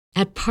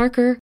At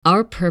Parker,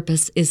 our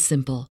purpose is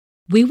simple.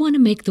 We want to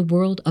make the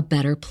world a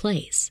better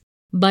place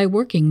by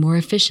working more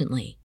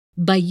efficiently,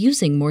 by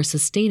using more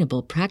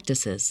sustainable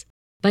practices,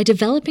 by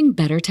developing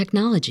better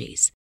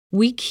technologies.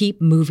 We keep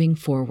moving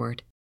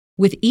forward.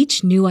 With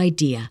each new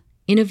idea,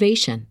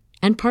 innovation,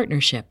 and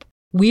partnership,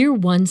 we're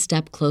one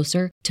step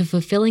closer to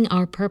fulfilling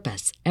our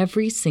purpose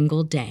every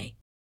single day.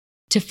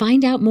 To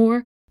find out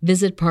more,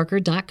 visit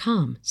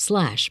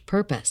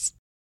parker.com/purpose.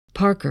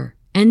 Parker,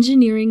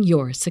 engineering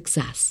your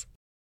success.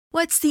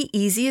 What's the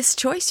easiest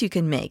choice you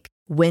can make?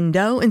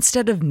 Window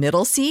instead of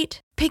middle seat?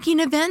 Picking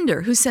a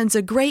vendor who sends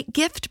a great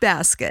gift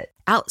basket?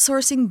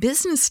 Outsourcing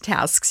business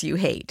tasks you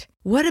hate?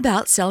 What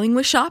about selling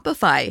with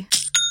Shopify?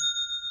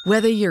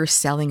 Whether you're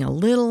selling a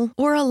little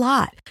or a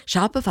lot,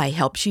 Shopify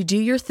helps you do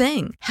your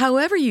thing,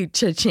 however you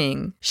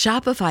cha-ching.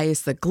 Shopify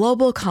is the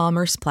global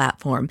commerce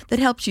platform that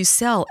helps you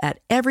sell at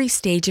every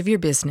stage of your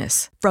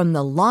business. From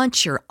the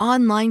launch your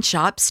online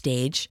shop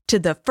stage to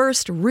the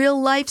first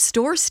real-life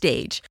store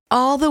stage,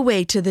 all the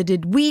way to the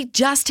did we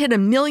just hit a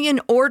million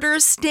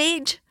orders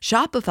stage.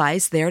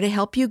 Shopify's there to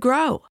help you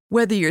grow.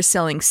 Whether you're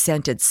selling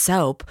scented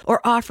soap or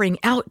offering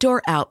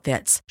outdoor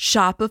outfits,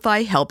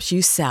 Shopify helps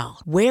you sell.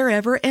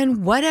 Wherever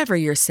and whatever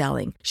you're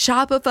selling,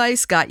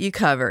 Shopify's got you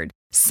covered.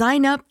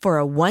 Sign up for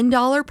a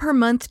 $1 per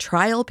month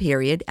trial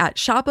period at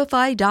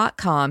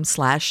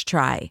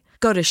shopify.com/try.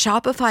 Go to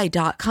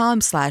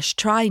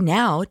shopify.com/try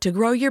now to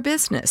grow your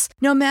business,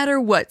 no matter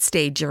what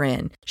stage you're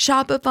in.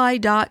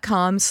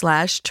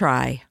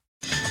 Shopify.com/try.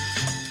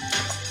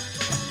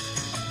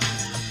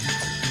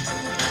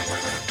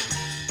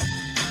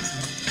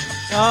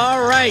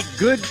 All right,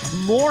 good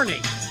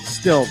morning.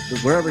 Still,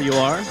 wherever you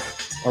are,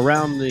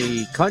 around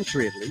the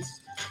country at least.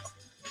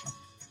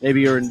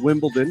 Maybe you're in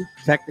Wimbledon.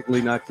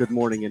 Technically not good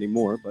morning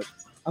anymore, but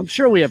I'm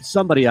sure we have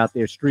somebody out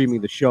there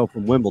streaming the show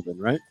from Wimbledon,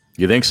 right?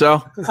 You think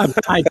so?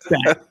 I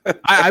bet.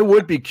 I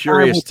would be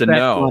curious to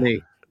know.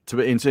 Money.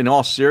 In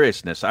all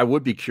seriousness, I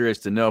would be curious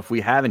to know if we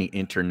have any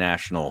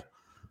international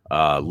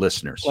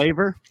listeners,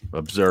 Flavor?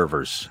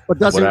 observers, But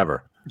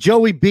whatever.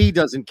 Joey B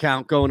doesn't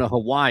count going to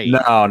Hawaii. No,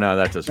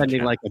 that doesn't Spending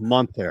count. like a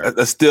month there.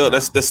 That's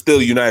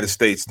still United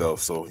States though.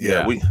 So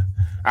yeah.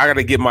 I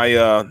gotta get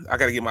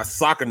my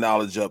soccer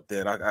knowledge up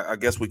then. I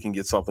guess we can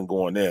get something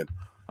going then.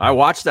 I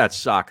watched that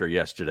soccer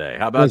yesterday.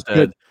 How about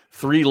the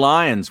Three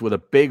Lions with a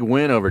big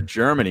win over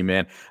Germany,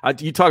 man?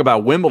 You talk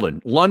about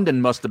Wimbledon.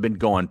 London must have been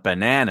going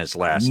bananas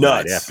last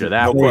night after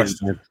that one.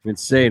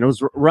 Insane. It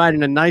was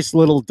riding a nice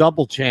little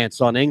double chance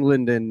on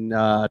England and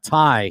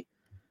tie,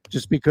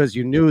 just because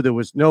you knew there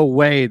was no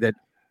way that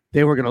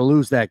they were going to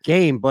lose that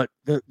game. But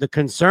the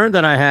concern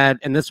that I had,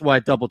 and this is why I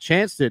double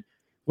chanced it,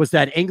 was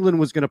that England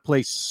was going to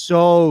play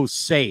so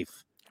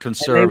safe.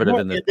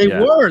 Conservative.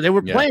 They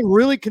were playing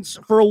really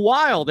for a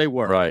while. They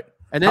were. Right.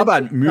 And then, how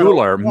about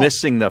Mueller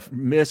missing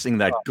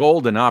that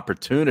golden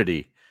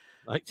opportunity?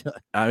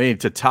 I mean,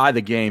 to tie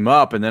the game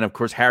up, and then of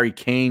course Harry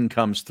Kane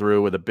comes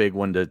through with a big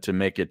one to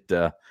make it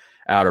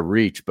out of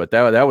reach. But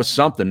that was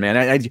something,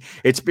 man.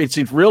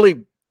 It's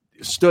really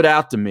stood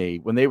out to me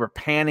when they were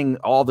panning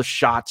all the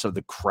shots of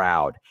the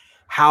crowd,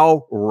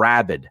 how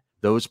rabid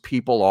those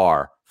people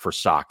are for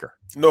soccer.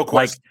 No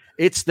question. Like,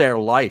 it's their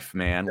life,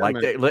 man. Yeah, like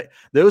man.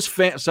 those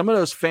fans, some of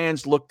those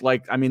fans look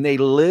like, I mean, they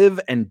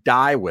live and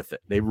die with it.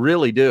 They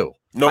really do.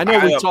 No, I know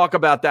we talk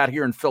about that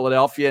here in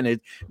Philadelphia, and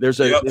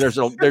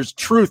there's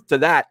truth to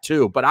that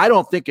too. But I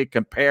don't think it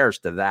compares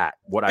to that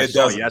what I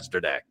saw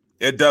yesterday.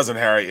 It doesn't,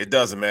 Harry. It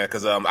doesn't, man.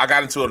 Because I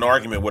got into an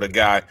argument with a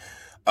guy.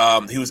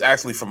 He was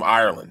actually from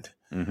Ireland.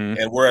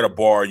 Mm-hmm. And we're at a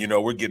bar,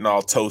 we're getting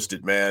all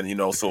toasted, man.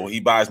 So he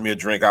buys me a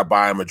drink, I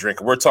buy him a drink.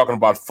 And we're talking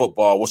about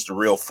football. What's the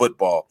real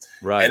football?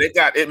 Right. And it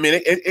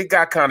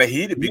got kind of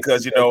heated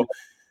because, I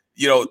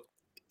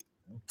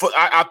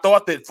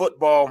thought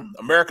that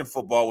American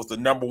football was the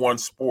number one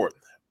sport.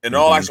 In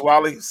all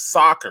actuality,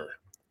 soccer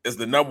is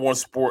the number one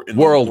sport in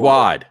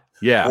worldwide. The world.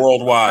 Yeah.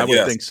 Worldwide. I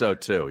would think so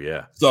too.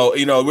 Yeah. So,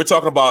 we're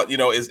talking about,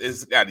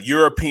 it's got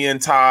European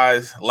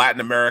ties,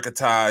 Latin America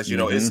ties,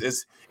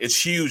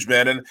 it's huge,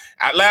 man. And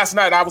last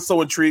night I was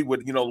so intrigued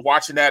with,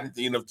 watching that and,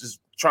 just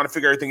trying to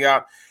figure everything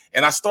out.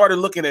 And I started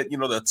looking at,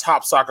 the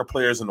top soccer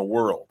players in the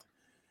world.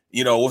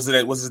 What's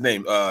his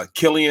name?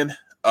 Kylian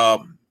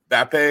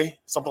Mbappe,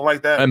 something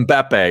like that.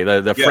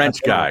 Mbappe, the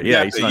French guy.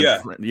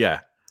 Mbappe,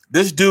 Yeah.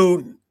 This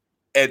dude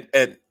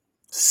at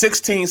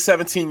 16,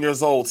 17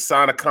 years old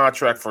signed a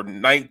contract for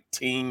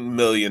 19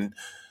 million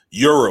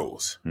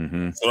euros.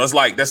 Mm-hmm. So that's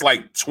like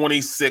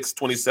 26,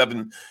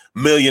 27 $27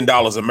 million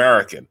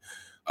American.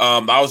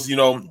 I was,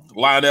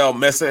 Lionel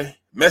Messi,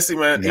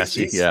 man.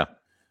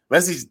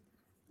 Messi's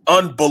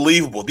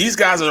unbelievable. These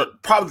guys are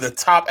probably the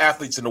top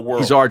athletes in the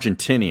world. He's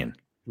Argentinian.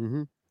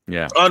 Mm-hmm.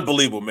 Yeah.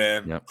 Unbelievable,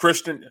 man. Yep.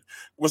 Cristiano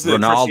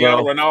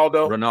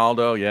Ronaldo.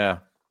 Ronaldo, yeah.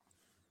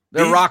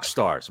 They're rock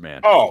stars,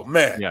 man. Oh,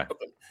 man. Yeah.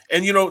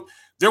 And,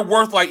 they're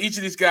worth like each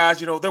of these guys,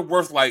 they're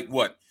worth like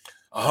what?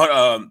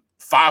 $5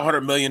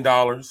 $500 million.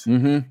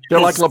 Mm-hmm. They're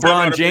like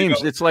LeBron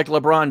James. It's like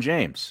LeBron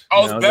James.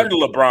 Oh, it's better than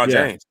LeBron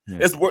James.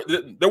 Yeah.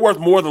 They're worth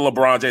more than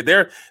LeBron James.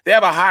 They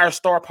have a higher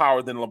star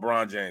power than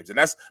LeBron James, and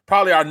that's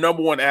probably our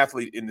number one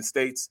athlete in the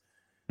States.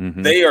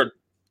 Mm-hmm. They are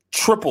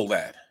triple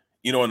that,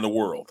 in the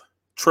world.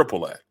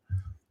 Triple that.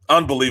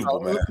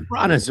 Unbelievable, man.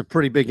 LeBron has a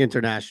pretty big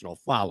international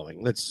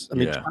following.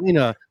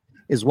 China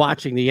is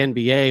watching the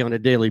NBA on a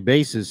daily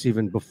basis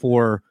even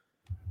before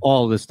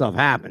all this stuff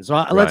happens. So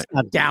let's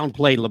not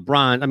downplay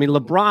LeBron. I mean,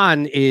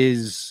 LeBron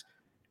is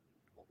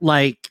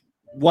like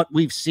what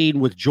we've seen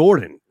with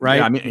Jordan, right?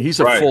 Yeah, I mean,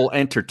 he's a full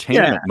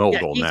entertainment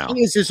mogul now.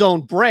 He is his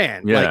own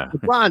brand. Yeah. Like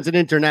LeBron's an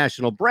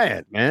international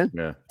brand, man.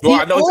 Yeah.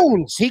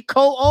 He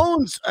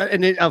co-owns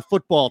a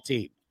football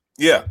team.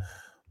 Yeah.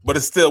 But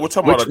it's still, we're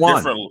talking about a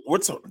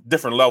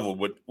different level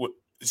with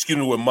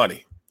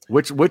money.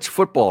 Which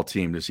football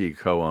team is he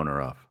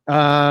co-owner of?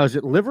 Is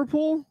it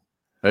Liverpool?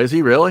 Is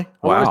he really?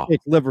 Wow.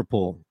 It's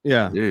Liverpool.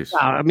 Yeah.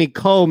 I mean,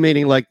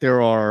 meaning like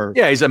there are.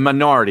 Yeah, he's a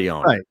minority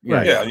owner.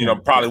 Right. Yeah,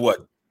 probably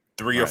what,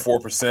 3 or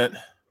 4%.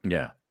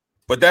 Yeah.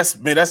 But that's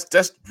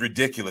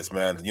ridiculous,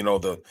 man.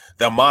 The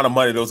amount of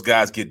money those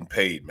guys getting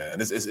paid, man.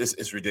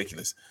 It's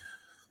ridiculous.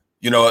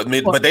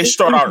 But they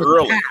start out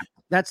early. Capped.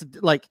 That's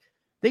like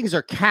things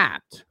are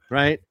capped,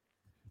 right?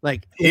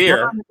 Like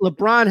here,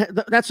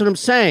 LeBron, that's what I'm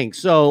saying.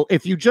 So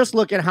if you just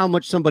look at how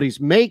much somebody's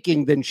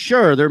making, then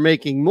sure, they're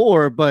making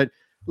more. But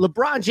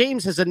LeBron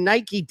James has a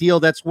Nike deal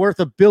that's worth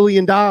 $1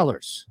 billion.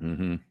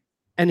 Mm-hmm.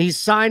 And he's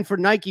signed for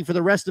Nike for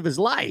the rest of his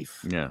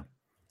life. Yeah.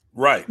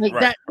 Right.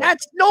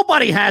 That's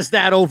nobody has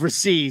that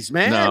overseas,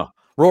 man. No.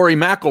 Rory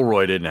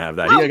McIlroy didn't have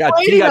that. He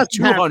got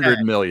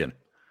 $200 million.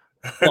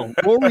 Oh,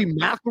 Rory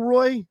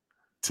McIlroy?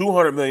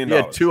 $200 million.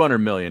 Yeah,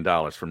 $200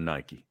 million from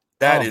Nike.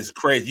 That is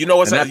crazy. You know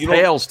what's that?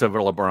 Pales to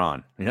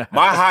LeBron. Yeah.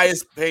 My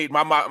highest paid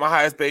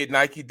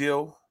Nike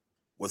deal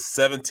was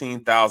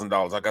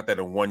 $17,000. I got that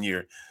in 1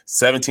 year.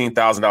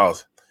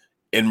 $17,000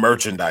 in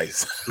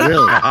merchandise.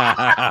 Really?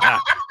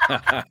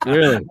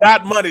 Really?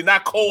 Not money,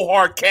 not cold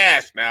hard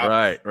cash. Now,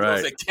 right.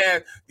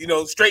 Cash.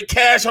 Straight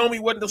cash, homie.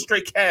 Wasn't no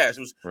straight cash. It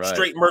was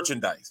straight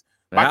merchandise.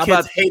 My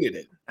kids hated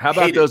it. How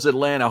about those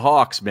Atlanta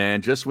Hawks,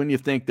 man? Just when you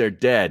think they're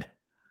dead.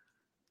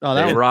 Oh,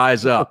 that was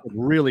rise up. A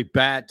really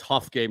bad,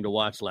 tough game to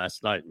watch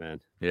last night, man.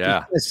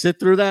 Yeah. Did you sit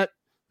through that?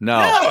 No.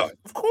 Yeah,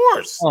 of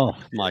course. Oh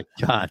my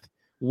God.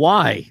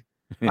 Why?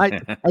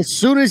 As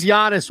soon as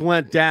Giannis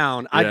went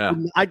down,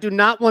 I do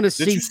not want to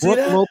see Brook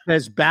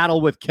Lopez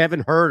battle with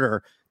Kevin Huerter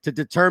to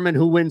determine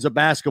who wins a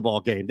basketball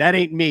game. That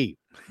ain't me.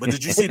 But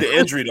did you see the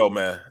injury though,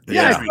 man? The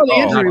injury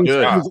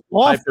was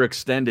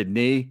hyperextended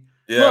knee.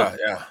 Yeah,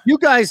 Look, you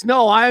guys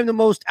know I am the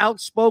most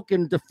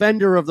outspoken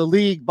defender of the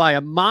league by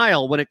a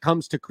mile when it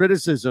comes to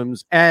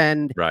criticisms.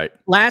 And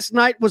last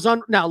night was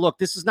now look,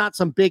 this is not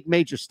some big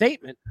major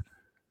statement.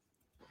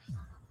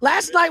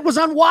 Last night was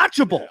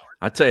unwatchable.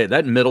 I tell you,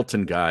 that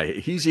Middleton guy,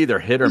 he's either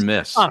hit or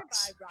miss.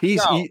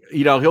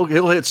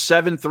 He'll hit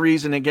 7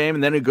 threes in a game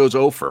and then it goes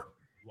over.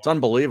 It's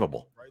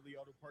unbelievable.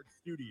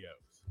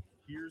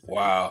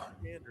 Wow.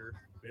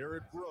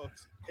 Barrett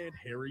Brooks and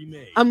Harry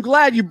May. I'm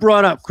glad you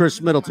brought up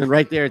Chris Middleton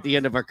right there at the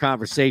end of our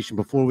conversation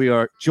before we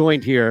are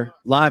joined here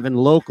live and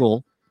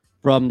local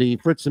from the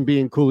Fritz and B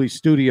and Cooley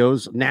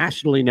studios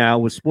nationally now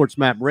with Sports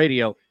Map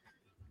Radio.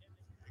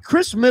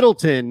 Chris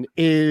Middleton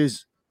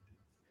is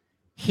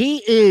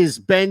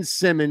Ben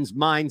Simmons'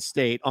 mind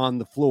state on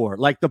the floor.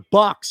 Like the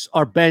Bucks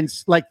are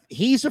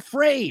he's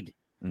afraid.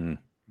 Mm.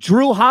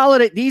 Drew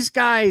Holiday, these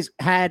guys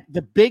had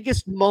the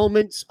biggest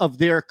moments of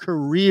their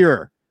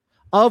career.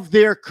 All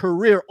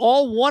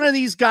one of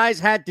these guys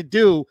had to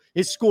do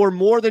is score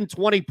more than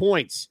 20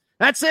 points.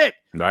 That's it.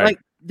 Right. Like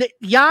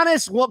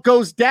Giannis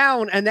goes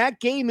down, and that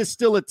game is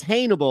still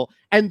attainable.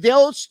 And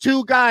those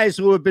two guys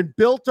who have been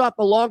built up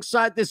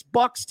alongside this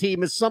Bucks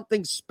team as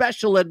something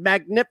special and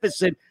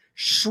magnificent,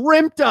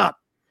 shrimped up.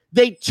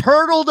 They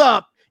turtled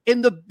up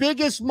in the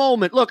biggest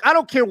moment. Look, I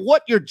don't care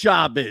what your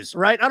job is,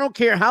 right? I don't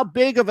care how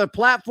big of a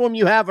platform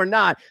you have or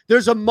not.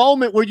 There's a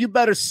moment where you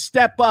better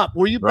step up,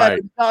 where you better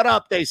nut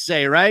up, they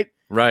say, right?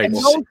 Right. And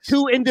those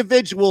two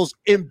individuals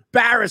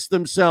embarrass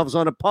themselves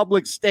on a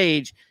public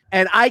stage.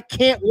 And I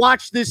can't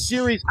watch this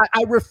series.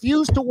 I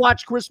refuse to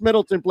watch Chris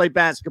Middleton play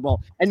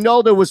basketball. And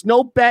no, there was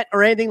no bet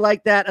or anything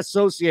like that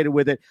associated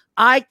with it.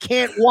 I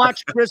can't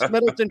watch Chris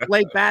Middleton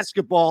play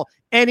basketball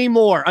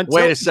anymore.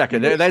 Wait a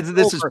second.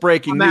 This is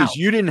breaking news.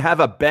 You didn't have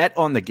a bet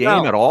on the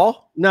game at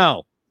all?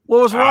 No.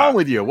 What was wrong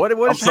with you? What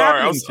is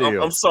happening to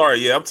you? I'm sorry.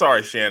 Yeah, I'm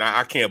sorry, Shan.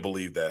 I can't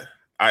believe that.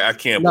 I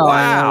can't believe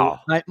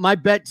that. My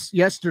bets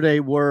yesterday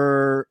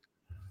were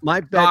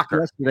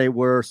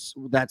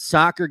that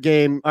soccer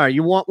game. All right,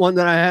 you want one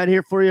that I had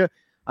here for you?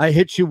 I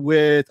hit you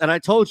with, and I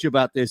told you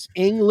about this,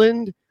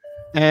 England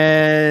with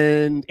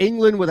a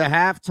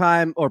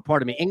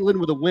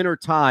winner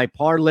tie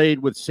parlayed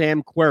with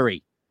Sam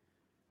Querrey.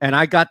 And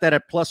I got that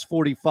at plus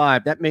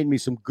 45. That made me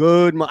some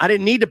good money. I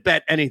didn't need to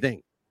bet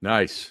anything.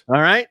 Nice.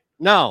 All right.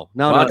 No.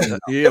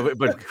 Yeah,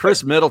 but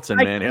Chris Middleton,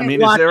 man. I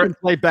mean,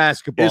 play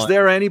basketball. Is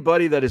there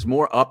anybody that is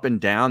more up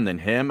and down than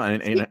him?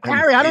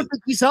 Harry, I don't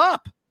think he's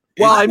up.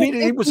 Well, I mean,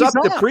 he was up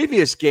the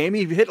previous game.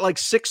 He hit like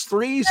 6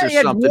 threes or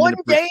something. One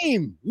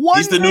game.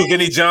 He's the new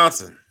Vinny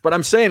Johnson. But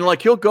I'm saying,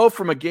 like, he'll go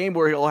from a game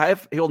where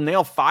he'll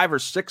nail 5 or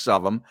 6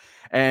 of them,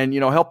 and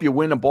help you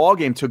win a ball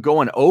game to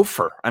going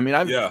over. I mean,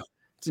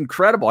 it's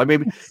incredible. I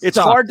mean, it's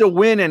hard to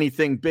win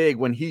anything big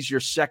when he's your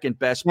second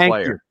best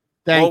player.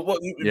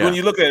 When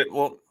you look at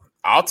it,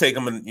 I'll take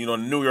him in,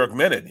 New York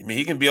Minute. I mean,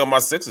 he can be on my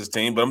Sixers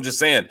team, but I'm just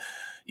saying,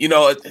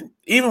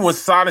 even with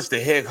Sonic the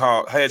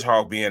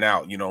Hedgehog being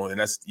out, and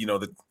that's,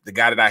 the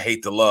guy that I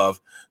hate to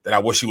love, that I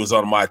wish he was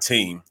on my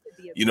team,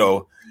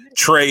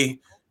 Trey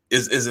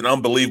is an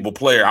unbelievable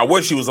player. I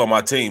wish he was on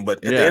my team, but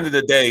at the end of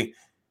the day,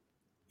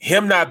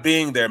 him not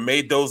being there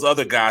made those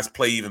other guys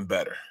play even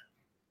better.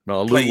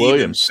 Well, Lou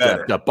Williams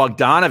stepped up.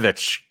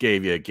 Bogdanovich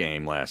gave you a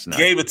game last night.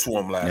 Gave it to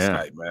him last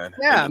night, man.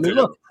 Yeah, I mean,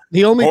 look,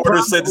 the only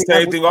problem said the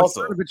same thing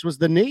also. Bogdanovich was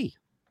the knee.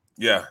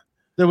 Yeah.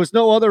 There was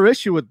no other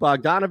issue with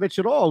Bogdanovich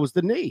at all. It was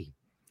the knee.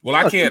 Well,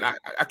 I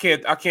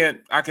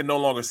can no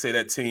longer say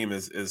that team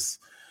is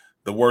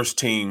the worst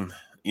team,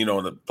 in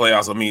the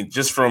playoffs. I mean,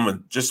 just from a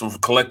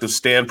collective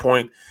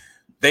standpoint,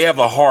 they have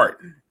a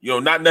heart.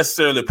 Not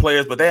necessarily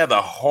players, but they have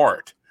the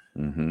heart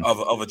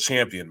of a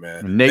champion,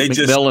 man. Nate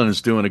McMillan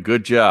is doing a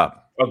good job.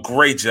 A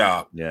great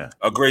job. Yeah.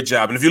 A great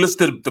job. And if you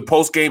listen to the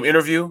post-game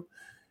interview,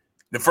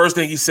 the first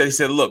thing he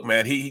said, look,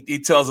 man, he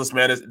tells us,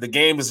 man, the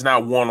game is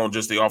not won on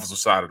just the offensive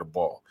side of the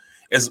ball.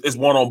 It's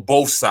won on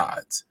both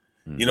sides.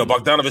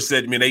 Bogdanovich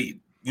said, I mean,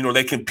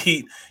 they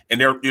compete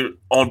and they're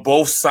on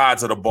both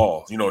sides of the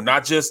ball,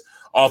 not just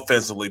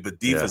offensively, but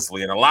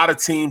defensively. And a lot of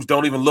teams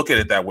don't even look at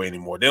it that way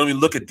anymore. They don't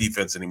even look at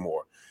defense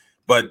anymore.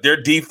 But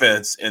their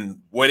defense and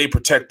where they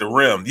protect the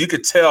rim, you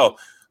could tell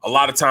a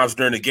lot of times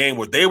during the game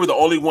where they were the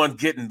only one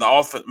getting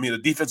the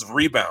defensive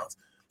rebounds.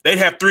 They'd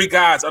have 3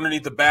 guys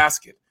underneath the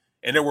basket,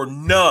 and there were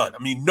none.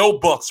 I mean, no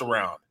bucks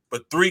around,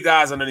 but 3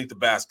 guys underneath the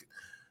basket.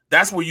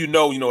 That's where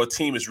a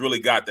team has really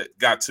got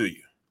to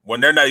you.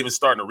 When they're not even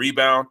starting to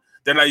rebound,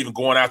 they're not even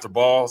going after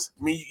balls.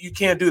 I mean, you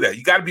can't do that.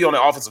 You got to be on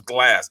the offensive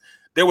glass.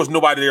 There was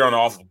nobody there on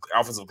the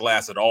offensive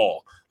glass at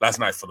all last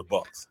night for the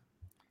Bucks.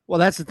 Well,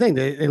 that's the thing.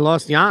 They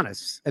lost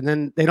Giannis, and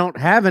then they don't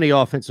have any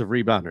offensive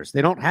rebounders.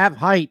 They don't have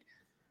height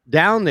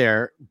down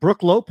there.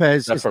 Brook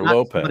Lopez is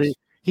not somebody,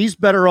 he's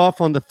better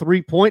off on the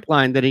 3-point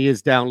line than he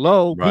is down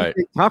low. Right.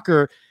 PJ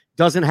Tucker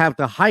doesn't have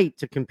the height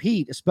to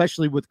compete,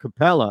 especially with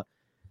Capella.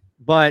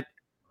 But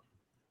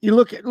you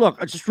look,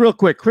 just real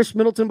quick. Chris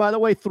Middleton, by the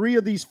way, 3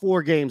 of these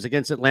 4 games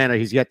against Atlanta,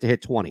 he's yet to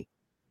hit 20.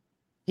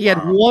 He had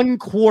one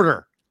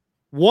quarter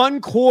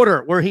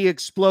where he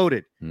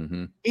exploded.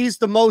 He's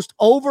the most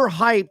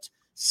overhyped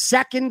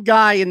second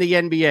guy in the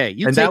NBA.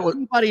 You take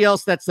anybody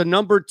else that's the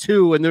number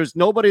 2, and there's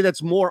nobody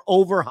that's more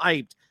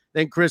overhyped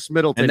than Chris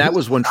Middleton. And that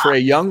was when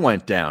Trae Young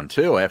went down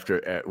too,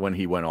 when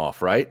he went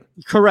off, right?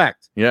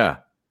 Correct. Yeah.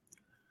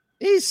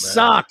 He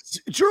sucks.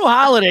 Drew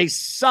Holiday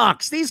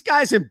sucks. These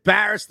guys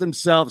embarrassed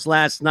themselves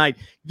last night.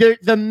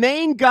 The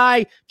main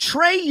guy,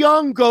 Trae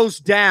Young, goes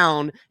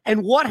down,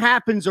 and what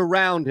happens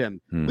around him?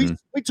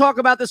 We talk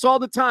about this all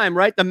the time,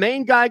 right? The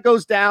main guy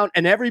goes down,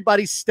 and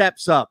everybody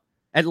steps up.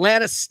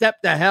 Atlanta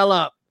stepped the hell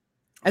up.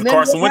 And then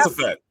Carson Wentz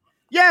effect.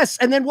 Yes,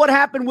 and then what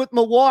happened with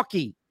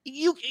Milwaukee?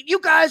 You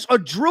guys are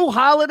Drew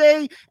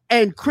Holiday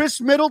and Chris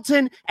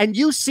Middleton, and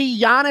you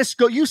see Giannis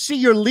go. You see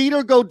your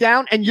leader go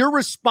down, and your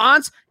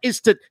response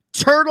is to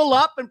turtle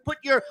up and put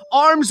your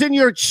arms in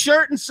your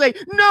shirt and say,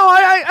 "No,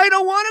 I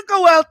don't want to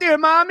go out there,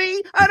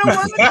 mommy. I don't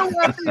want to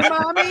go out there,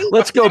 mommy."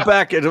 Let's go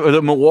back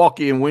to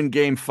Milwaukee and win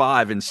Game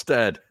 5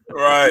 instead.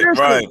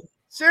 Right.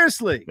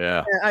 Seriously.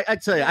 Yeah. I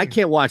tell you, I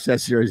can't watch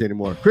that series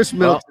anymore. Chris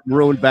Middleton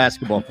ruined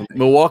basketball for me.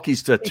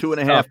 Milwaukee's the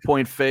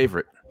 2.5-point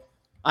favorite.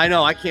 I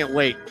know. I can't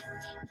wait.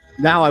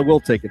 Now I will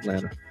take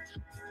Atlanta.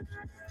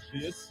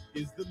 This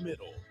is the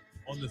middle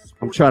on the.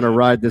 I'm trying to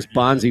ride this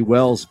Bonzi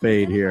Wells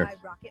fade here.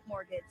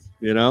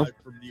 You know?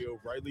 From the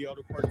O'Reilly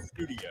Auto Parts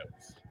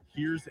Studios,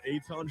 here's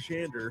Eytan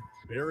Shander,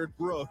 Barrett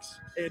Brooks,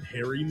 and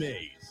Harry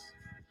Mays.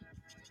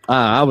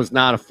 I was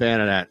not a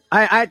fan of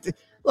that.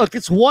 Look,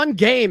 it's one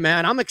game,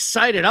 man. I'm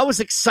excited. I was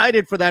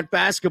excited for that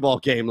basketball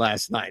game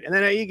last night. And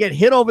then you get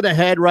hit over the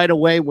head right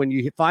away when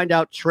you find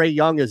out Trae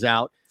Young is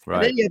out. Right.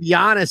 And then you have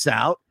Giannis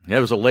out. Yeah,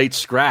 it was a late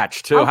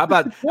scratch, too. How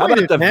about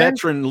the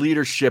veteran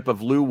leadership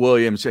of Lou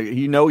Williams?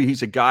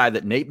 He's a guy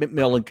that Nate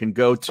McMillan can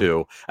go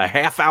to a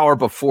half hour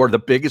before the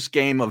biggest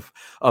game of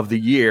the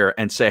year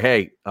and say,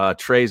 hey,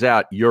 Trae's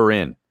out, you're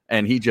in.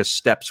 And he just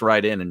steps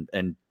right in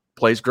and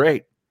plays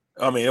great.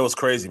 I mean, it was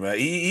crazy, man.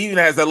 He even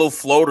has that little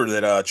floater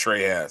that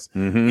Trae has.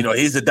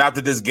 He's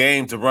adopted this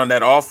game to run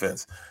that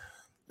offense.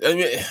 I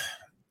mean,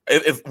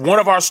 if one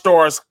of our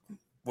stars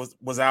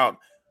was out,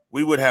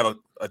 we would have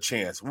a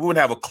chance. We wouldn't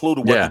have a clue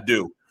to what to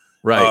do.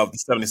 Right. The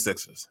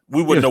 76ers.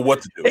 We wouldn't know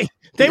what to do.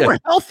 They were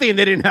healthy and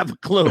they didn't have a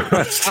clue.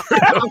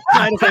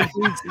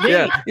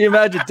 Yeah. You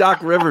imagine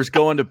Doc Rivers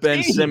going to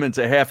Ben Simmons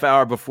a half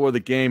hour before the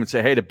game and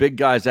say, hey, the big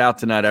guy's out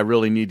tonight. I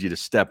really need you to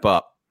step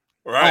up.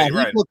 Right. He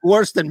looked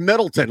worse than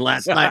Middleton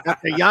last night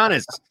after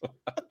Giannis.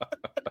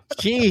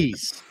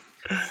 Jeez.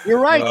 You're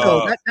right,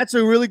 though. That's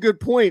a really good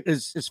point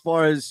as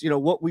far as,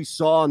 what we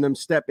saw in them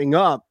stepping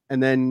up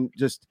and then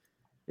just,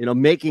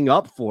 making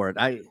up for it.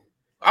 I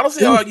don't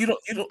see how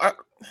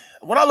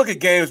when I look at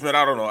games, man,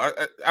 I don't know.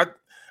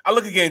 I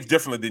look at games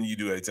differently than you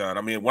do, Eytan.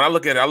 I mean, when I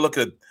look at it, I look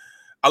at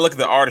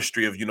the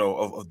artistry of,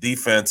 of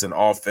defense and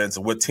offense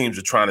and what teams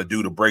are trying to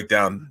do to break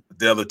down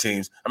the other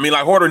teams. I mean,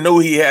 like Horter knew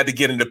he had to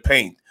get in the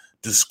paint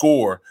to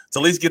score, to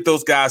at least get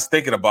those guys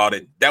thinking about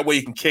it. That way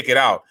you can kick it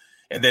out.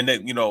 And then,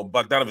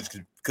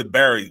 Bogdanovich could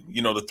bury,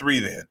 the three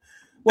then.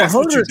 Well, That's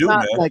what you do,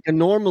 not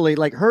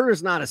man.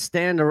 Herter's not a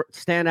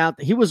standout.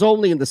 He was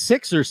only in the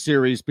Sixers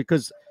series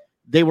because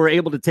they were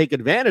able to take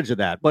advantage of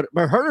that. But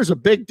Herter's a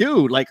big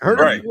dude. Like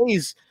Herter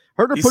plays.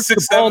 Herter puts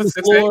the ball on the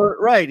floor.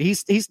 Right.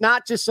 He's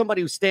not just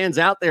somebody who stands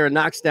out there and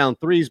knocks down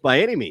threes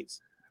by any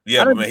means.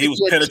 Yeah, man, he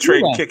was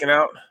penetrating, kicking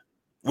out.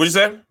 What'd you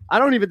say? I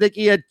don't even think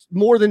he had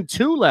more than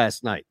 2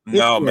 last night.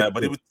 No, man,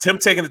 but him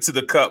taking it to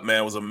the cup,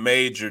 man, was a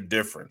major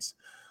difference.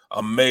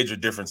 A major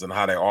difference in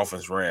how their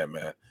offense ran,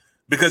 man.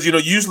 Because,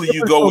 usually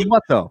you go with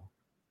what, though?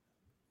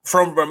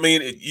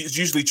 It's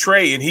usually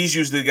Trey, and he's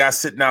usually the guy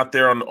sitting out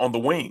there on the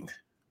wing.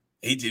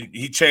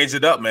 He changed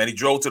it up, man. He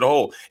drove to the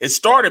hole. It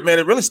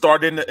really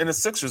started in the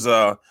Sixers.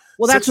 Well,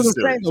 that's what I'm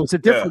saying, though. It's a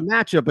different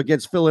matchup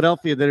against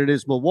Philadelphia than it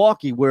is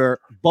Milwaukee, where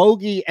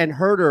Bogey and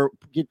Herter,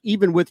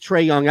 even with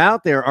Trae Young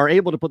out there, are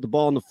able to put the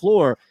ball on the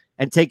floor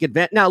and take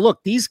advantage. Now,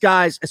 look, these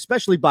guys,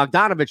 especially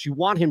Bogdanovich, you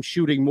want him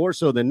shooting more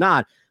so than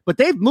not, but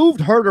they've moved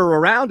Herter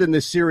around in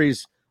this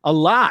series a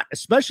lot,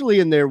 especially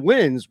in their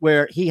wins,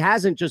 where he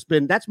hasn't just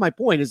been. That's my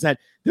point, is that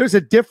there's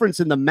a difference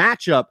in the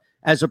matchup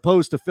as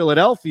opposed to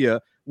Philadelphia,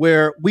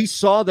 where we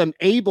saw them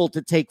able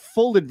to take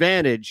full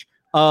advantage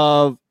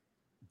of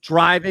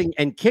driving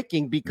and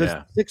kicking because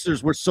the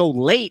Sixers were so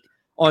late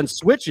on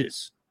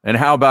switches. And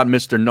how about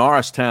Mr.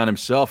 Norristown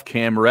himself,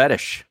 Cam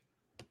Reddish?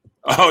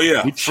 Oh,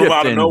 yeah. He from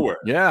out of nowhere.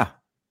 Yeah.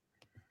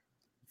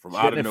 From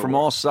out of nowhere. From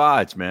all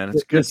sides, man.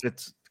 It's good.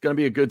 It's going to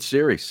be a good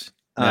series.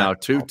 Now,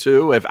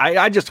 2-2.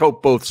 I just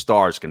hope both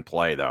stars can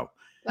play, though.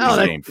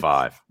 Game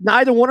 5.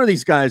 Neither one of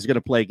these guys is going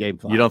to play Game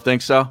 5. You don't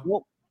think so?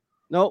 Well,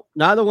 no,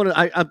 neither one.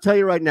 I'll tell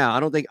you right now,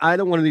 I don't think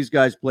either one of these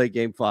guys play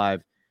Game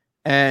 5,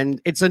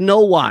 and it's a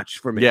no watch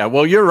for me. Yeah,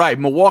 well, you're right.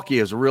 Milwaukee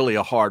is really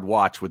a hard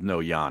watch with no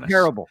Giannis.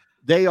 Terrible.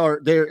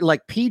 They're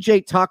like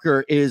PJ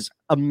Tucker is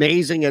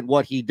amazing at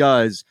what he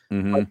does,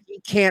 but he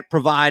can't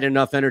provide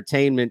enough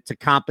entertainment to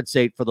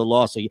compensate for the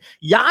loss.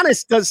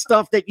 Giannis does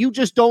stuff that you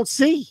just don't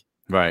see.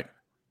 Right.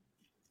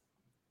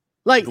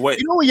 Like, you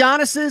know what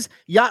Giannis is?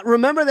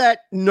 Remember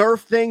that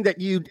Nerf thing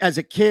that you, as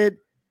a kid,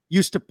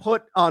 used to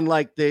put on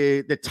like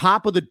the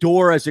top of the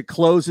door as it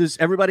closes?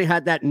 Everybody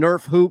had that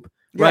Nerf hoop.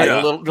 Right.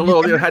 Yeah, the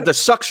little it had the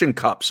suction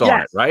cups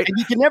on it, right? And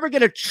you can never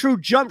get a true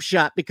jump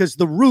shot because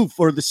the roof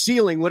or the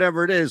ceiling,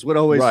 whatever it is, would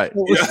always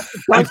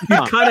You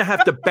kind of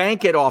have to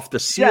bank it off the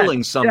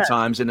ceiling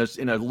sometimes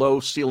in a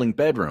low ceiling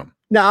bedroom.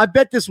 Now, I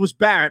bet this was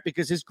Barrett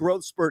because his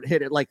growth spurt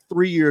hit at like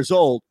 3 years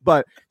old,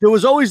 but there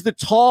was always the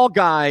tall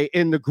guy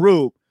in the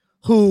group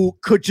who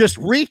could just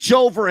reach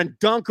over and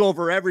dunk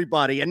over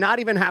everybody and not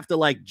even have to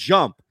like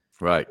jump.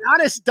 Right.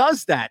 Giannis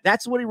does that.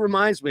 That's what he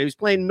reminds me. He was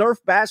playing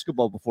Nerf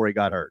basketball before he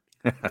got hurt.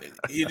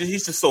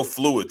 He's just so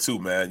fluid too,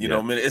 man.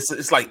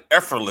 It's like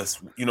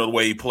effortless, the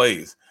way he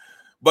plays.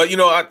 But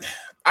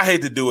I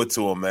hate to do it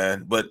to him,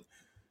 man. But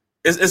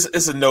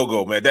it's a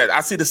no-go, man. That I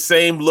see the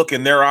same look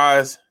in their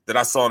eyes that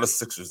I saw in the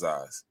Sixers'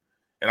 eyes.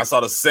 And I saw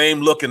the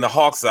same look in the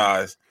Hawks'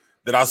 eyes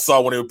that I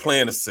saw when they were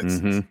playing the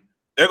Sixers.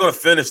 They're gonna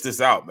finish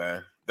this out,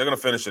 man. They're gonna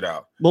finish it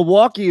out.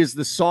 Milwaukee is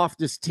the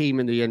softest team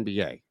in the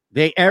NBA.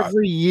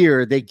 Every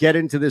year they get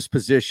into this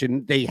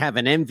position. They have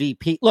an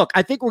MVP. Look,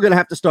 I think we're going to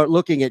have to start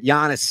looking at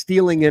Giannis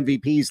stealing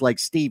MVPs like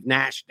Steve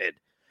Nash did,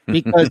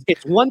 because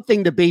it's one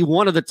thing to be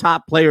one of the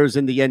top players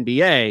in the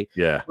NBA.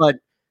 Yeah. But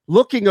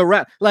looking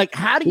around, like,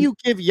 how do you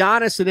give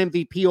Giannis an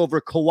MVP over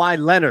Kawhi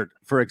Leonard,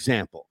 for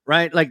example?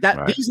 Right. Like that.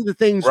 Right. These are the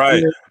things.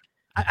 Right.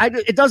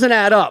 It doesn't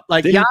add up.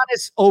 Like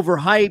Giannis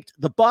overhyped,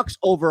 the Bucks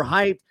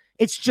overhyped.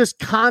 It's just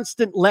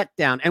constant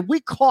letdown. And we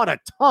caught a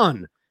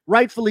ton.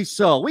 Rightfully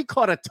so. We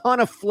caught a ton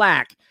of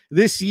flack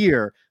this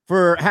year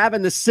for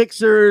having the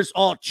Sixers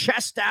all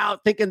chest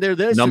out, thinking they're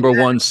this number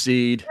one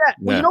seed. Yeah.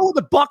 Well, you know who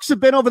the Bucks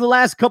have been over the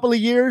last couple of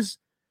years?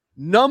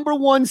 Number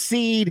one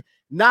seed,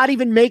 not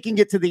even making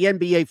it to the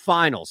NBA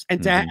Finals.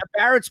 And to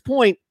Barrett's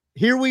point,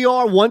 here we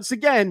are once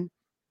again.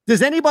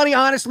 Does anybody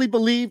honestly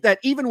believe that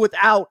even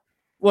without,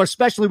 or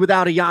especially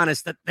without a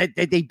Giannis, that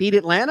they beat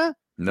Atlanta?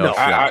 No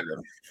shot.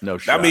 No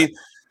shot. I mean,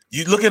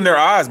 you look in their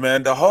eyes,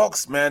 man. The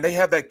Hawks, man, they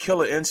have that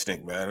killer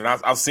instinct, man. And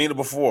I've seen it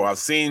before. I've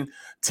seen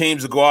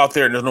teams that go out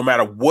there and no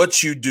matter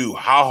what you do,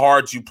 how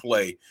hard you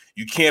play,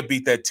 you can't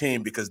beat that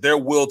team because their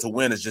will to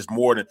win is just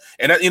more than.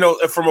 And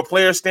that, from a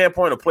player's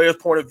standpoint, a player's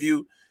point of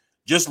view,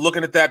 just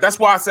looking at that, that's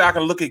why I say I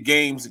can look at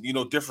games,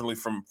 differently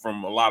from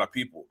a lot of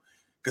people,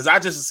 because I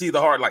just see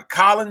the heart. Like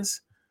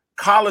Collins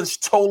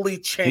totally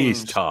changed.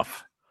 He's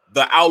tough.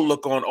 The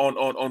outlook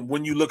on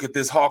when you look at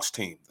this Hawks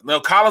team. Now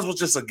Collins was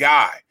just a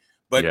guy.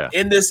 But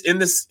in this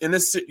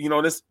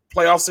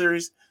playoff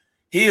series,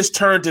 he has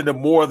turned into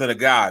more than a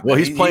guy. Well,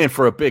 he's playing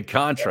for a big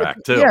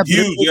contract too.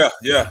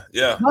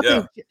 Yeah.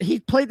 He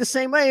played the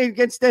same way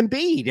against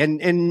Embiid, and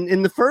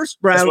in the first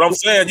round. That's what I'm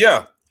saying.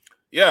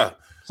 Yeah.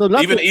 So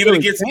even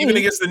against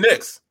the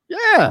Knicks.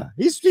 Yeah,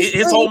 his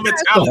whole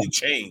mentality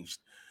changed.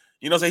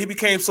 So he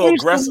became so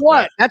aggressive. From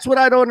what? That's what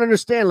I don't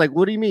understand. Like,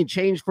 what do you mean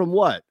change from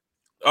what?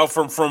 Oh,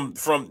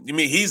 from you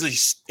mean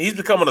he's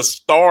becoming a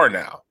star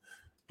now.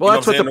 Well,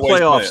 that's what the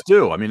playoffs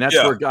do. I mean, that's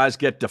where guys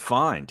get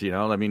defined.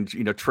 I mean,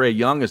 Trae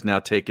Young is now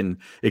taking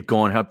it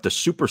going up to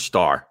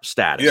superstar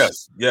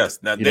status. Yes.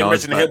 Now they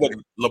mentioned him with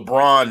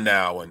LeBron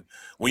now, and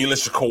when you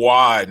listen to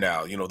Kawhi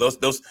now,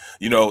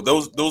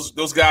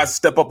 those guys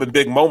step up in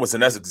big moments,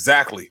 and that's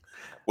exactly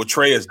what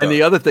Trae has done. And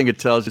the other thing it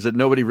tells is that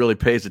nobody really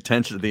pays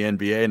attention to the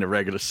NBA in the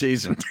regular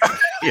season.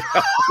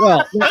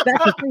 Well, that's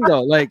the thing,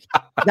 though. Like,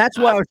 that's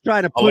why I was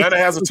trying to push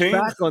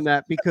back on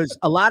that, because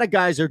a lot of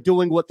guys are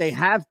doing what they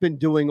have been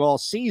doing all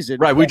season.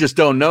 Right. We just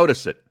don't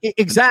notice it.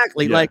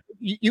 Exactly. Yeah. Like,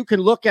 you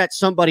can look at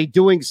somebody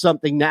doing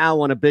something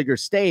now on a bigger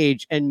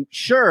stage, and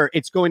sure,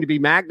 it's going to be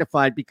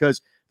magnified because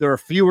there are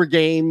fewer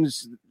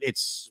games.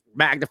 It's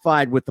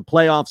magnified with the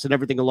playoffs and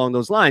everything along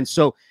those lines.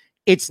 So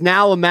it's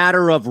now a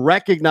matter of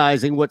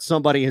recognizing what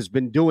somebody has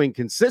been doing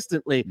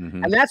consistently.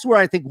 Mm-hmm. And that's where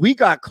I think we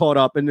got caught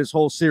up in this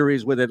whole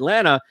series with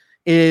Atlanta,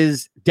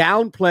 is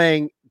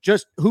downplaying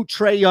just who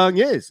Trae Young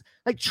is.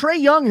 Like,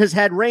 Trae Young has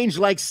had range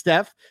like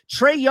Steph.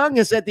 Trae Young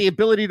has had the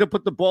ability to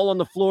put the ball on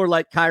the floor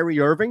like Kyrie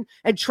Irving.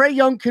 And Trae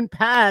Young can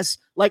pass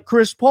like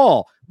Chris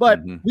Paul. But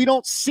we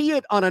don't see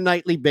it on a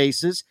nightly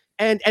basis.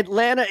 And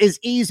Atlanta is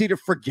easy to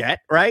forget,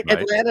 right?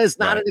 Atlanta is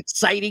not an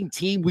exciting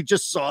team. We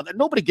just saw that.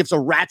 Nobody gives a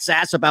rat's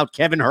ass about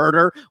Kevin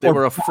Huerter. They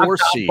were a 4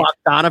 seed.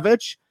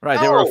 Bogdanovich. Right.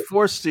 No. They were a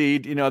 4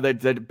 seed.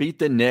 They beat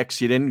the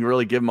Knicks. You didn't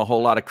really give them a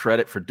whole lot of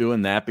credit for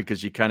doing that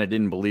because you kind of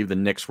didn't believe the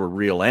Knicks were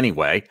real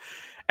anyway.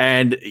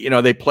 And,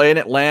 they played in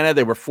Atlanta.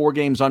 They were 4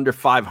 games under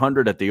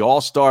 500 at the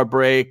All-Star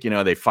break.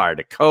 They fired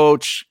a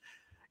coach,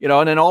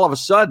 and then all of a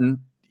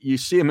sudden, you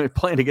see him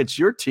playing against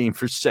your team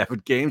for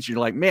 7 games. You're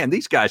like, man,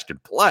 these guys can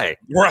play.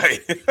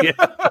 Right. Yeah.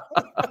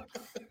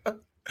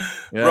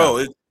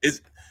 Bro,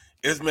 this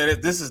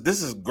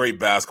is great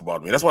basketball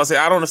to me. That's why I say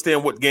I don't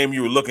understand what game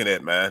you were looking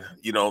at, man.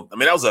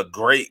 That was a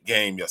great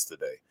game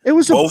yesterday. It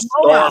was both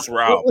stars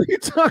were out. What are you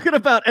talking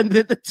about? And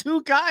the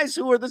 2 guys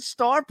who are the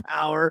star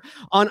power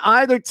on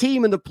either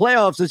team in the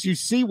playoffs, as you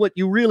see what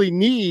you really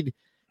need,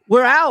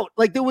 we're out.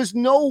 Like, there was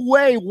no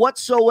way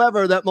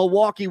whatsoever that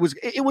Milwaukee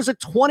it was a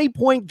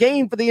 20-point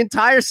game for the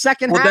entire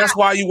second half. Well, that's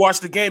why you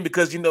watch the game,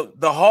 because,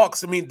 the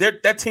Hawks,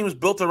 that team is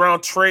built around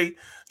Trae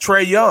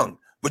Young.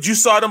 But you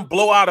saw them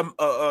blow out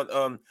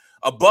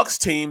a Bucks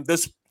team.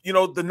 The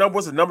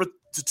number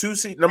 2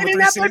 seed, number 3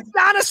 seed. They didn't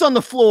have Giannis on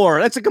the floor.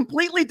 That's a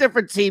completely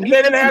different team. They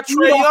didn't have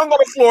Trae Young on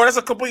the floor. That's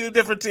a completely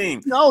different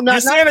team. No, not.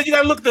 You're saying that you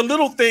got to look at the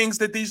little things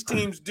that these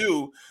teams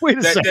do.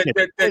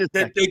 That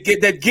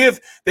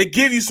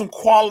give you some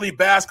quality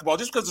basketball.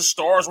 Just because the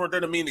stars weren't there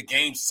to mean the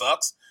game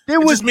sucks.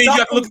 What's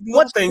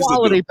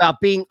quality about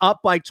being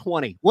up by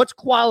 20? What's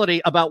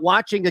quality about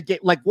watching a game?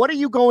 Like, what are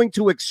you going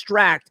to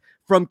extract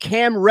from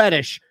Cam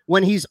Reddish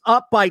when he's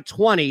up by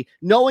 20,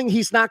 knowing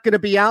he's not going to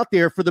be out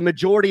there for the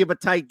majority of a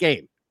tight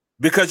game?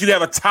 Because you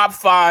have a top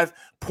 5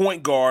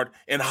 point guard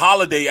and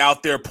Holiday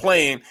out there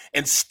playing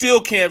and still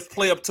can't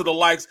play up to the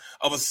likes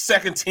of a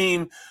second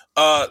team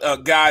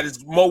guy,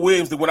 Mo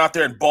Williams, that went out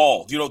there and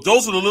balled.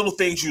 Those are the little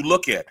things you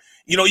look at.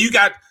 You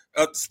got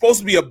supposed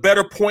to be a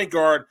better point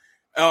guard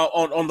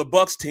on the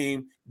Bucks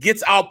team,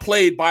 gets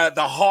outplayed by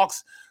the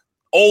Hawks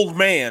old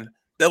man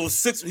that was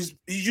 6. He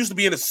used to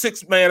be in the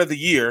 6th man of the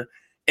year,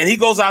 and he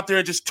goes out there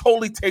and just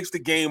totally takes the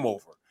game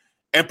over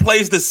and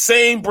plays the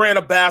same brand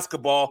of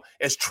basketball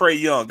as Trae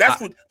Young.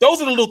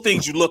 Those are the little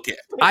things you look at.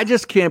 I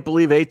just can't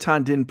believe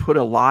Eytan didn't put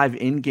a live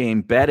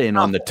in-game bet in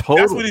on the total.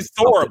 That's what he's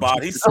sore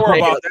about. He's sore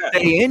about that.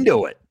 Stay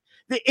into it.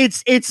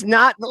 It's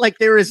not like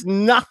there is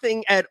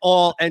nothing at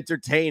all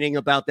entertaining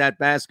about that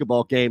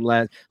basketball game,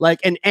 lad.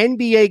 Like, an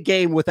NBA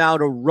game without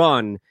a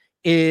run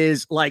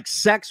is like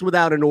sex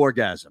without an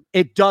orgasm.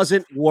 It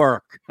doesn't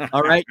work.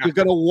 All right. You're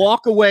going to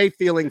walk away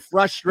feeling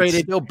frustrated.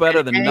 It's still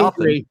better than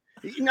nothing.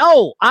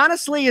 No,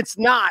 honestly, it's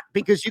not,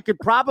 because you could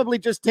probably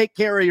just take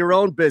care of your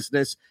own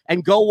business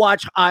and go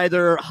watch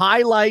either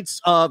highlights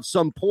of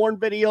some porn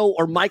video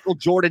or Michael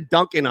Jordan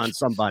dunking on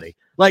somebody.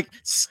 Like,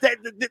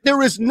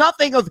 there is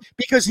nothing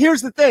because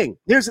here's the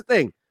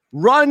thing.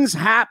 Runs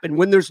happen.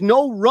 When there's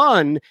no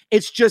run,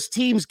 it's just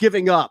teams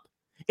giving up.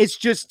 It's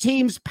just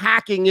teams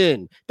packing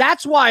in.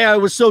 That's why I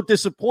was so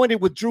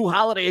disappointed with Drew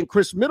Holiday and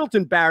Chris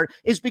Middleton, Barrett,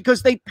 is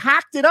because they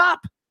packed it up.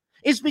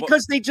 It's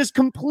because they just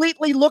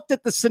completely looked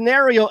at the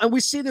scenario, and we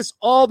see this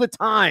all the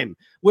time,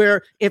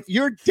 where if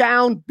you're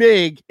down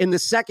big in the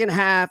second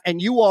half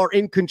and you are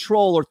in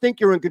control or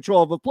think you're in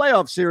control of a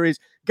playoff series,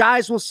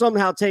 guys will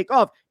somehow take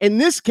off. In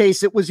this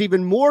case, it was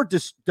even more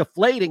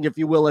deflating, if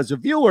you will, as a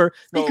viewer,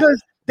 because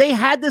they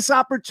had this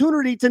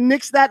opportunity to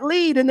nix that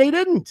lead, and they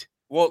didn't.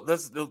 Well,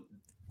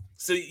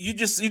 so you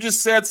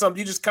just said something.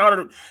 You just put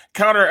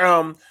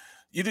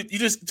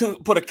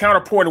a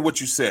counterpoint in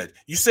what you said.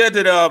 You said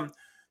that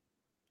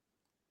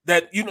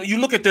that, you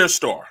look at their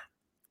star.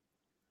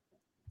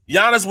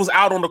 Giannis was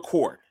out on the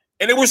court,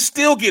 and they were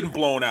still getting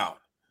blown out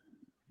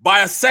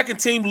by a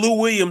second-team Lou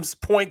Williams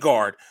point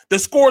guard that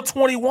scored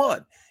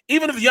 21.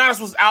 Even if Giannis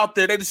was out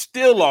there, they'd have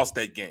still lost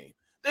that game.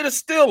 They'd have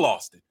still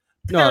lost it.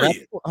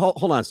 Period. No,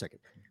 hold on a second.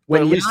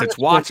 Well, at least it's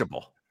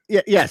watchable.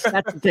 Yes,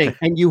 that's the thing.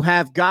 And you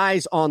have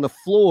guys on the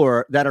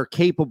floor that are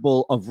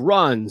capable of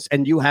runs,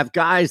 and you have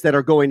guys that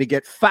are going to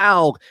get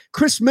fouled.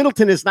 Chris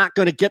Middleton is not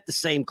going to get the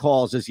same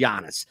calls as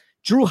Giannis.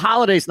 Drew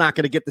Holiday's not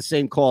going to get the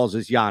same calls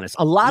as Giannis.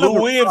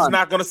 Lou Williams is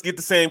not going to get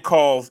the same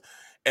calls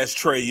as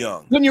Trae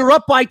Young. When you're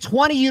up by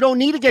 20, you don't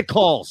need to get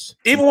calls.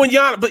 Even when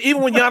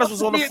Giannis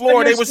was on the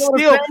floor,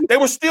 they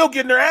were still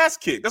getting their ass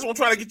kicked. That's what I'm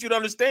trying to get you to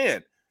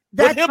understand.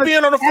 With him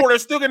being on the floor, they're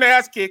still getting their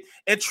ass kicked,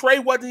 and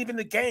Trae wasn't even in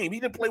the game. He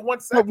didn't play 1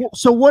 second.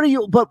 So what are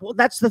you? But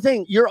that's the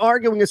thing. You're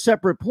arguing a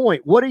separate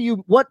point. What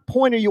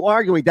point are you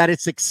arguing? That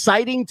it's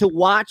exciting to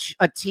watch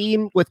a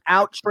team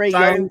without Trae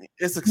Young?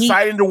 It's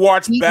exciting to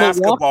watch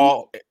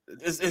basketball.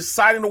 It's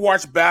exciting to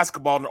watch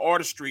basketball and the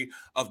artistry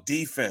of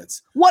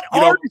defense. What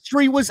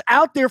artistry was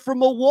out there for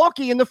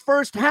Milwaukee in the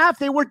first half?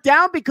 They were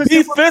down because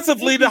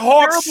defensively, the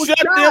Hawks shut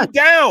them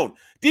down.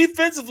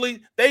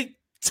 Defensively, they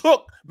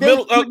took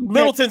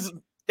Middleton's.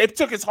 They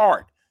took his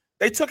heart.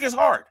 I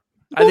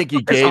think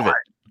he gave it.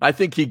 I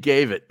think he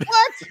gave it.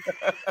 What?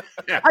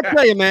 I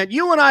tell you, man,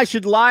 you and I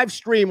should live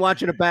stream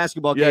watching a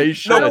basketball game. Yeah, you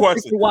should. No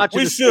question.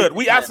 We should.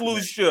 We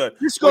absolutely should.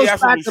 This goes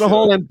back to the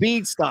whole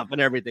Embiid stuff and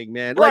everything,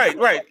 man.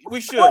 Right.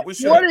 We should.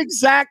 What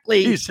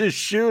exactly? He's his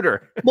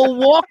shooter.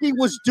 Milwaukee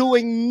was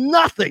doing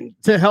nothing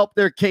to help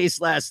their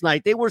case last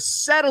night. They were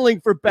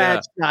settling for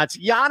bad shots.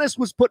 Giannis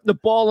was putting the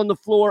ball on the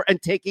floor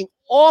and taking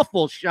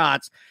awful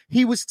shots.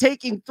 He was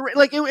taking three.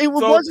 Like it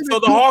wasn't. So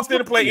the Hawks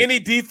didn't play any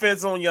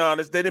defense on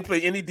Giannis. They didn't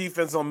play any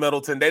defense on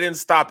Middleton. They didn't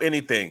stop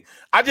anything.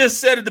 I just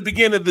said at the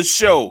beginning of the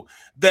show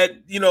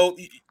that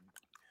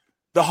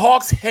the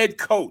Hawks head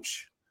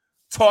coach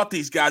taught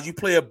these guys you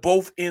play at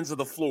both ends of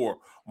the floor,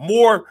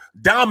 more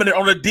dominant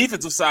on the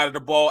defensive side of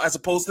the ball as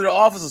opposed to the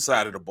offensive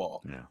side of the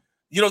ball.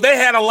 Yeah. They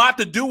had a lot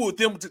to do with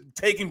them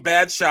taking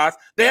bad shots.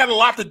 They had a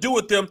lot to do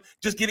with them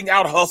just getting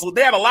out hustled.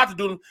 They had a lot to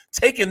do with them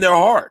taking their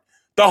heart.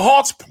 The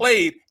Hawks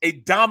played a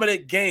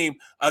dominant game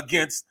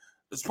against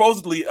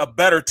supposedly a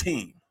better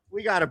team.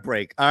 We got a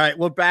break. All right,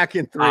 we're back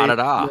in 3. Here.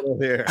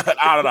 You're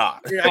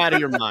out of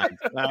your mind.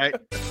 All right.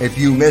 If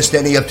you missed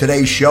any of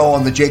today's show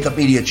on the Jacob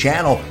Media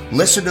channel,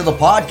 listen to the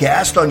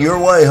podcast on your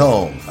way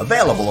home.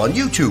 Available on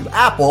YouTube,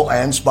 Apple,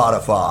 and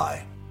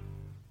Spotify.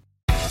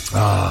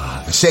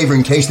 The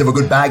savoring taste of a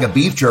good bag of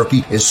beef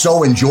jerky is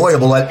so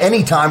enjoyable at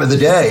any time of the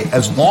day,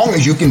 as long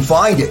as you can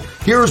find it.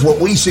 Here's what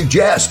we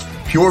suggest.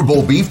 Pure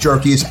Bull Beef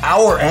Jerky is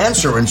our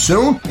answer, and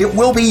soon it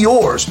will be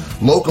yours.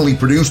 Locally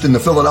produced in the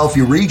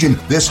Philadelphia region,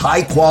 this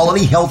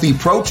high-quality, healthy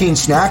protein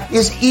snack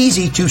is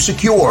easy to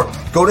secure.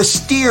 Go to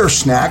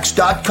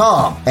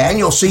steersnacks.com, and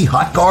you'll see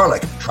hot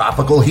garlic,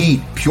 tropical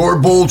heat, Pure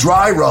Bull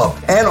dry rub,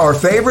 and our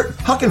favorite,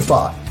 Huck and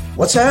Fod.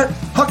 What's that?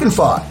 Huck and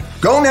Fod.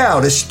 Go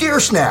now to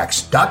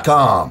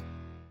steersnacks.com.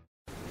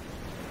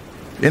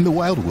 In the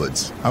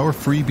Wildwoods, our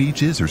free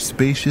beaches are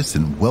spacious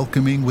and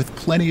welcoming with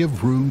plenty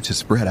of room to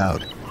spread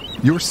out.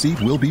 Your seat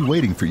will be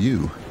waiting for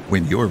you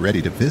when you're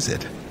ready to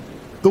visit.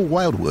 The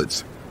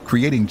Wildwoods,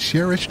 creating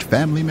cherished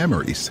family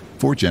memories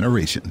for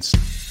generations.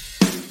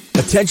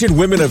 Attention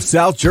women of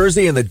South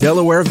Jersey and the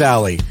Delaware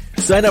Valley.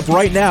 Sign up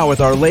right now with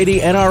Our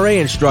Lady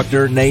NRA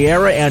instructor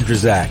Nayara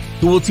Andrzak,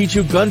 who will teach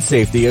you gun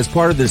safety as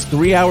part of this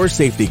 3-hour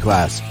safety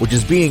class, which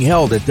is being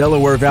held at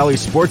Delaware Valley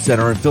Sports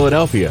Center in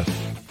Philadelphia.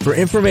 For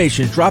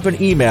information, drop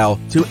an email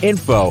to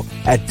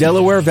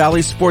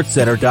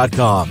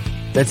info@DelawareValleySportsCenter.com.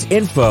 That's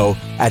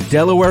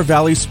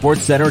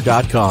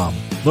info@DelawareValleySportsCenter.com.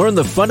 Learn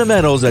the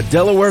fundamentals at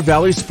Delaware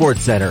Valley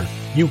Sports Center.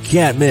 You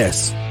can't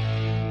miss.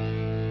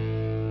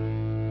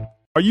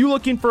 Are you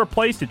looking for a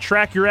place to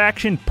track your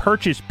action,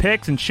 purchase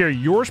picks, and share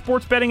your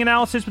sports betting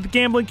analysis with the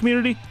gambling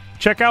community?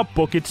 Check out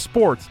Book It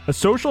Sports, a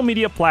social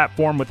media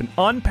platform with an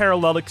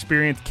unparalleled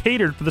experience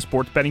catered for the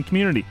sports betting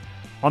community.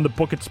 On the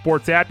Book It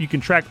Sports app, you can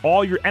track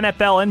all your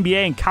NFL,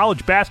 NBA, and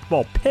college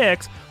basketball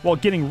picks while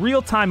getting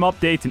real-time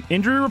updates and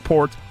injury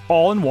reports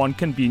all in one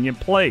convenient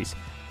place.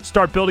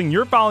 Start building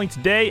your following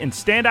today and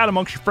stand out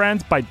amongst your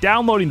friends by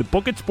downloading the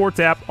Book It Sports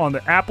app on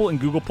the Apple and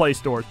Google Play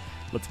stores.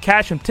 Let's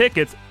cash some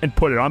tickets and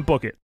put it on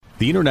Book It.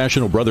 The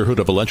International Brotherhood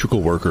of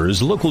Electrical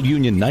Workers, Local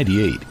Union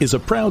 98, is a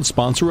proud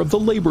sponsor of The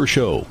Labor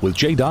Show with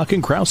J. Doc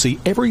and Krause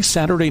every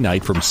Saturday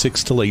night from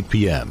 6 to 8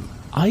 p.m.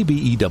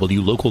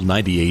 IBEW Local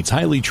 98's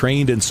highly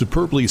trained and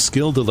superbly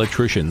skilled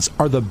electricians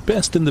are the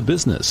best in the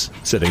business,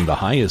 setting the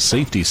highest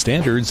safety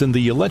standards in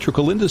the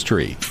electrical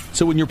industry.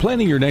 So when you're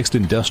planning your next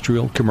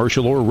industrial,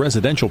 commercial, or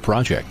residential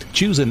project,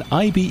 choose an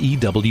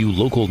IBEW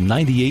Local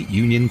 98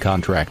 union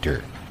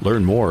contractor.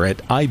 Learn more at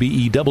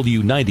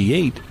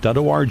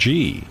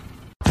IBEW98.org.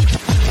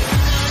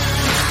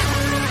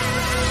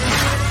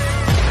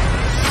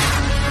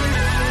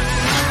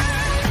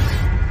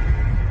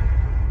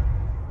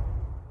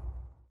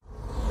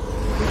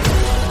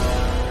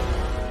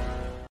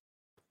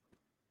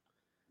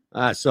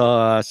 I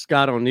saw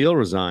Scott O'Neill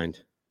resigned.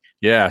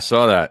 Yeah, I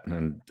saw that,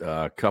 and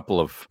a couple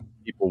of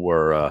people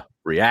were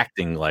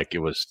reacting like it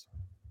was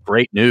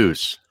great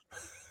news.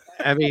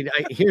 I mean,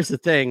 here's the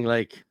thing: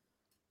 like,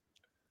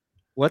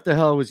 what the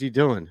hell was he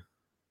doing?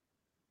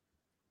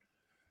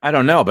 I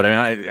don't know, but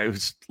I mean, it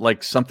was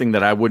like something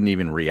that I wouldn't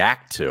even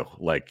react to.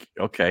 Like,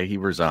 okay, he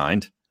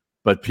resigned,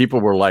 but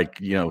people were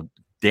like,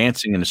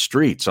 dancing in the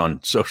streets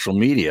on social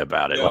media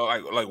about it.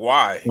 Like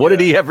why? What did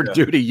he ever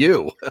do to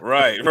you?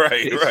 Right. You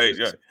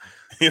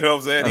know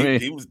what I'm saying?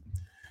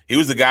 He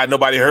was the guy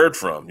nobody heard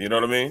from. You know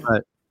what I mean?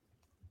 Right.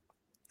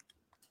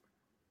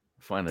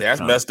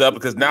 That's messed up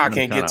because now I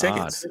can't get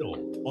tickets.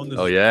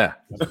 Oh yeah.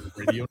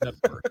 Radio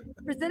Network.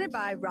 Presented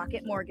by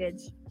Rocket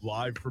Mortgage.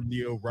 Live from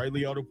the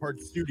O'Reilly Auto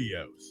Parts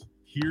Studios.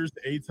 Here's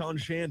Eytan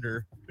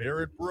Shander,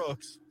 Barrett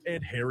Brooks,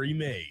 and Harry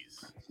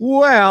Mays.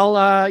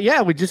 Well,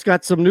 yeah, we just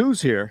got some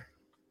news here.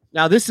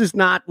 Now, this is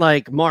not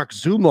like Mark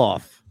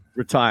Zumoff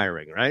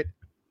retiring, right?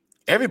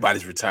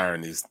 Everybody's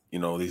retiring these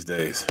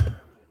days.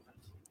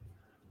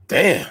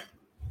 Damn.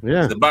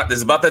 Yeah.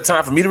 It's about that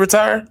time for me to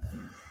retire.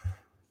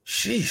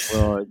 Sheesh.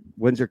 Well,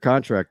 when's your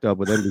contract up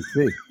with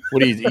NBC?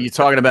 What are you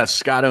talking about,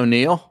 Scott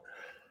O'Neill?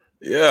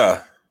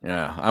 Yeah.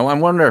 Yeah. I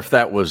wonder if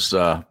that was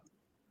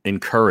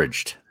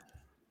encouraged.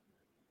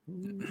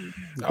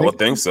 I would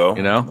think so.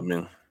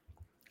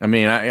 I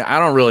mean, I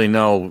don't really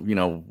know,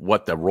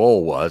 what the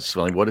role was.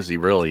 Like, what is he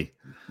really?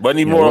 But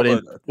anymore,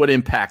 what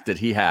impact did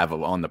he have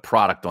on the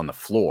product on the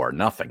floor?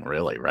 Nothing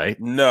really, right?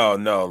 No.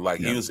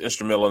 He was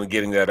instrumental in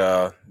getting that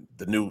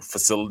the new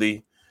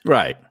facility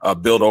right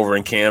built over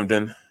in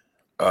Camden.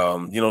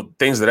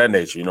 Things of that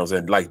nature.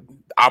 Like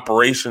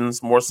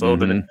operations more so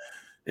than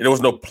there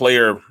was no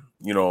player.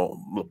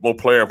 More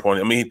player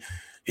point. I mean,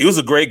 he was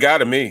a great guy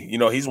to me.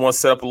 He's once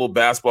set up a little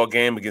basketball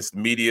game against the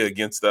media,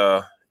 against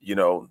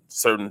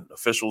certain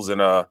officials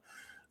and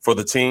for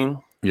the team.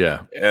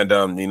 Yeah.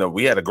 And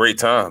we had a great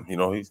time. He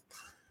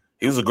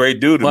was a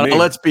great dude to me.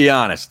 Let's be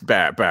honest,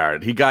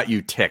 Barrett. He got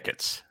you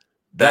tickets.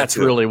 That's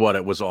really what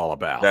it was all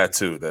about. That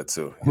too.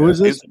 Who is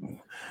this?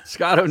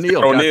 Scott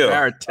O'Neill got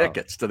Barrett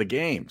tickets to the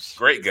games.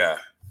 Great guy.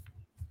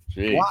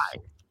 Jeez. Why?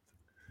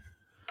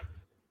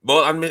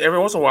 Well, I mean, every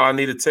once in a while I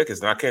needed tickets,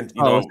 and I can't.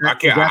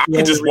 I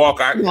can just walk.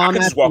 I can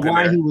just walk in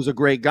there. He was a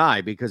great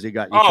guy because he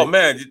got you. Oh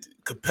man,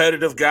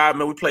 competitive guy,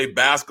 man. We played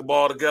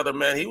basketball together,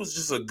 man. He was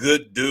just a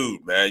good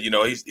dude, man. He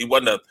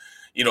wasn't a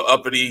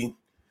uppity,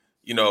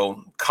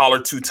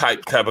 collar too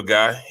tight type of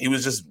guy. He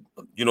was just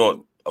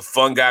a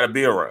fun guy to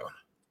be around.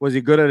 Was he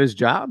good at his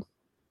job?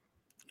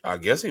 I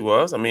guess he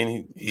was. I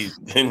mean, he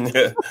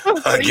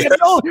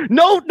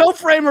no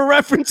frame of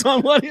reference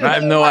on what he I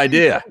have no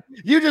idea.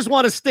 You just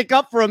want to stick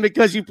up for him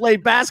because you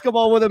played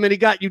basketball with him and he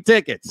got you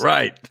tickets.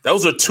 Right.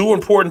 Those are two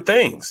important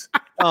things.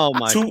 Oh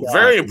my two God.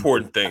 Very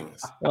important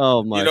things.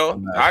 Oh my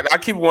God. I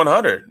keep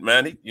 100,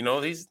 man.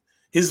 He's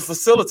a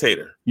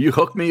facilitator. You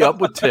hook me up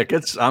with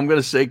tickets, I'm going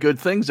to say good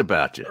things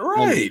about you.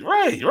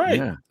 Right.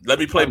 Yeah. Let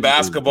me play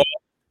basketball.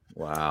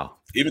 Wow.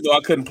 Even though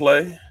I couldn't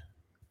play.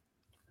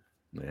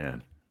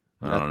 Man.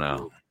 I don't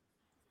know.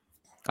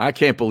 I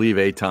can't believe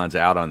Eytan's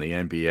out on the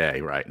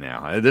NBA right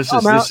now. This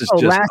is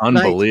just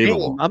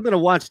unbelievable. I'm going to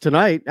watch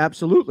tonight.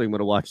 Absolutely, I'm going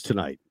to watch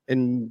tonight.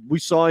 And we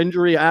saw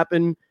injury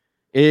happen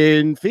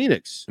in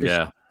Phoenix.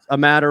 It's a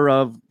matter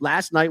of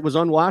last night was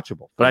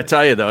unwatchable. But I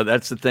tell you though,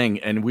 that's the thing,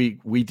 and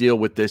we deal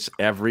with this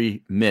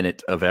every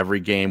minute of every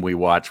game we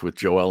watch with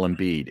Joel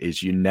Embiid.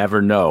 Is you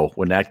never know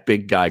when that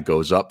big guy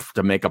goes up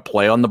to make a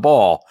play on the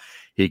ball,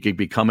 he could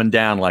be coming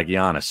down like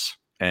Giannis.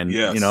 And,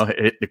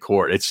 hit the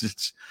court.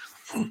 It's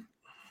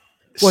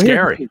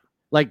scary.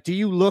 Like, do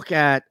you look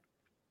at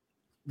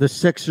the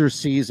Sixers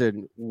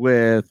season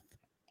with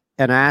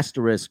an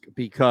asterisk?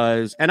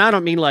 Because, and I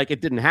don't mean like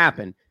it didn't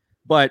happen,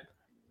 but,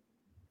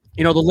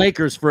 the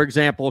Lakers, for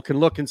example, can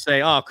look and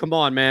say, oh, come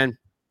on, man.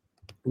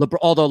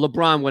 Although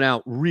LeBron went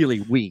out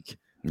really weak.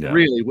 Yeah.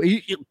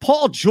 Really,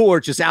 Paul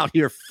George is out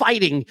here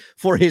fighting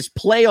for his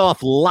playoff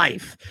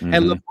life,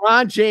 and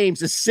LeBron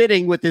James is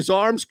sitting with his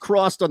arms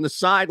crossed on the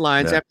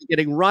sidelines after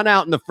getting run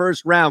out in the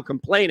first round,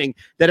 complaining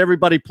that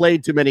everybody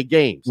played too many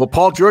games. Well,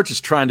 Paul George is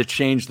trying to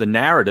change the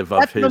narrative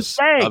of his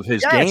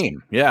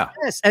game. Yeah,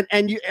 yes, and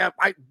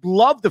I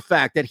love the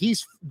fact that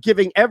he's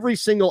giving every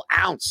single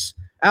ounce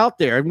out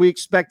there, and we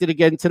expect it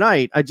again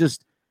tonight.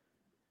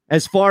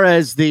 As far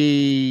as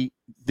the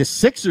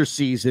Sixers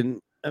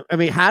season. I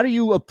mean, how do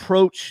you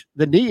approach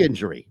the knee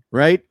injury,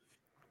 right?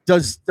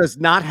 Does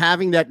not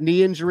having that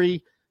knee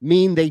injury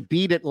mean they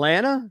beat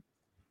Atlanta?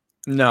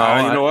 No,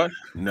 you know what?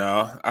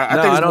 No, I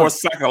think it's more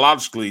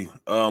psychologically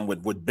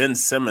with Ben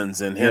Simmons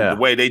and him, the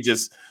way they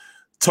just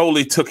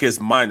totally took his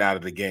mind out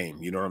of the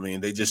game. You know what I mean?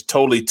 They just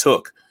totally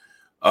took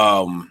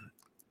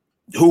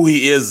who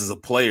he is as a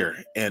player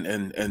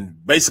and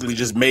basically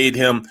just made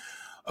him,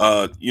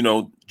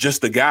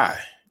 just a guy.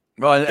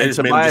 Well, and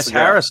Tobias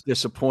Harris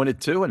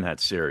disappointed too in that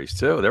series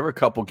too. There were a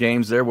couple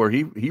games there where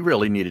he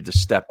really needed to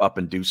step up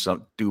and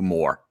do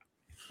more.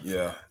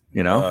 Yeah,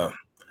 I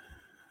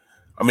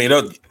mean,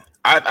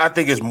 I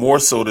think it's more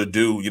so to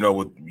do,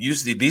 with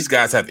usually these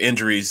guys have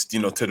injuries,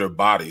 to their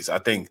bodies. I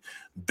think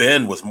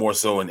Ben was more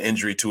so an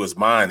injury to his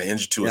mind, an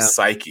injury to his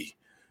psyche.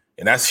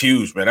 And that's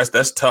huge, man.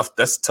 That's tough.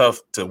 That's tough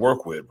to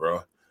work with,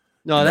 bro.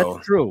 No,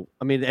 that's true.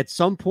 I mean, at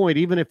some point,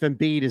 even if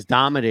Embiid is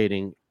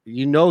dominating,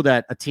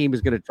 that a team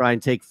is going to try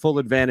and take full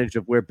advantage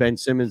of where Ben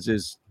Simmons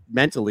is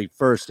mentally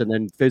first and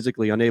then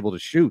physically unable to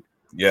shoot.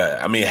 Yeah.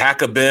 I mean,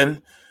 Hacker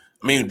Ben,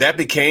 that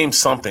became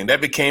something.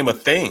 That became a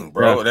thing,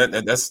 bro.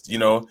 Yeah. That's,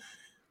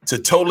 to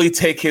totally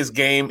take his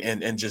game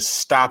and just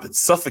stop it,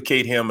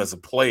 suffocate him as a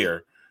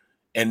player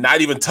and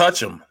not even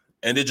touch him.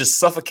 And it just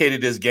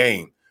suffocated his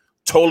game.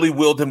 Totally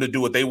willed him to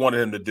do what they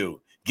wanted him to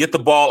do. Get the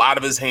ball out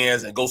of his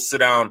hands and go sit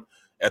down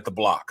at the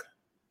block.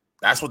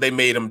 That's what they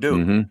made him do.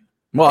 Mm-hmm.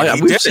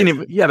 Well, we've seen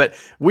him. Yeah, but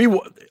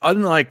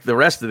unlike the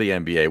rest of the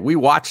NBA, we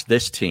watched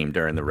this team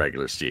during the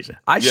regular season.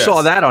 I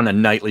saw that on a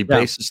nightly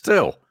basis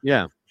too.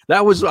 Yeah.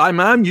 That was,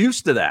 I'm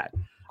used to that.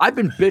 I've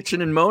been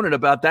bitching and moaning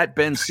about that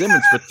Ben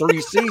Simmons for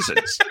 3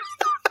 seasons.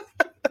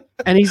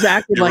 And he's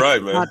acting You're like right,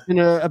 it's man. not been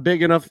a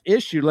big enough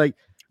issue. Like,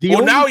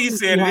 now he's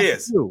saying it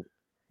is.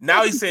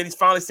 Now he's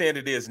finally saying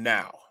it is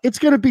now. It's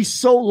going to be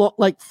so long.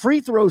 Like, free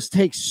throws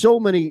take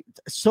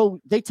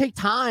they take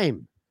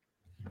time.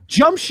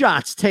 Jump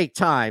shots take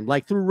time,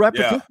 like through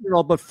repetition and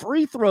all, but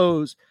free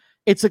throws,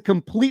 it's a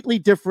completely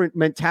different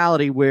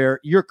mentality where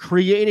you're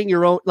creating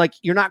your own, like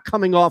you're not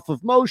coming off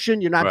of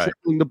motion. You're not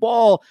dribbling the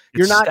ball.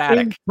 You're not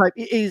static.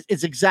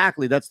 It's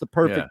exactly, that's the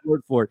perfect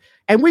word for it.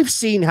 And we've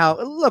seen how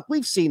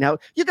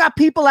you got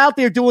people out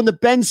there doing the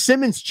Ben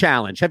Simmons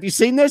challenge. Have you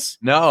seen this?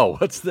 No.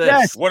 What's this?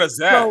 Yes. What is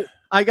that? So,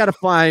 I got to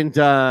find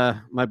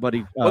my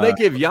buddy. Well, they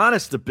give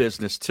Giannis the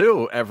business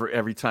too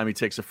every time he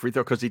takes a free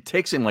throw because he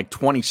takes him like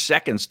 20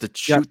 seconds to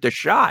shoot the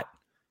shot.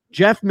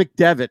 Jeff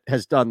McDevitt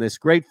has done this.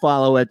 Great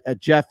follow at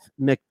Jeff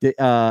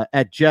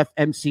at Jeff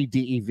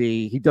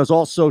MCDEV. He does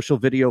all social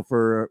video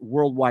for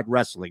Worldwide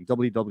Wrestling,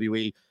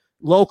 WWE.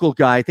 Local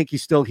guy. I think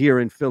he's still here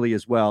in Philly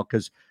as well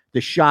because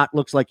the shot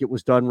looks like it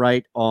was done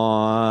right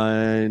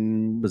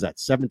on, was that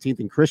 17th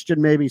and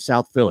Christian, maybe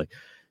South Philly.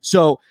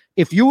 So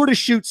if you were to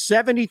shoot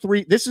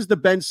 73, this is the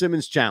Ben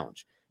Simmons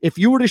challenge. If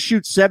you were to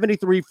shoot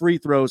 73 free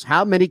throws,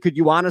 how many could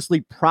you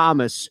honestly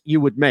promise you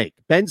would make?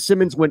 Ben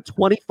Simmons went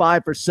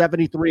 25 for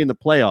 73 in the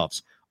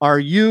playoffs. Are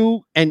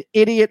you an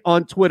idiot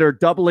on Twitter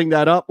doubling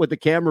that up with the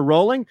camera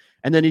rolling?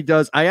 And then he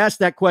does. I asked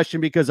that question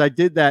because I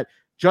did that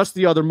just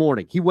the other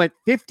morning. He went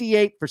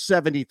 58 for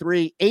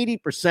 73,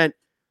 80%,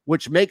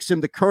 which makes him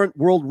the current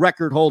world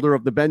record holder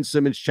of the Ben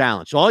Simmons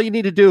challenge. All you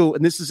need to do,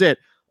 and this is it,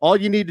 all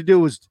you need to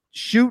do is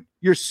shoot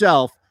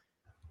yourself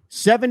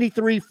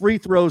 73 free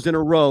throws in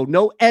a row.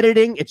 No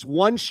editing. It's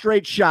one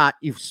straight shot.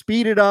 You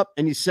speed it up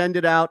and you send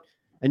it out,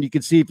 and you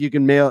can see if you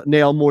can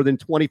nail more than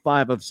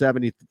 25 of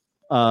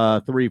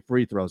 73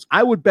 free throws.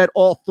 I would bet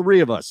all 3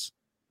 of us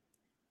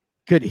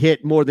could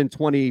hit more than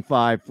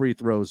 25 free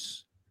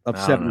throws of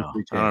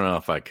 73. I don't know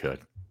if I could.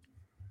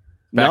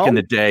 Back in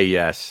the day,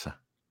 yes.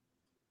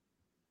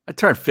 I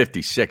turned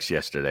 56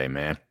 yesterday,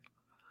 man.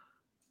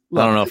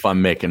 Look, I don't know if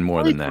I'm making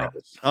more than that.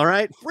 All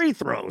right. Free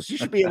throws. You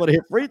should be able to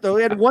hit free throws.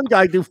 We had one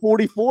guy do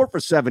 44 for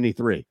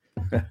 73.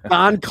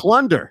 Don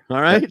Clunder. All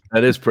right.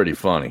 That is pretty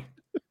funny.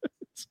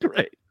 It's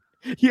great.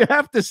 You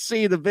have to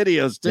see the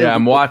videos, too. Yeah,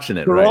 I'm watching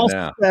it right now. They're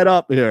all set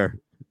up here.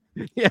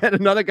 You had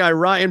another guy,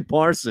 Ryan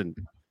Parson.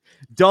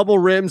 Double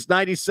rims,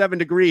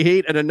 97-degree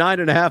heat, and a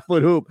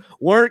 9.5-foot hoop.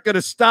 Weren't going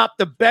to stop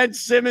the Ben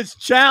Simmons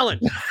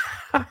challenge.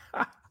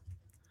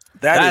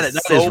 That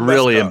is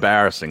really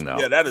embarrassing, though.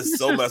 Yeah, that is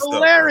so messed up.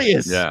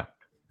 Hilarious. Yeah.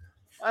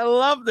 I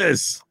love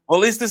this. Well,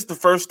 at least this is the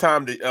first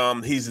time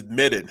that he's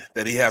admitted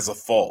that he has a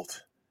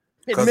fault.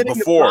 Admitting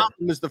before, the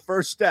problem is the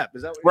first step.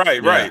 Is that what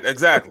right, right,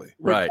 exactly.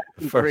 Right.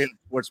 First.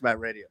 Sportsmat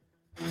Radio.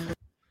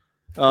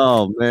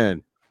 Oh,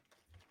 man.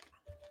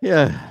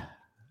 Yeah.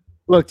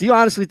 Look, do you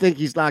honestly think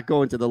he's not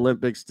going to the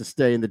Olympics to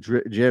stay in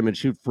the gym and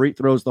shoot free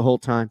throws the whole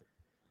time?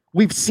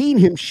 We've seen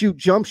him shoot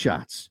jump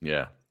shots.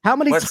 Yeah. How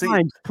many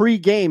times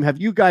pre-game have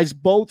you guys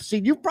both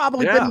seen? You've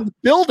probably been in the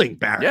building,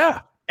 Barrett.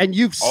 Yeah. And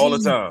you've seen all the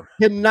time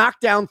him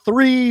knock down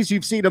threes.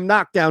 You've seen him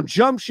knock down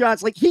jump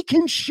shots. Like, he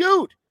can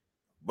shoot.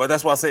 But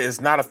that's why I say it's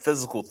not a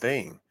physical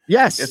thing.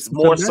 Yes. It's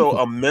more so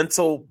a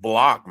mental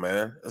block,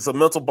 man. It's a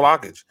mental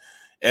blockage.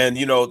 And,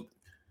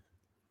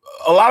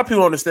 a lot of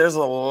people understand there's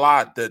a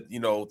lot that,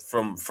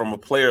 from a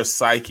player's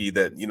psyche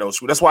that,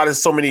 that's why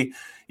there's so many,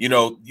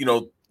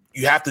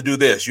 you have to do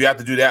this, you have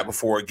to do that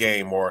before a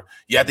game, or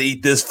you have to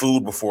eat this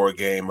food before a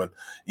game. And,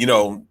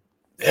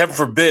 heaven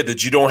forbid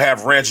that you don't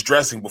have ranch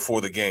dressing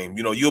before the game.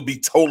 You'll be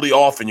totally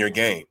off in your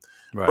game.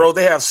 Right. Bro,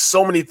 they have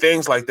so many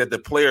things like that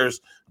players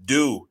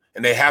do,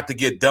 and they have to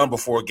get done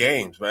before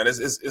games, man.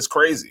 It's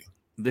crazy.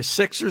 The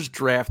Sixers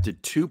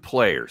drafted 2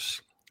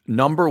 players,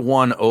 number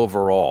 1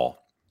 overall,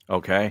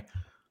 okay,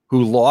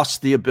 who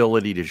lost the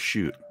ability to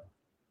shoot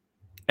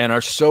and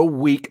are so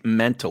weak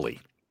mentally.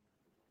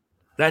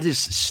 That is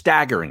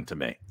staggering to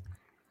me.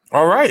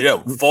 All right. Yeah.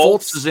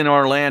 Fultz is in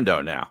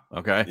Orlando now.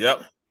 Okay.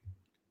 Yep.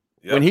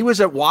 When he was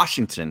at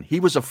Washington, he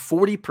was a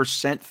 40%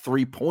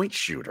 3-point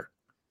shooter.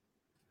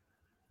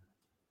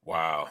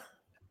 Wow.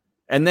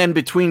 And then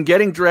between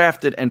getting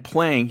drafted and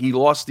playing, he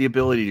lost the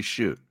ability to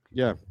shoot.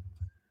 Yeah.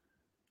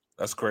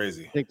 That's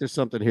crazy. Think there's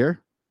something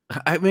here?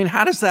 I mean,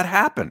 how does that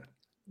happen?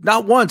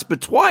 Not once,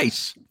 but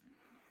twice.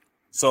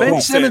 So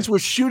Ben Simmons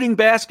was shooting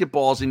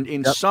basketballs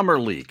in summer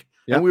league.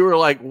 Yep. And we were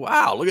like,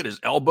 wow, look at his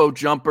elbow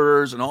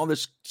jumpers and all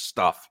this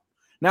stuff.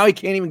 Now he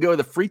can't even go to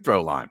the free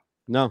throw line.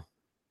 No.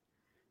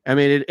 I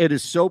mean, it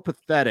is so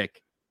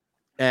pathetic.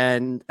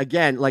 And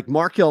again, like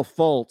Markelle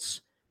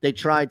Fultz, they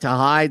tried to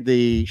hide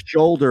the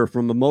shoulder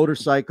from the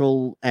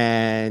motorcycle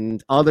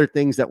and other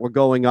things that were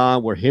going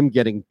on, were him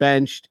getting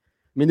benched.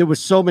 I mean, there was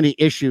so many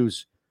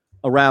issues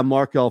around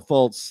Markelle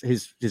Fultz,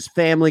 his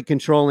family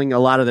controlling a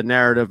lot of the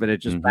narrative, and it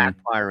just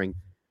backfiring.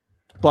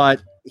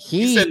 But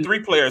you said 3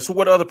 players.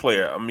 What other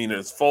player? I mean,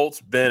 it's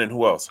Fultz, Ben, and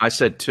who else? I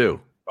said 2.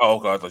 Oh,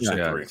 God, I thought you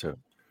said 3. 2.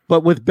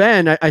 But with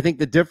Ben, I think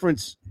the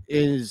difference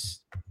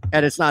is,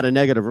 and it's not a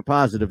negative or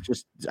positive,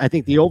 just I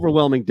think the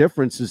overwhelming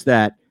difference is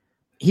that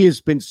he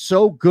has been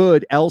so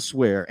good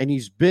elsewhere, and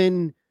he's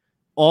been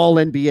all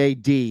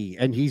NBA D,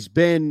 and he's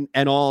been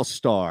an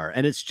all-star.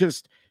 And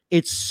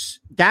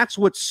that's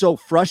what's so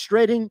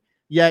frustrating,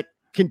 yet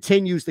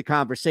continues the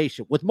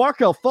conversation. With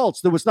Markelle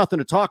Fultz, there was nothing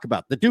to talk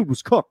about. The dude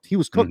was cooked. He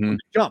was cooked from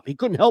the jump. He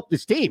couldn't help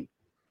this team.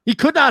 He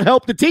could not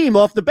help the team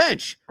off the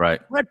bench.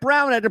 Right. Brett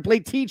Brown had to play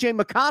TJ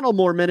McConnell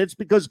more minutes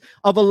because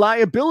of a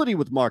liability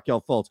with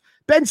Markelle Fultz.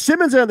 Ben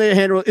Simmons, on the other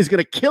hand, is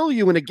going to kill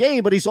you in a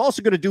game, but he's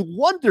also going to do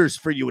wonders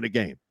for you in a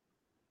game.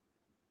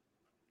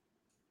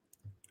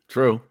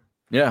 True.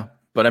 Yeah.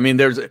 But I mean,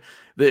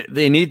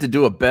 they need to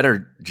do a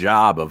better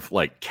job of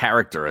like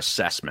character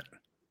assessment.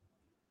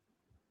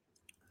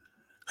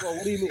 Well,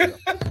 what do you mean?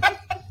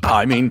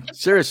 I mean,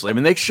 seriously. I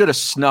mean, they should have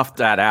snuffed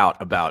that out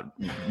about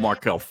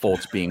Markelle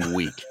Fultz being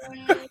weak.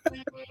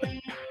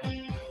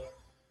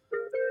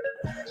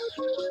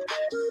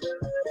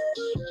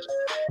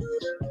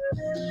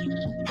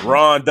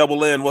 Ron,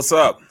 double in. What's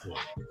up?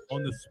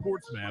 On the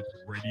Sports Map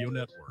Radio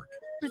Network.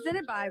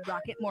 Presented by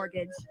Rocket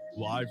Mortgage.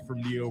 Live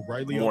from the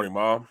O'Reilly Morning,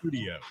 Mom.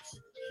 Studios.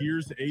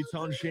 Here's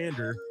Eytan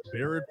Shander,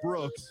 Barrett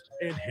Brooks,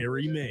 and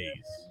Harry Mays.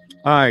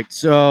 All right.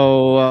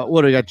 So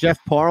what do we got? Jeff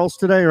Parles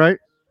today, right?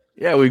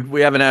 Yeah,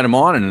 we haven't had him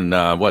on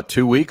in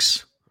 2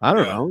 weeks? I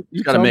don't know.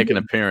 He's got to make an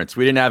appearance.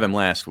 We didn't have him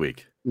last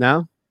week.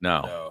 No?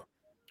 No.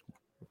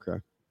 Okay.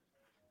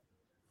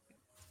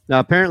 Now,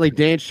 apparently,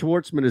 Dan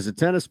Schwartzman is a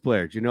tennis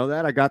player. Do you know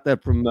that? I got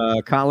that from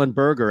Colin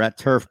Berger at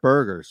Turf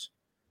Burgers.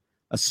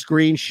 A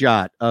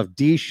screenshot of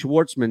D.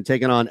 Schwartzman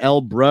taking on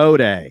El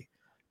Brode,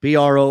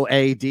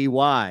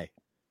 Broady.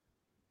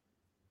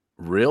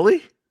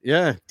 Really?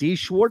 Yeah, D.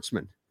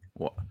 Schwartzman.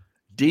 What?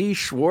 D.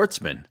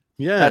 Schwartzman?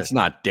 Yeah. That's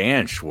not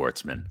Dan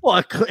Schwartzman.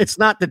 Well, it's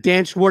not the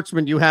Dan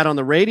Schwartzman you had on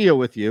the radio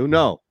with you,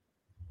 no.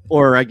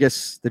 Or I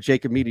guess the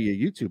Jacob Media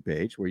YouTube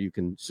page where you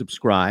can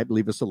subscribe,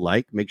 leave us a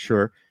like, make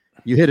sure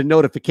you hit a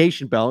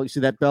notification bell. You see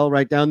that bell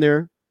right down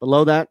there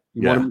below that?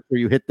 You want to make sure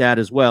you hit that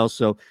as well.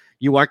 So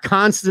you are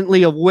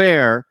constantly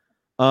aware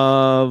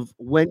of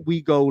when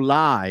we go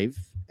live,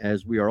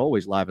 as we are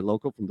always live and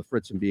local from the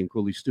Fritz and B and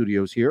Cooley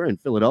studios here in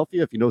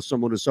Philadelphia. If you know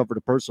someone who suffered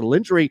a personal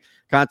injury,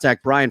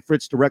 contact Brian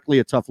Fritz directly,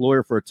 a tough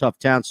lawyer for a tough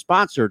town,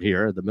 sponsored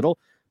here in the middle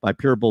by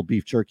Pure Bull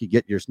Beef Jerky.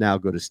 Get yours now.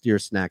 Go to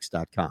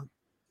steersnacks.com.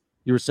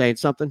 You were saying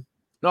something?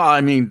 No,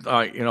 I mean,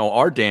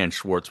 our Dan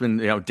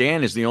Schwartzman,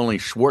 Dan is the only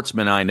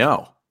Schwartzman I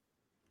know.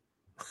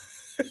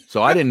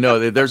 So I didn't know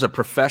that there's a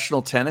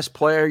professional tennis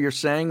player you're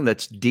saying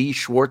that's D.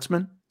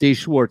 Schwartzman? D.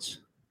 Schwartz.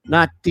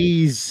 Not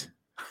D's.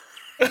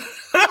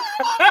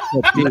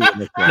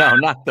 No,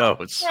 not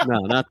those. No,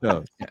 not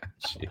those.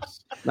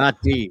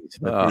 Not D's.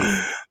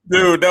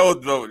 Dude, that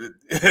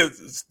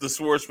was the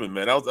Schwartzman,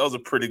 man. That was a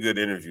pretty good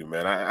interview,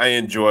 man. I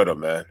enjoyed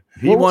him, man.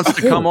 He wants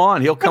to come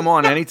on. He'll come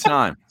on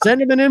anytime.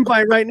 Send him an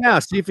invite right now.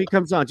 See if he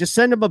comes on. Just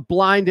send him a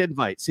blind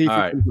invite. See if he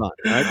comes on.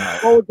 Right?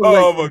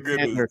 Oh, my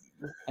goodness.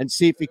 And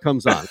see if he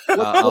comes on.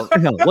 What the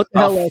hell? What the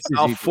hell else is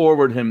I'll he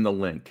forward him the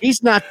link.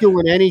 He's not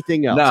doing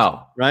anything else.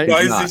 No. Right? No,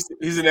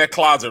 he's in that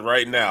closet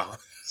right now.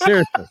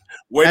 Seriously.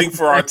 Waiting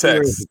for our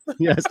text.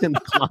 Yes, in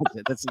the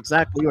closet. That's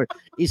exactly where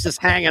he's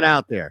just hanging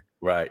out there.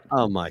 Right.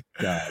 Oh, my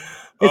God.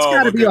 It's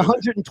got to be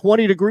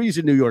 120 degrees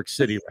in New York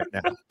City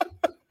right now.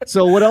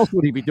 So what else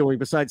would he be doing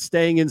besides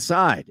staying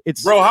inside?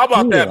 Bro, how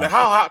about that, man?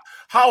 How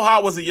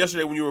hot was it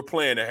yesterday when you were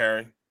playing it,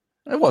 Harry?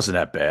 It wasn't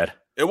that bad.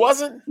 It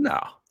wasn't? No.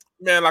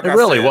 Man, like it I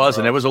really said,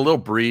 wasn't. Bro. It was a little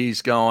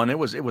breeze going. It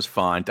was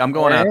fine. I'm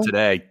going out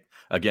today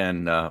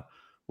again.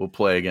 We'll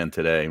play again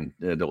today.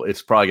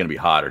 It's probably going to be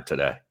hotter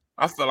today.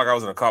 I felt like I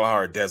was in the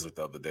Kalahari Desert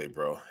the other day,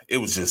 bro. It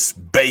was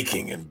just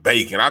baking and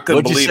baking. I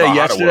couldn't believe how hot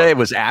yesterday it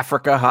was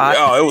Africa hot.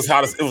 Oh, it was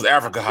hot. It was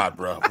Africa hot,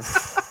 bro.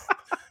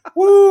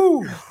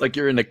 Woo! Like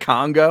you're in the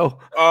Congo.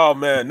 Oh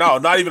man, no,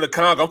 not even the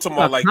Congo. I'm talking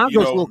about like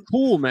Congo's a little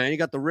cool, man. You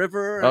got the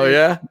river. Oh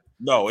yeah.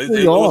 No, it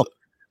was.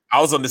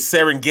 I was on the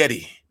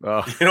Serengeti.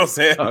 Oh, you know what I'm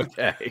saying?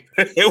 Okay.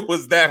 It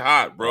was that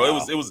hot, bro.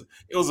 Wow. It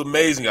was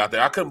amazing out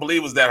there. I couldn't believe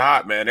it was that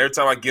hot, man. Every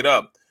time I get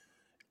up,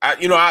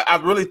 I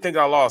really think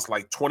I lost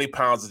like 20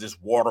 pounds of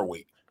just water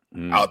weight.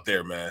 out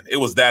there, man. It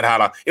was that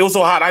hot. It was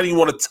so hot I didn't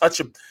want to touch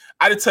it.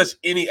 I didn't touch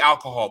any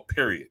alcohol,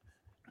 period,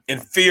 in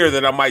fear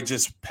that I might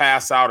just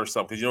pass out or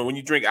something. Because when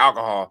you drink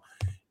alcohol,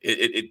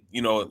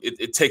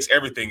 it takes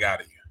everything out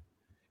of you.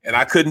 And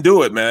I couldn't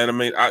do it, man. I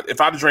mean, if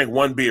I'd drank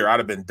one beer, I'd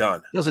have been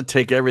done. It doesn't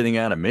take everything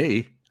out of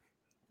me.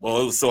 Well,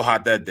 it was so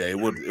hot that day. It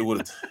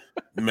would,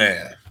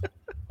 man.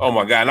 Oh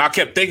my God! And I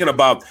kept thinking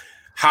about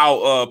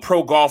how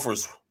pro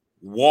golfers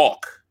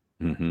walk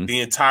the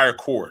entire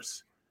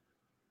course.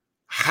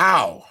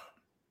 How?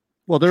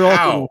 Well, they're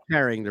also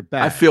carrying their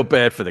bag. I feel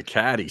bad for the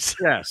caddies.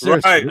 Yeah,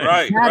 right.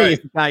 The caddy is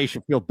the guy you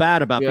should feel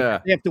bad about.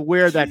 Yeah. They have to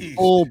wear that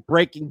full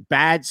Breaking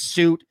Bad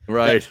suit,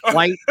 right?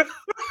 White,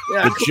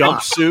 the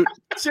jumpsuit.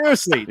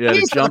 Seriously, yeah,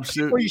 the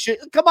jumpsuit. You should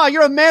come on.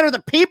 You're a man of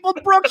the people,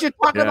 Brooks. You're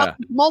talking about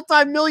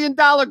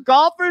multi-million-dollar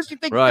golfers. You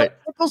think Phil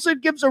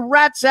Mickelson gives a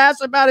rat's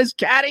ass about his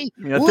caddy?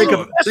 Yeah,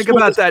 think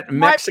about that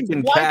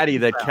Mexican caddy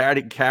that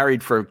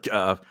carried for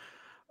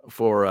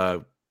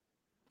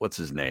what's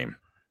his name?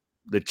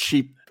 The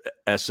cheap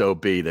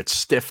SOB that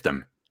stiffed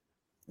him.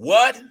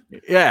 What?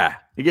 Yeah,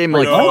 he gave him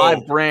like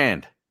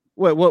 $5,000.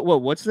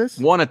 What's this?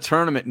 Won a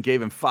tournament and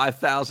gave him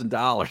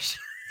 $5,000.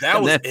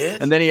 That was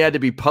it. And then he had to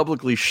be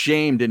publicly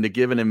shamed into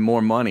giving him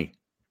more money.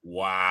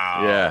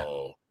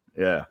 Wow.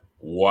 Yeah.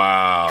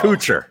 Wow.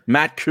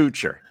 Matt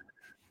Kuchar.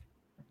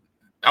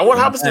 I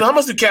wonder how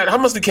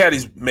much do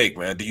caddies make,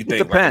 man? Do you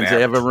think? It depends.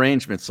 They have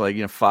arrangements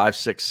like 5,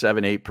 6,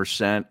 7,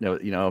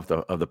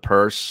 8%. Of the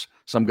purse.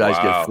 Some guys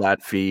get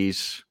flat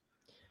fees.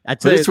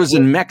 This was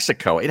in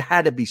Mexico. It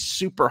had to be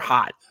super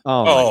hot.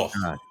 Oh.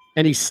 My God.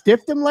 And he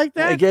stiffed him like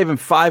that? They gave him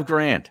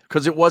 $5,000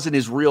 because it wasn't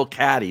his real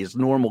caddy, his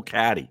normal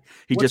caddy.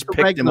 He just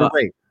picked him up.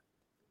 Rate?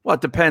 Well,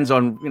 it depends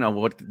on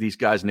what these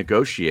guys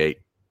negotiate.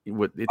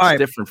 It's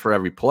different for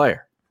every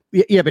player.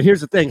 Yeah, but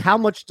here's the thing: how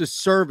much does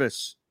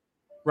service?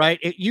 Right?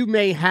 You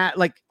may have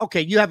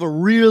you have a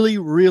really,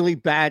 really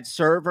bad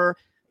server.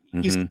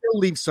 You still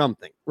leave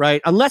something,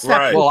 right? Unless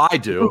that I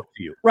do.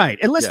 You. Right.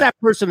 Unless that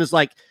person is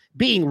like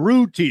being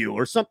rude to you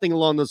or something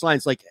along those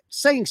lines, like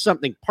saying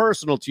something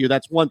personal to you,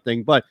 that's one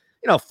thing. But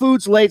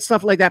food's late,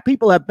 stuff like that.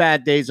 People have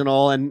bad days and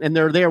all, and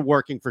they're there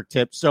working for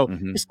tips. So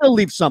you still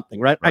leave something,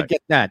 right? I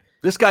get that.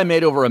 This guy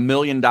made over $1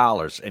 million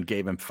and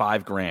gave him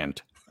 $5,000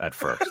 at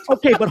first.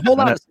 Okay, but hold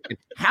on a second.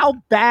 How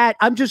bad?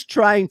 I'm just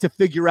trying to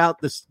figure out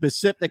the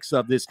specifics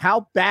of this.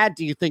 How bad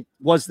do you think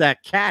was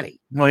that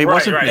caddy? Well, he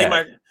wasn't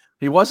bad.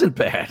 He wasn't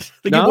bad.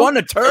 He won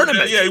a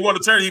tournament. Yeah, he won a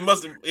tournament. He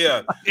must have.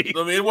 Yeah, I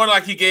mean, it wasn't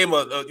like he gave him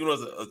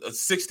a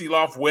 60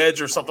 loft wedge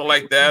or something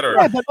like that, or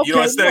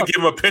instead of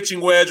giving him a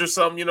pitching wedge or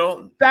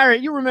something.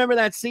 Barrett, you remember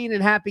that scene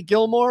in Happy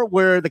Gilmore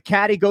where the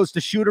caddy goes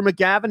to Shooter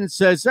McGavin and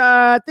says,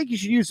 "I think you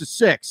should use a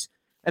 6,"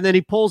 and then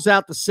he pulls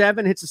out the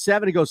 7, hits a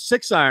 7, he goes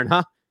 6 iron,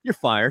 huh? You're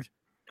fired.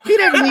 He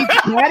didn't need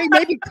the caddy.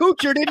 Maybe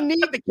Kuchar didn't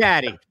need the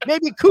caddy.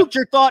 Maybe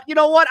Kuchar thought, you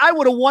know what? I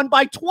would have won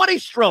by 20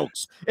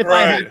 strokes if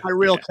I had my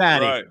real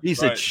caddy.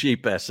 He's a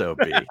cheap SOB.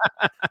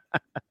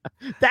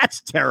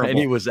 That's terrible. And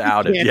he was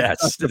outed.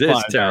 Yes, it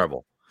is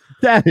terrible.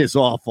 That is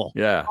awful.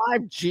 Yeah.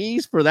 5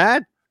 G's for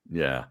that?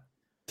 Yeah.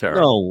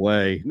 Terrible.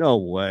 No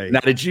way. Now,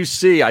 did you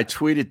see? I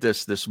tweeted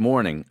this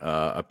morning.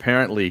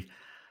 Apparently,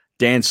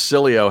 Dan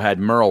Sileo had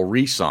Merrill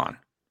Reese on.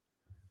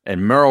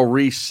 And Merrill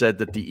Reese said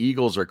that the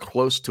Eagles are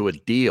close to a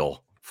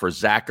deal for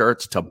Zach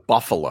Ertz to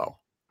Buffalo.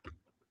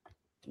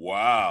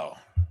 Wow.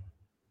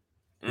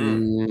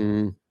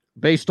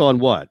 Based on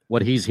what?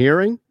 What he's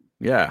hearing?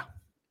 Yeah.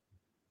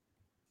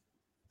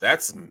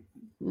 That's.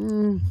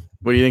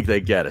 What do you think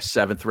they get? A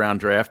 7th round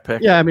draft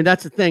pick? Yeah, I mean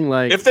that's the thing.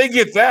 Like, if they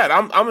get that,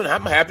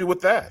 I'm happy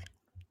with that.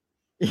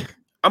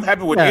 I'm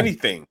happy with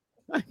anything.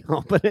 I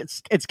know, but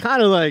it's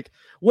kind of like,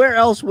 where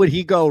else would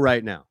he go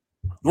right now?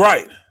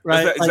 Right.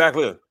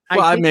 Exactly.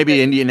 Well,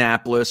 maybe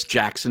Indianapolis,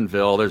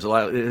 Jacksonville. There's a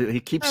lot.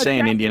 He keeps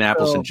saying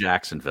Indianapolis and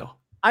Jacksonville.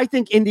 I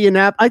think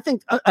Indianapolis. I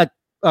think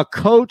a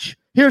coach.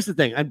 Here's the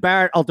thing, and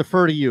Barrett, I'll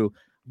defer to you.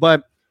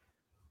 But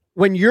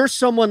when you're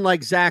someone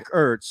like Zach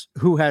Ertz,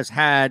 who has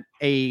had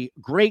a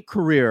great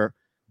career,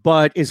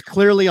 but is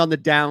clearly on the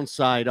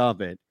downside of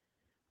it,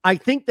 I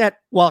think that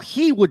while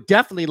he would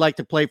definitely like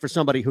to play for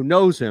somebody who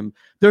knows him,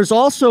 there's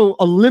also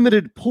a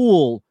limited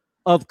pool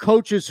of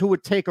coaches who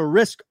would take a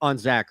risk on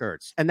Zach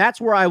Ertz. And that's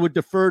where I would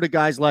defer to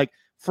guys like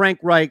Frank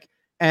Reich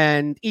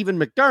and even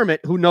McDermott,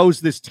 who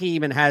knows this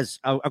team and has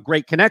a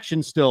great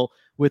connection still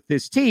with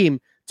this team,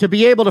 to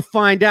be able to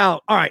find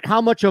out, all right, how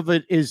much of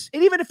it is,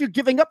 and even if you're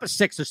giving up a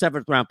 6th or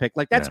 7th round pick,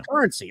 like that's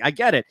currency. I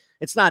get it.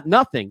 It's not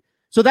nothing.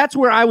 So that's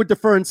where I would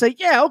defer and say,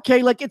 yeah,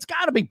 okay, like it's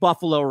got to be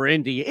Buffalo or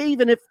Indy,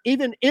 even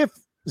if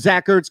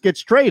Zach Ertz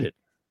gets traded.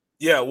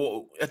 Yeah,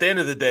 well, at the end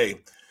of the day,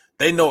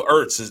 they know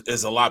Ertz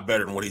is a lot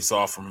better than what he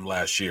saw from him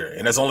last year.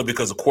 And that's only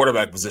because the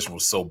quarterback position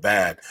was so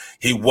bad.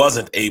 He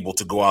wasn't able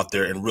to go out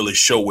there and really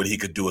show what he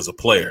could do as a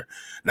player.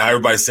 Now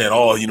everybody's saying,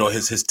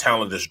 his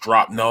talent has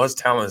dropped. No, his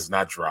talent has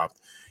not dropped.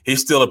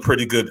 He's still a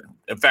pretty good.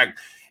 In fact,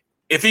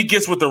 if he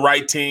gets with the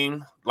right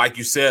team, like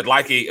you said,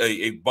 like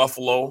a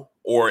Buffalo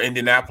or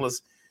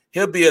Indianapolis,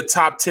 he'll be a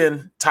top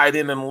 10 tight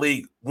end in the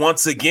league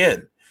once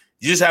again.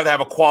 You just have to have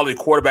a quality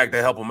quarterback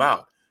to help him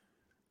out.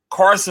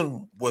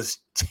 Carson was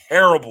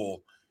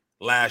terrible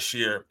last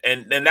year,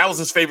 and that was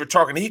his favorite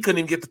target. He couldn't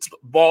even get the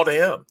ball to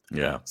him.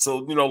 Yeah.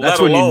 So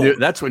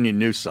that's when you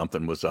knew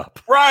something was up.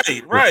 Right.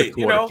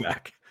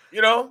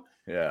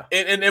 Yeah.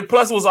 And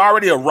plus it was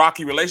already a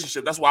rocky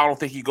relationship. That's why I don't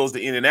think he goes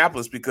to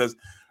Indianapolis, because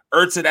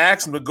Ertz had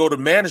asked him to go to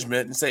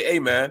management and say, "Hey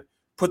man,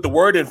 put the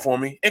word in for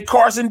me," and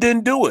Carson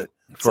didn't do it.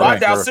 So I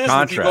doubt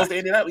seriously if he goes to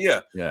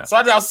Indianapolis. Yeah. So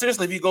I doubt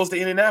seriously if he goes to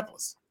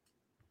Indianapolis.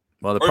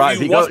 Well,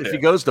 if he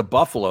goes to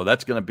Buffalo,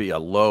 that's going to be a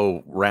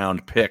low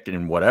round pick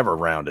in whatever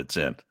round it's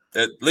in.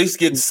 At least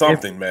get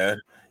something,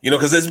 man.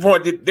 Because at this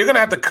point they're going to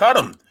have to cut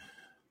him.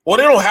 Well,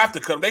 they don't have to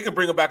cut him. They can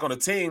bring him back on the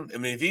team. I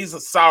mean, if he's a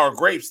sour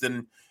grapes,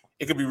 then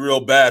it could be real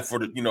bad for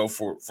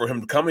for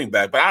him coming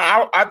back. But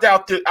I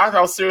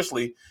doubt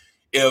seriously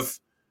if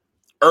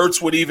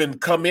Ertz would even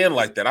come in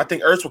like that. I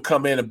think Ertz would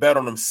come in and bet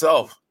on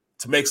himself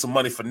to make some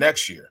money for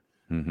next year.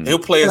 Mm-hmm. He'll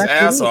play his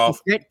ass off.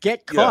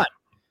 Get cut,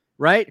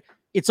 right?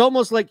 It's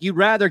almost like you'd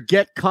rather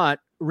get cut,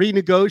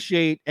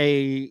 renegotiate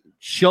a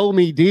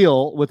show-me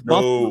deal with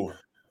Buffalo.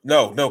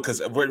 No,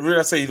 because we're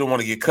not saying you don't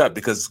want to get cut,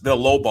 because they'll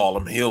lowball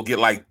him. He'll get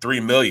like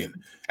 $3 million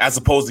as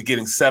opposed to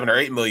getting $7 or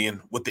 $8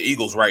 million with the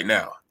Eagles right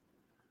now.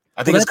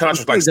 I think his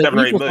contract's like $7 or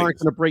 $8 million. Aren't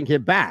going to bring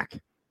him back.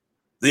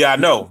 Yeah, I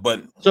know,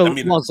 but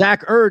while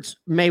Zach Ertz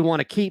may want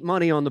to keep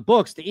money on the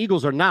books, the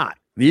Eagles are not.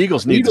 The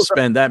Eagles need to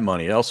spend that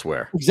money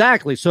elsewhere.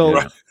 Exactly.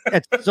 So,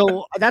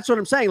 so that's what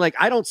I'm saying. Like,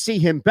 I don't see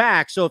him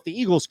back. So if the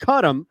Eagles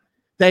cut him,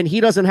 then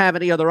he doesn't have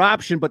any other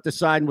option but to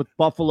sign with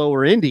Buffalo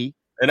or Indy.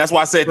 And that's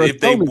why I said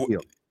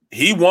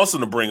he wants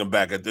them to bring him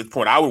back at this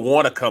point. I would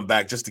want to come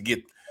back just to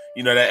get,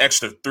 that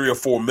extra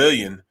 $3 or $4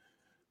 million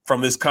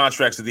from his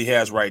contracts that he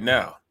has right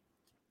now.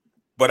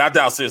 But I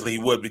doubt seriously he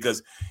would,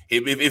 because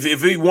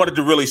if he wanted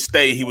to really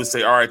stay, he would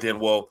say, all right,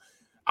 then, well,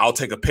 I'll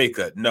take a pay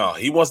cut. No,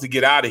 he wants to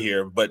get out of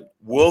here. But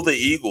will the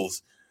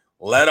Eagles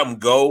let him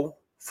go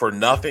for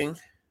nothing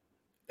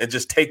and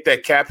just take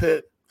that cap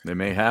hit? They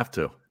may have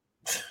to.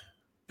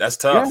 That's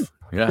tough.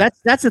 Yeah.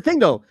 That's the thing,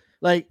 though.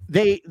 Like,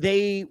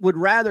 they would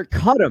rather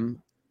cut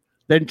him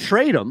than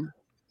trade him.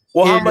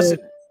 Well,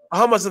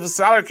 how much of a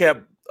salary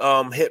cap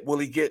hit will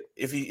he get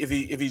if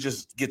he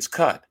just gets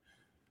cut?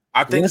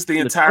 I think it's the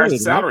entire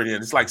salary.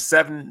 Then it's like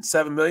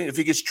 $7 million. If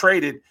he gets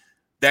traded,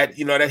 that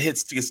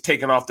that gets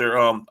taken off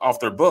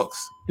their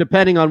books.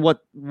 Depending on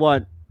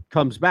what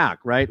comes back,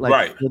 right?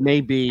 Like there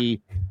may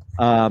be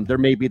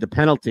the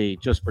penalty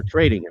just for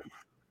trading him.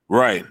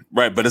 Right.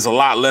 But it's a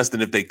lot less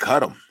than if they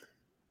cut him.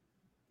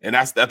 And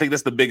I think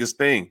that's the biggest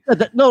thing.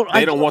 They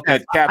don't want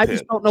that cap hit. I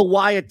just don't know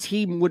why a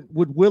team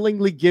would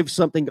willingly give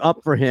something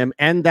up for him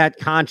and that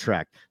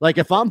contract. Like,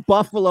 if I'm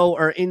Buffalo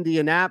or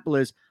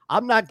Indianapolis,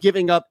 I'm not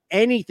giving up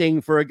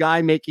anything for a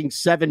guy making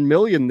 $7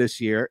 million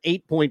this year,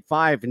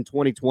 8.5 in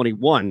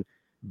 2021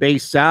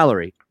 base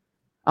salary.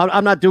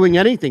 I'm not doing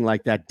anything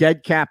like that.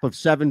 Dead cap of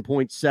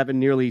 7.7,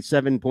 nearly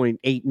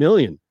 7.8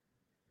 million.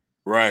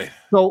 Right.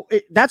 So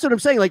that's what I'm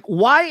saying. Like,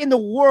 why in the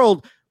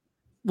world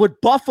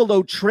would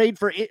Buffalo trade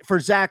for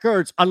Zach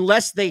Ertz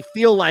unless they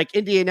feel like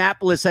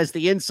Indianapolis has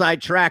the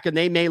inside track and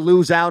they may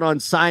lose out on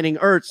signing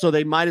Ertz, so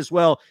they might as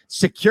well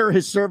secure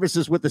his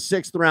services with the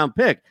 6th round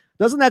pick?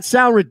 Doesn't that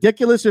sound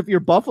ridiculous if you're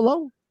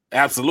Buffalo?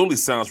 Absolutely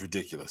sounds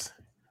ridiculous.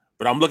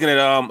 But I'm looking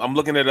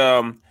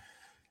at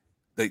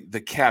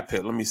the cap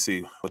hit. Let me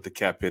see what the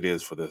cap hit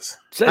is for this.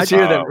 It says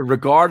here that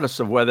regardless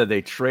of whether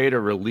they trade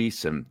or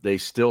release him, they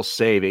still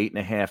save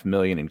 $8.5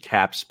 million in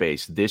cap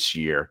space this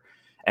year,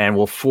 and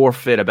will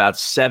forfeit about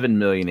 $7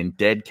 million in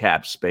dead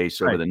cap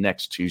space over the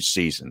next 2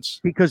 seasons.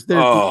 Because the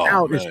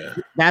out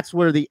that's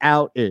where the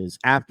out is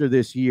after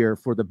this year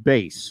for the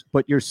base.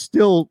 But you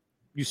still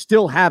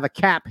have a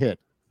cap hit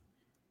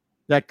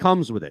that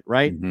comes with it,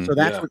 right? Mm-hmm. So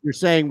that's what you're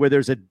saying, where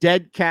there's a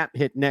dead cap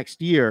hit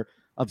next year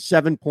of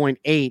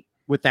 7.8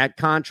 with that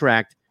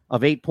contract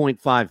of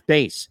 8.5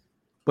 base.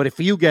 But if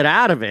you get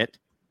out of it,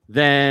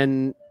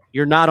 then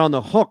you're not on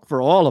the hook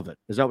for all of it.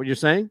 Is that what you're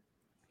saying?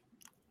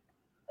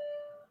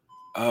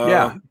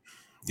 Yeah,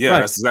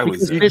 that's exactly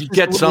what you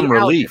get some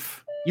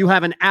relief. You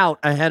have an out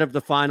ahead of the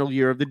final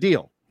year of the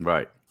deal.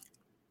 Right.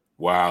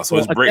 Wow. So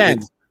it's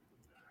breaking.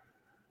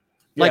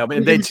 Yeah, I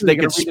mean, they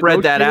could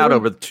spread that out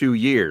over 2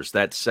 years.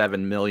 That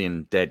 $7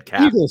 million dead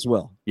cap. Eagles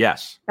will.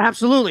 Yes,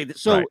 absolutely.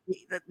 So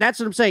that's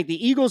what I'm saying.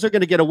 The Eagles are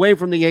going to get away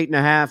from the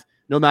 8.5,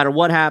 no matter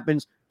what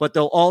happens. But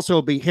they'll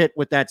also be hit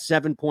with that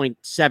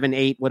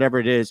 7.78, whatever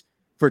it is,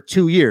 for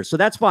 2 years. So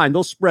that's fine.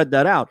 They'll spread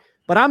that out.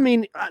 But I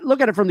mean,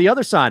 look at it from the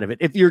other side of it.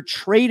 If you're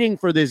trading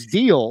for this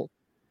deal,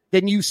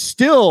 then you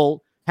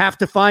still have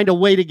to find a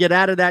way to get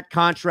out of that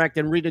contract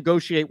and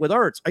renegotiate with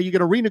Ertz. Are you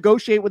going to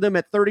renegotiate with him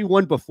at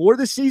 31 before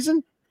the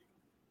season?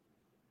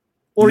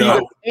 Or are you going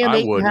to pay him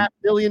 $8.5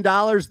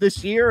 million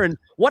this year? And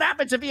what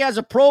happens if he has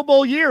a Pro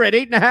Bowl year at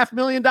 $8.5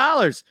 million? You're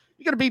going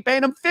to be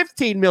paying him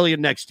 $15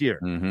 million next year.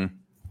 Mm-hmm.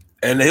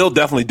 And he'll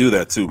definitely do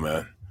that too,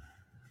 man.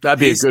 That'd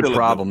be a good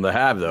problem to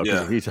have, though,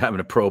 because if he's having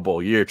a Pro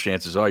Bowl year,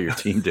 chances are your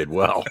team did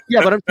well.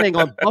 Yeah, but I'm saying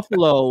on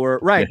Buffalo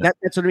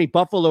that's what I mean,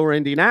 Buffalo or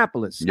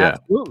Indianapolis. Yeah.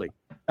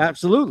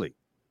 Absolutely.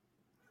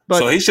 But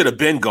so he should have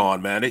been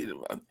gone, man.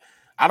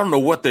 I don't know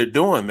what they're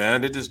doing, man.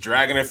 They're just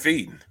dragging their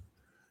feet.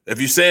 If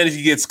you're saying if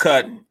he gets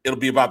cut, it'll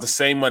be about the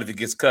same money if he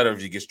gets cut or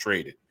if he gets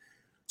traded.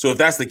 So if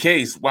that's the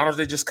case, why don't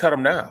they just cut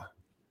him now?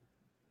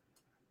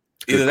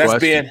 Either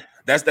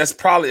that's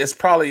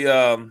probably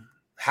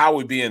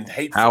Howie being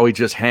hateful. Howie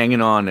just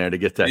hanging on there to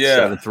get that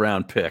 7th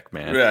round pick,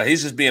 man. Yeah,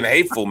 he's just being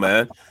hateful,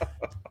 man.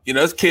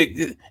 This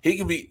kid, he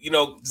could be,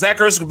 Zach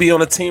Ertz could be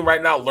on a team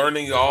right now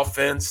learning the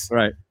offense.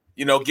 Right.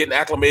 Getting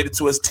acclimated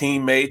to his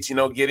teammates,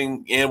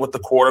 getting in with the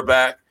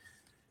quarterback.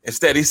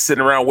 Instead, he's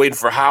sitting around waiting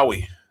for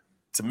Howie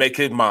to make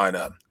his mind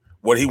up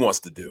what he wants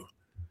to do.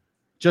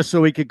 Just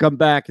so he could come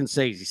back and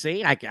say, you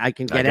see, I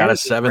can get a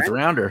 7th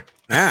rounder.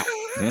 Yeah.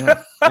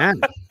 Yeah. Yeah.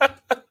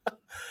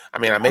 I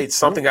mean, I made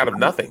something out of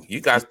nothing.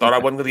 You guys thought I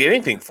wasn't going to get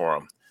anything for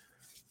him.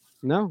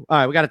 No. All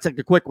right, we got to take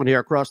a quick one here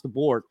across the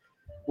board.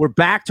 We're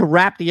back to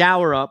wrap the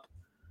hour up.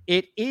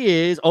 It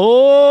is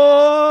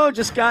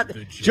just got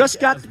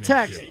the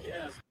text.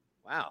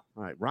 Wow.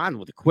 All right, Ron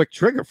with a quick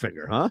trigger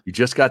finger, huh? You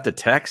just got the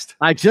text?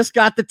 I just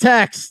got the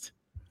text.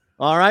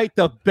 All right,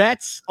 the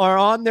bets are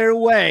on their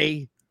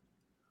way,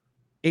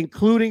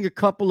 including a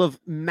couple of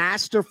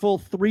masterful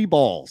 3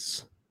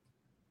 balls.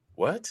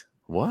 What?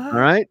 All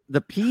right, the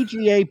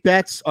PGA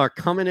bets are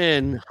coming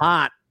in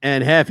hot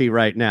and heavy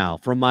right now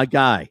from my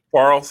guy.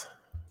 Charles?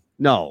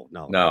 No.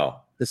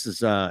 This is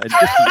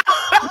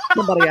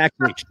somebody I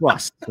actually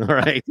trust. All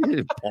right,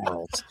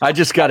 Charles. I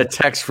just got a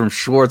text from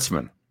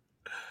Schwartzman.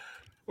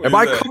 Am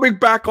I coming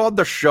back on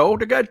the show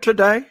again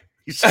today?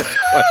 He said,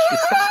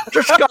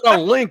 just got a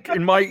link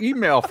in my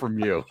email from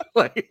you.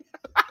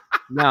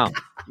 No.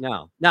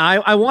 Now,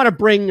 I want to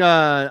bring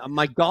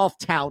my golf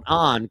tout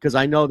on because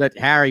I know that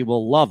Harry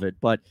will love it,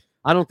 but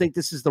I don't think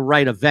this is the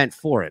right event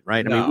for it,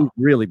 right? No. I mean, we'd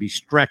really be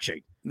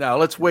stretching. No,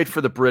 let's wait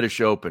for the British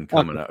Open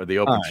coming up, or the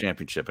Open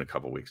Championship in a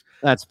couple of weeks.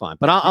 That's fine,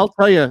 but I'll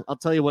tell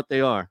you what they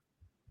are.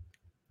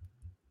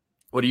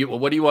 What do you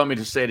want me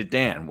to say to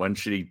Dan? When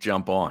should he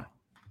jump on?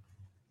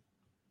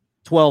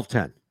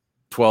 12-10.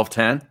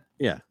 12-10?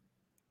 Yeah.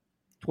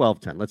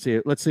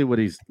 12-10. Let's see what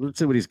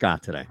he's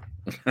got today.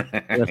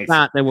 If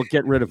not, then we'll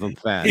get rid of him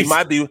fast. He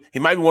might be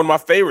one of my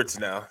favorites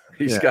now.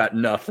 He's got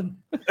nothing.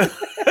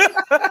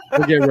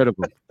 We'll get rid of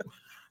him.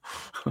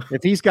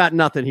 If he's got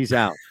nothing, he's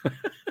out.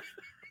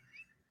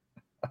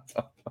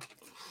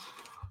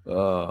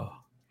 Oh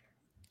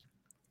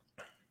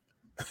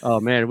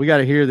man, we got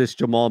to hear this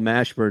Jamal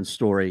Mashburn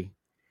story.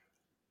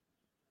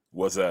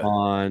 What's that?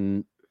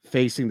 On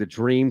facing the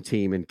dream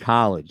team in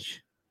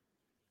college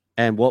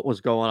and what was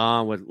going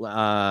on with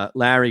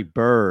Larry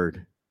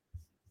Bird.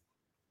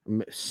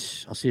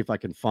 I'll see if I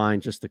can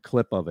find just a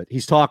clip of it.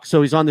 He's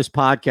on this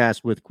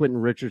podcast with Quentin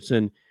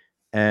Richardson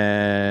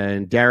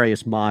and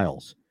Darius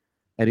Miles,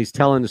 and he's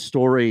telling the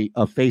story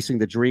of facing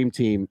the dream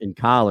team in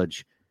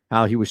college,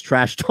 how he was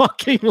trash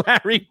talking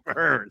Larry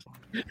Bird,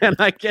 and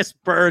I guess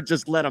Bird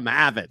just let him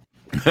have it.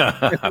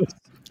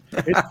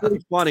 It's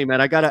pretty funny,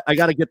 man. I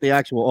gotta get the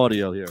actual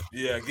audio here.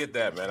 Yeah, get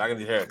that, man. I can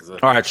hear it.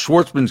 All right,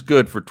 Schwartzman's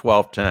good for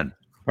 12-10.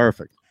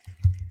 Perfect.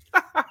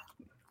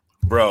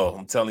 Bro,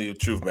 I'm telling you the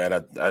truth,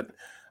 man.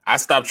 I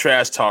stopped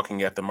trash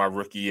talking after my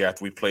rookie year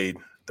after we played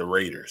the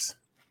Raiders.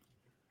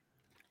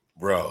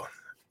 Bro,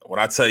 when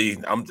I tell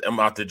you I'm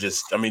out there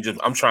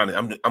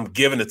I'm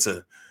giving it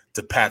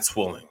to Pat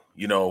Swilling.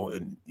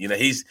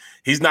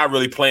 He's not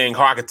really playing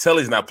hard. I can tell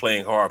he's not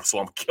playing hard, so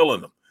I'm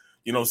killing him.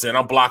 You know what I'm saying?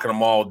 I'm blocking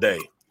him all day.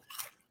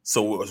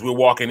 So as we're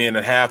walking in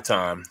at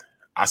halftime,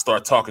 I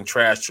start talking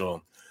trash to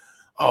him.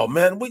 Oh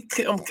man,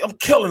 I'm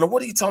killing him.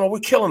 What are you talking about? We're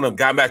killing him.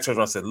 Got back to him.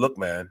 I said, look,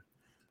 man,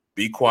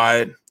 be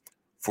quiet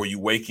before you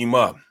wake him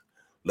up.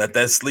 Let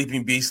that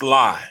sleeping beast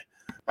lie.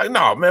 Like,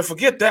 no, man,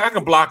 forget that. I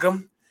can block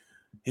him.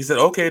 He said,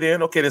 okay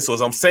then. So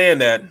as I'm saying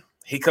that,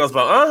 he comes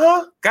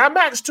by, got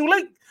back. It's too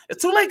late.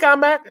 It's too late, got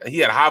back. He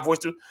had a high voice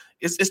too.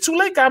 It's too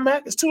late, got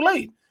back. It's too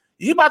late.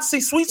 You about to see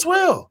Sweet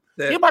Swill.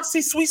 You about to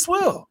see Sweet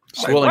Swill.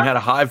 Swilling had a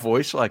high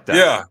voice like that.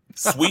 Yeah,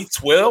 Sweet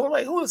Swill. I'm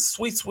like, who is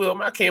Sweet Swill?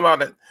 Man, I came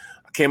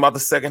out the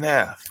second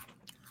half.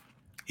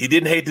 He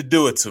didn't hate to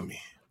do it to me.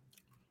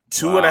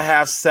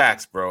 2.5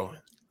 sacks, bro,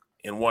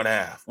 in 1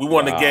 half. We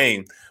won the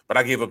game, but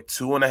I gave up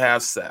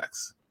 2.5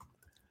 sacks.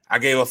 I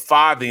gave up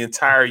 5 the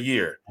entire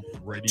year.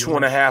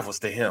 2.5 was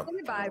to him.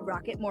 By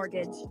Rocket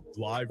Mortgage.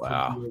 Live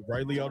from the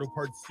O'Reilly Auto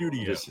Parts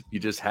studio. You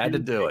just had to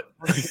do it.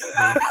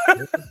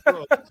 And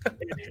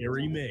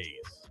Harry Mays.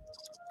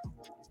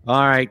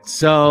 All right,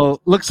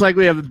 so looks like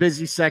we have a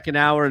busy second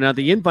hour. Now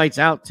the invite's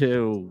out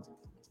to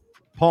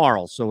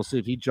Parl, so we'll see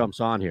if he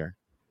jumps on here.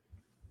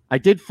 I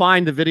did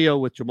find the video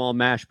with Jamal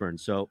Mashburn,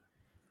 so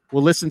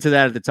we'll listen to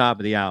that at the top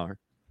of the hour.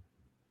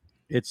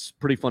 It's a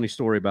pretty funny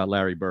story about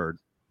Larry Bird.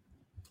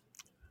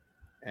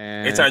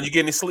 And Eytan, you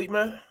getting any sleep,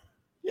 man?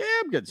 Yeah,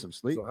 I'm getting some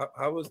sleep. So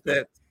how was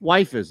that?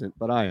 Wife isn't,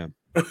 but I am.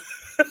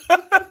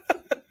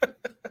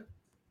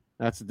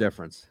 That's the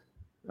difference.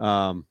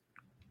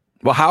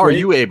 Well, how are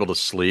you able to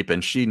sleep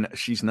and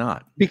she's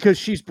not? Because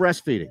she's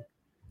breastfeeding.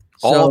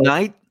 All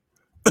night?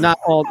 Not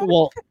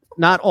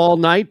all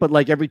night, but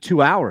like every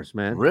 2 hours,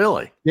 man.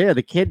 Really? Yeah,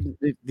 the kid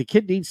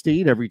needs to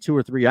eat every 2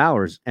 or 3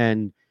 hours,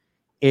 and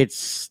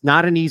it's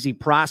not an easy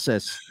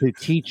process to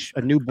teach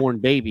a newborn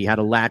baby how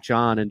to latch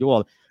on and do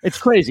all. It's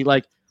crazy.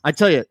 Like I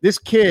tell you, this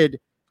kid,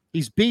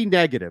 he's B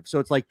negative. So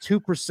it's like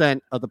 2%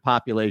 of the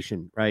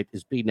population, right,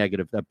 is B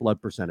negative, that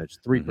blood percentage,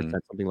 3%,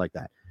 something like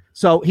that.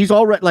 So he's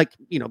already like,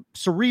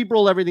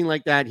 cerebral, everything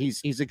like that.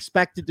 He's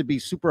expected to be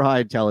super high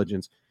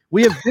intelligence.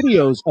 We have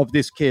videos of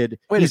this kid.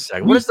 Wait a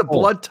second. What does the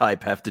blood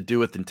type have to do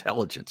with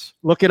intelligence?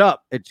 Look it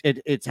up.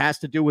 It has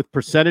to do with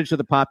percentage of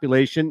the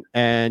population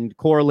and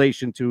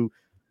correlation to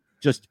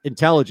just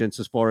intelligence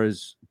as far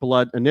as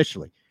blood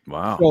initially.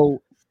 Wow.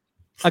 So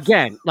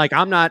again, like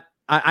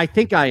I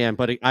think I am,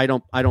 but I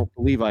don't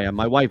believe I am.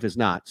 My wife is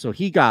not. So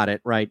he got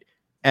it right.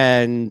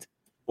 And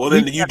well,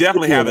 then you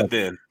definitely have it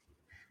then.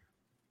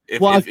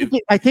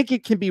 I think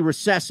it can be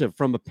recessive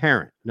from a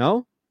parent.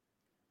 No,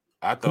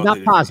 I'm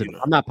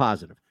not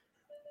positive.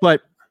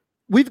 But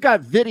we've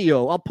got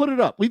video. I'll put it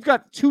up. We've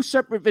got 2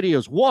 separate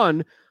videos.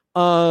 One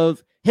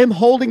of him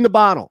holding the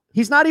bottle.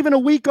 He's not even a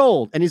week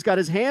old, and he's got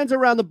his hands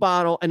around the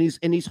bottle, and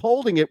he's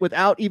holding it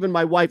without even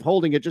my wife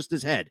holding it, just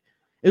his head.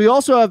 And we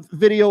also have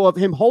video of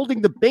him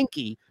holding the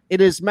binky in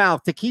his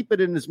mouth to keep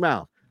it in his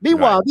mouth.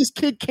 Meanwhile, This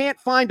kid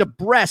can't find a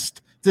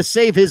breast to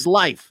save his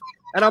life,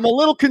 and I'm a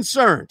little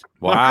concerned.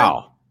 Wow.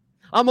 Right?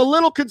 I'm a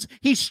little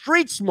he's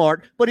street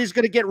smart, but he's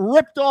going to get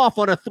ripped off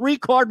on a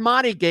 3-card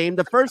money game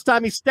the first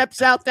time he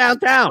steps out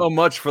downtown. So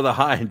much for the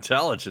high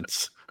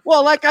intelligence.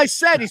 Well, like I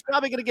said, he's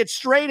probably going to get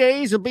straight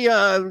A's and be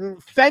a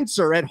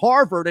fencer at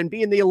Harvard and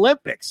be in the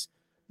Olympics.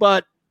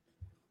 But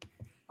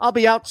I'll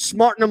be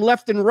outsmarting him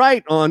left and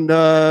right on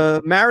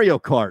Mario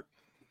Kart.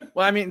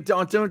 Well, I mean,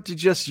 don't you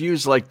just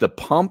use like the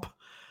pump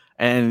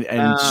and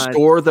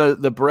store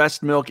the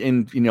breast milk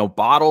in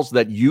bottles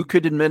that you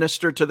could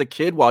administer to the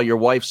kid while your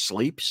wife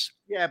sleeps?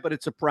 Yeah, but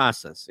it's a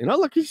process.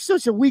 Look, he's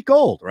just a week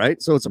old,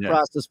 right? So it's a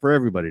process for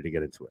everybody to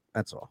get into it.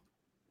 That's all.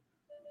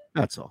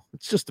 It's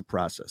just a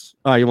process.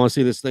 All right, you want to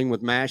see this thing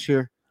with MASH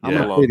here? I'm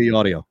going to play the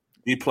audio.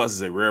 B+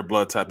 is a rare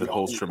blood type that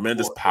holds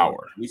tremendous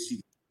power.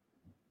 Here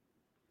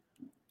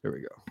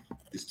we go.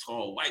 This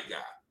tall white guy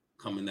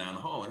coming down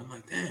the hall, and I'm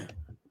like, damn.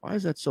 Why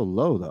is that so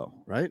low, though?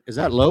 Right? Is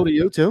that low to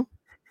you too?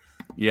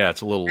 Yeah,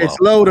 it's a little low. It's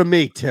low to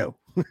me too.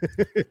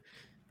 That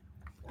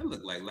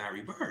looked like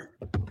Larry Bird.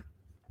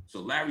 So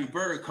Larry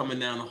Bird coming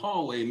down the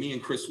hallway, me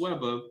and Chris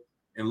Webber,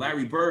 and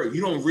Larry Bird. You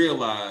don't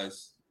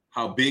realize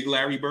how big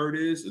Larry Bird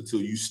is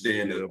until you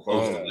stand up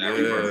close to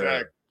Larry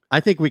Bird. I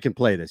think we can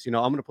play this. I'm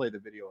going to play the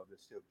video of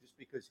this too, just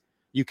because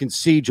you can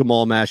see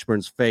Jamal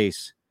Mashburn's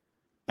face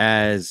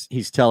as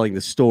he's telling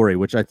the story,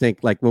 which I think,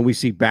 like when we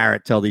see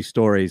Barrett tell these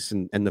stories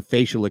and the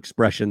facial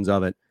expressions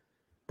of it,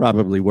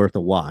 probably worth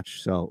a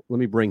watch. So let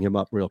me bring him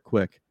up real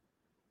quick,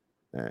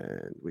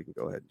 and we can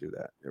go ahead and do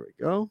that. There we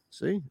go.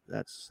 See,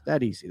 that's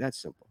that easy.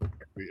 That's simple.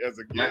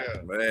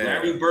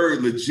 Larry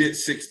Bird, legit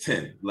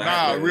 6'10".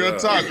 Real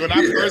talk. When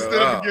I first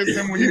stood up against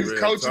him when he was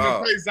coaching the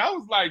place, I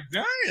was like,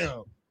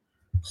 damn.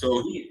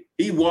 So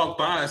he walked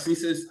by us. He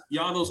says,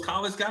 "Y'all those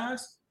college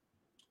guys?"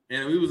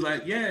 And we was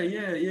like, yeah,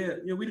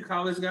 we the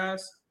college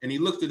guys. And he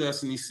looked at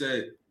us and he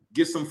said,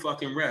 "Get some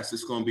fucking rest.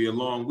 It's gonna be a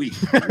long week."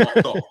 And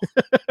walked off.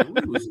 And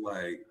we was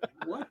like,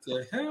 "What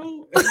the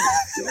hell?"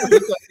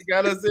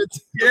 Got us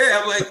into.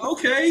 Yeah, I'm like,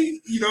 okay,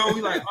 we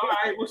like, all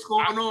right, what's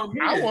going on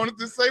here? I wanted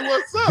to say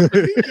what's up.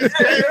 He just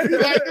came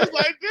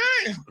like,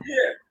 damn.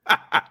 Yeah.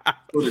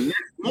 So the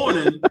next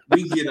morning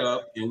we get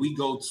up and we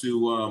go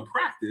to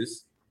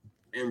practice,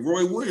 and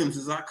Roy Williams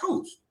is our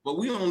coach, but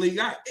we only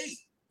got 8.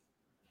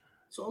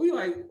 So we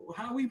like,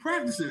 how are we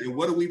practicing and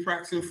what are we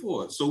practicing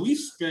for? So we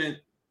spent,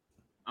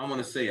 I want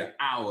to say, an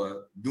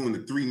hour doing the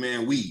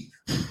 3-man weave.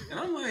 And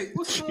I'm like,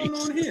 what's going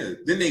on here?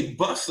 Then they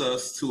bus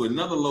us to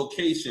another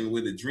location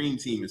where the dream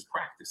team is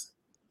practicing.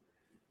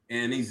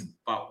 And these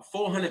about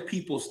 400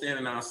 people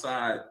standing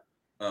outside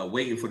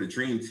waiting for the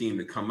dream team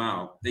to come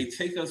out. They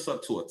take us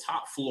up to a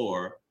top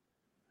floor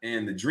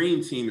and the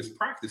dream team is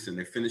practicing.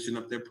 They're finishing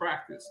up their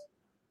practice.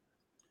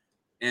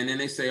 And then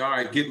they say, all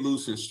right, get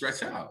loose and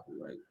stretch out.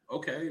 We're like,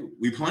 okay,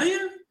 we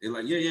playing? They're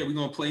like, yeah, we're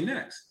going to play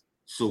next.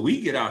 So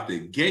we get out the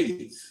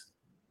gates,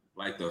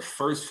 like the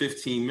first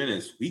 15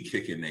 minutes, we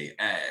kicking their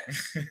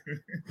ass.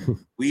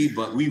 we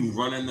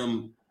running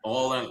them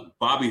all out.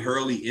 Bobby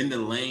Hurley in the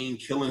lane,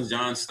 killing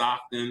John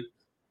Stockton.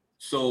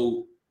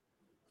 So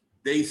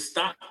they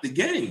stopped the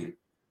game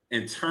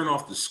and turn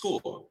off the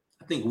score.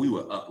 I think we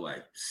were up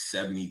like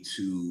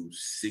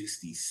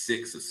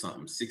 72-66 or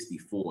something,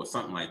 64,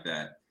 something like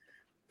that.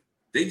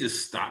 They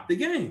just stopped the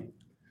game.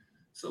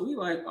 So we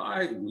like, all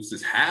right, was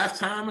this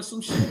halftime or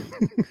some shit?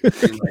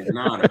 They like,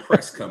 nah, the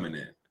press coming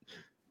in.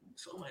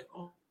 So I'm like,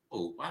 oh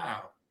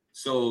wow.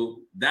 So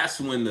that's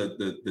when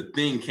the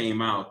thing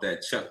came out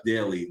that Chuck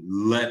Daly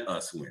let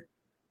us win.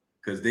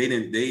 Because they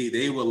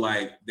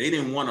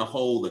didn't want to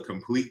hold a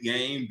complete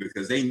game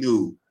because they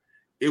knew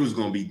it was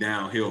going to be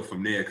downhill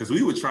from there. Because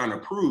we were trying to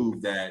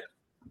prove that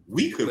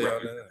we could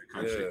represent the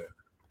country. Yeah.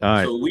 All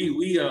right. So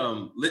we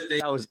lit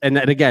and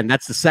then again,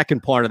 that's the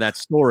second part of that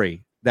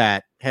story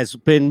that has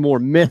been more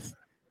myth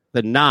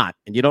than not,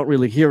 and you don't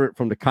really hear it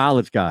from the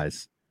college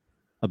guys.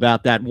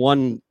 about that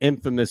one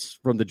infamous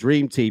from the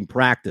Dream Team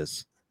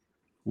practice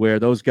where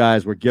those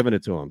guys were giving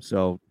it to him.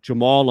 So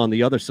Jamal on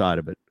the other side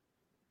of it.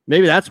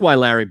 Maybe that's why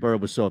Larry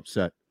Bird was so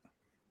upset.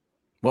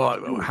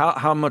 Well,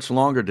 how much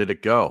longer did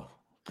it go?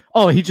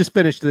 Oh, he just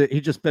finished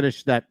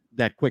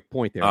that quick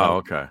point there. Oh,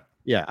 okay.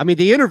 Yeah. I mean,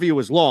 the interview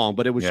was long,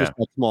 but it was just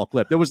a small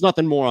clip. There was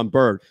nothing more on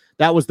Bird.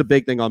 That was the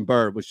big thing on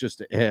Bird, was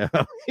just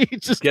he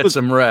just get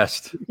some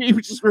rest. He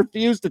just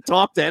refused to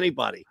talk to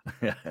anybody.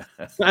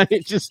 I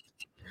mean, just,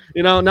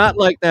 not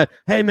like that.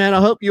 Hey man,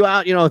 I'll help you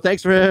out.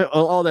 Thanks for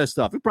all that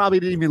stuff. He probably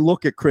didn't even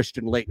look at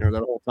Christian Leitner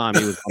that whole time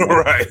he was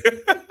right.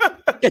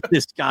 Get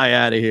this guy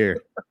out of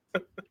here.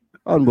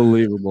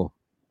 Unbelievable.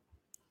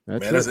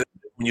 That's it.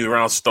 When you're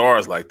around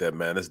stars like that,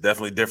 man, it's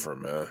definitely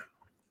different, man.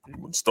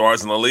 When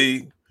stars in the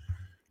league.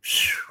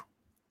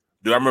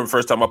 Dude, I remember the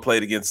first time I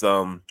played against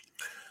I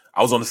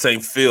was on the same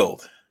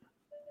field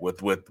with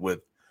there with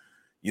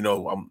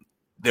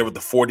the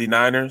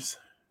 49ers,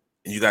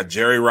 and you got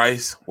Jerry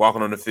Rice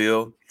walking on the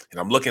field, and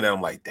I'm looking at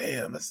him like,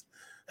 damn, that's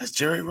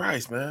Jerry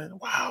Rice, man.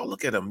 Wow,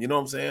 look at him. You know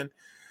what I'm saying?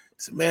 I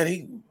said, man,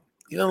 he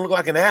doesn't look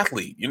like an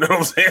athlete. You know what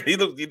I'm saying?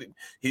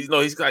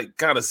 He's like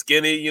kind of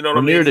skinny, you know what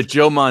I mean? Near to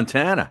Joe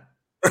Montana.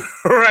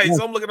 Right.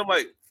 So I'm looking at him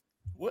like,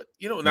 what?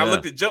 And I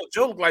looked at Joe.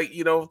 Joe looked like,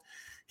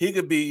 he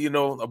could be,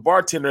 a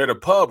bartender at a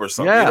pub or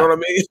something. Yeah. You know what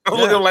I mean? I'm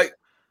looking like,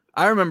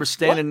 I remember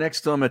standing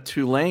next to him at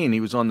Tulane. He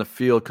was on the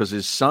field because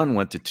his son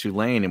went to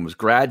Tulane and was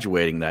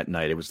graduating that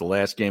night. It was the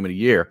last game of the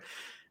year.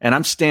 And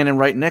I'm standing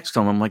right next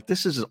to him. I'm like,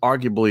 this is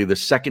arguably the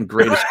second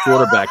greatest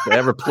quarterback to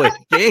ever play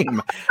a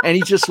game. And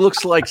he just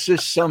looks like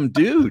just some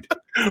dude.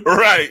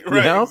 Right,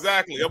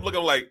 exactly. I'm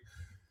looking like,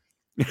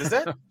 is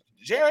that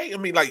Jerry? I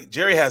mean, like,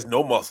 Jerry has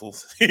no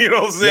muscles. You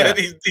know what I'm saying?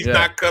 Yeah. He's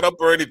not cut up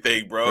or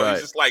anything, bro. Right.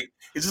 It's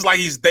just like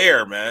he's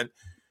there, man.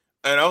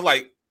 And I was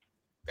like,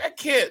 that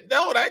can't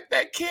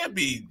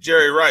be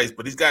Jerry Rice,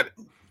 but he's got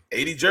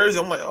 80 jerseys.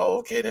 I'm like, oh,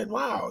 okay, then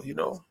wow, okay,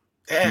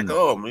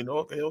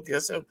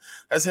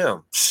 that's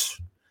him.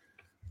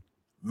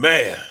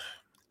 Man.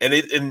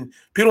 And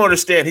people don't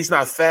understand he's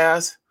not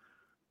fast,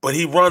 but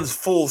he runs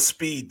full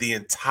speed the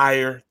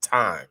entire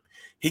time.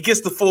 He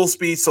gets the full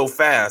speed so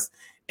fast,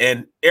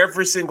 and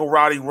every single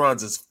route he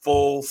runs is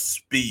full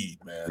speed,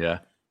 man. Yeah.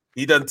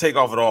 He doesn't take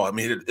off at all. I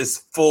mean, it's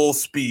full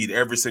speed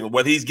every single,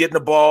 whether he's getting the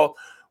ball,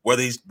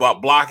 whether he's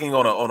blocking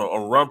on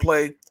a run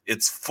play,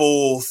 it's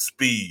full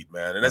speed,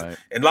 man. And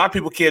and a lot of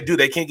people can't do that.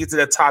 They can't get to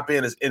that top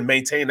end and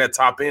maintain that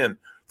top end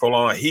for a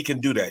long time. He can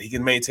do that. He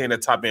can maintain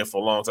that top end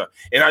for a long time.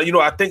 And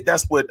I think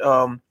that's what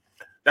you're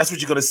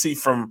going to see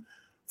from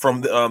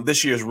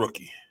this year's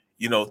rookie.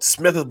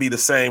 Smith will be the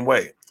same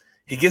way.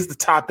 He gets the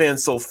top end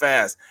so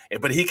fast,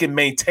 but he can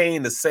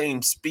maintain the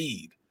same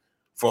speed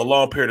for a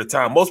long period of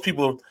time. Most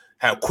people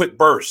have quick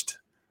burst.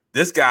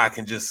 This guy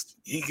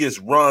he just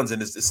runs,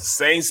 and it's the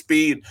same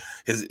speed,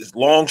 his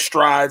long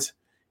strides,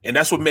 and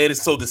that's what made it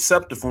so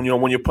deceptive when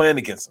you're playing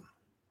against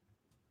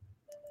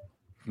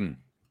him.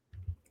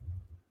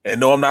 And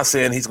no, I'm not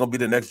saying he's going to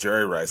be the next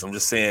Jerry Rice. I'm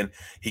just saying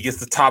he gets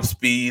the top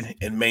speed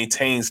and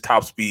maintains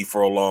top speed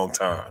for a long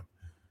time.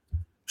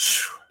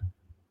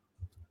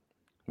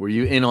 Were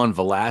you in on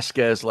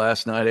Velasquez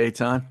last night,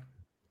 Eytan?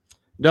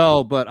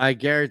 No, but I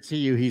guarantee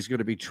you he's going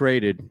to be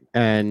traded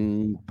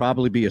and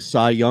probably be a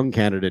Cy Young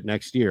candidate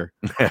next year.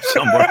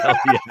 Somewhere else,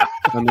 yeah.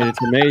 I mean,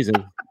 it's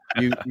amazing.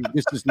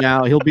 This is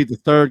now, he'll be the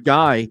third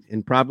guy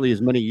in probably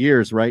as many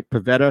years, right?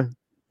 Pavetta.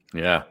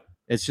 Yeah.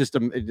 It's just,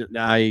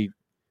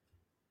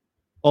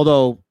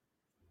 although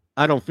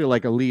I don't feel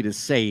like a lead is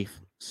safe.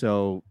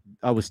 So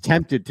I was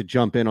tempted to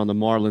jump in on the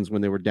Marlins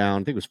when they were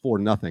down. I think it was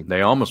 4-0.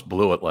 They almost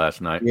blew it last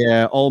night.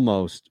 Yeah,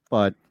 almost.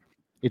 But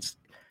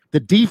the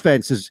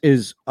defense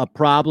is a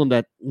problem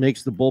that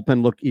makes the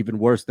bullpen look even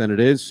worse than it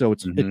is. So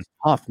it's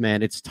tough,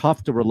 man. It's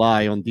tough to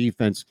rely on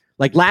defense.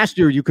 Like last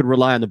year, you could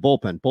rely on the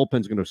bullpen.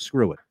 Bullpen's going to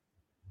screw it.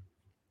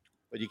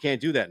 But you can't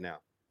do that now.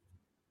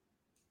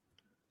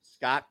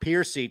 Scott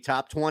Piercy,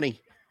 top 20.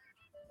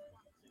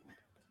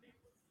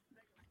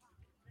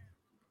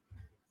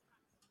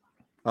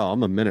 Oh,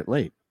 I'm a minute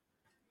late.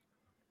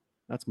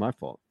 That's my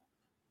fault.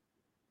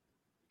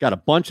 Got a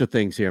bunch of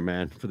things here,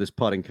 man, for this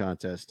putting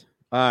contest.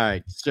 All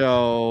right,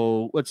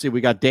 so let's see.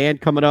 We got Dan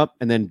coming up,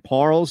 and then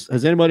Parles.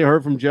 Has anybody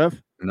heard from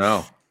Jeff?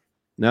 No.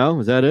 No?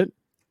 Is that it?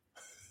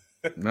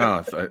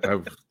 No,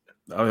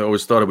 I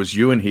always thought it was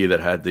you and he that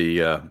had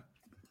the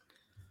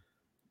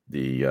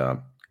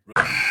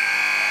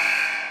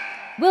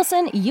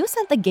Wilson, you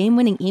sent the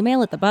game-winning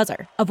email at the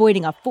buzzer,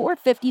 avoiding a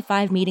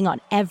 4:55 meeting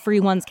on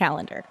everyone's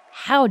calendar.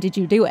 How did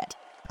you do it?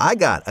 I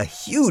got a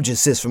huge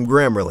assist from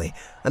Grammarly,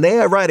 an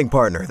AI writing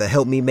partner that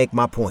helped me make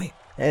my point.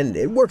 And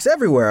it works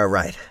everywhere I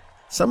write.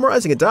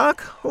 Summarizing a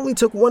doc only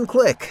took one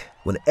click.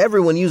 When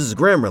everyone uses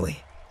Grammarly,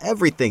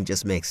 everything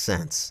just makes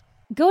sense.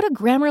 Go to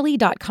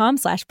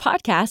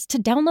Grammarly.com/podcast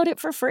to download it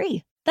for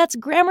free. That's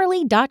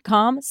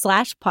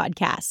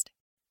Grammarly.com/podcast.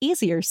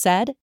 Easier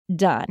said,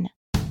 done.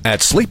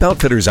 At Sleep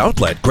Outfitters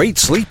Outlet, great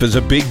sleep is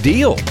a big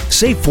deal.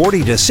 Save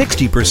 40 to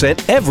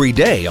 60% every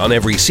day on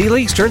every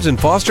Sealy, Stearns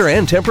 & Foster,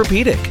 and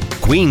Tempur-Pedic.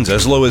 Queens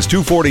as low as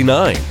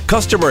 $249.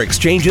 Customer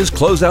exchanges,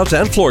 closeouts,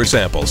 and floor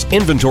samples.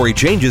 Inventory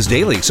changes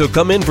daily, so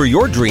come in for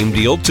your dream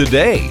deal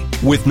today.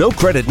 With no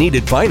credit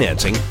needed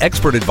financing,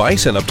 expert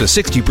advice, and up to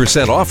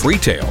 60% off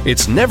retail,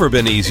 it's never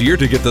been easier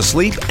to get the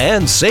sleep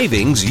and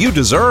savings you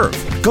deserve.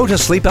 Go to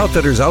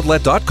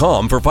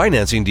sleepoutfittersoutlet.com for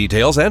financing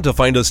details and to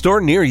find a store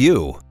near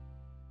you.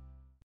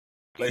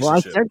 Well, I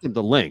sent him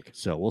the link,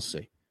 so we'll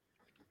see.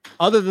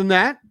 Other than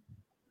that,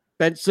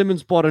 Ben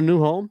Simmons bought a new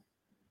home.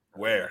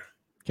 Where?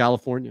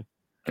 California.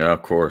 Yeah,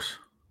 of course.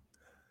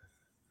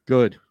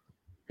 Good.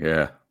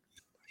 Yeah.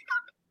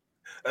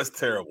 That's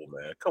terrible,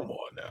 man. Come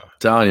on now.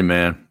 Telling you,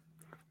 man.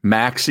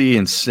 Maxey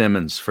and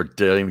Simmons for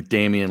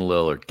Damian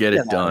Lillard. Get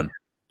it done.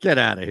 Get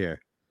out of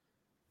here.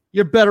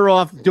 You're better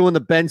off doing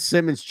the Ben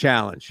Simmons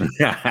challenge.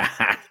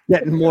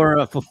 Getting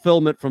more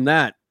fulfillment from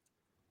that.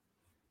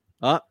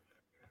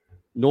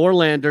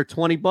 Norlander,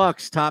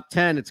 $20, top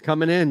 10. It's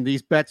coming in.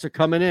 These bets are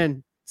coming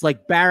in. It's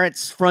like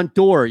Barrett's front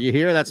door. You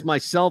hear? That's my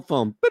cell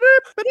phone.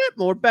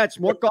 More bets,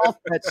 more golf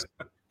bets.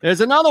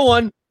 There's another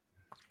one.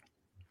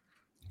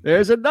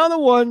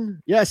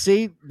 Yeah,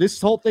 see,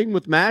 this whole thing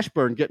with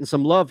Mashburn getting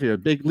some love here.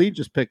 Big Lee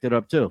just picked it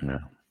up too. Yeah.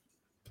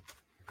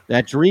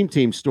 That Dream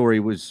Team story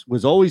was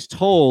always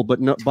told,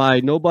 but by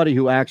nobody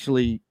who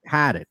actually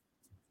had it.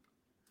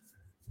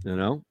 You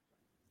know?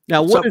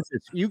 Now, what is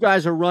this? You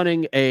guys are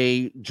running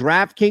a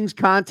DraftKings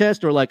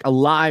contest or like a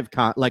live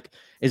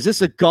is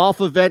this a golf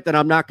event that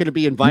I'm not going to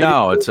be invited to?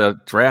 No, it's a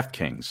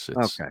DraftKings.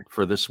 It's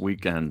for this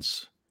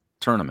weekend's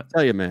tournament. I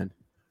tell you, man,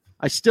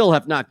 I still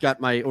have not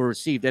got or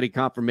received any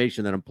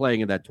confirmation that I'm playing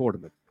in that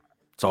tournament.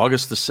 It's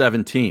August the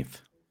 17th.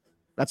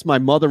 That's my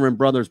mother and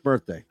brother's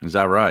birthday. Is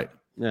that right?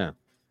 Yeah.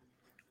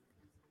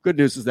 Good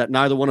news is that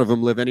neither one of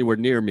them live anywhere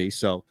near me,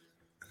 so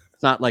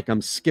it's not like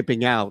I'm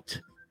skipping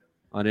out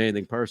on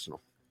anything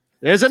personal.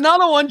 There's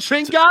another one,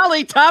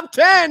 Tringali, top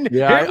 10.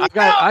 Yeah,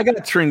 I got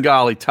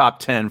Tringali top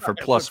 10 for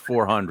plus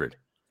 400.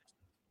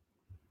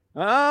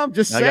 I'm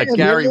just saying. I got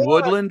Gary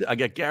Woodland. I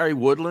got Gary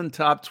Woodland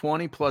top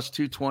 20 plus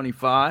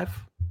 225.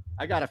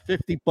 I got a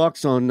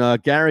 $50 on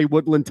Gary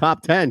Woodland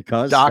top 10,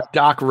 cuz.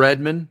 Doc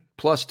Redman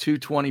plus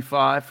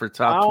 225 for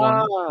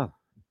top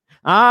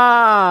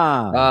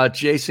 20.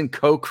 Jason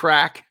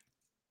Kokrak.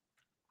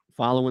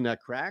 Following that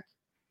crack?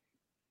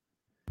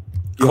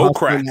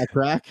 Kokrak. That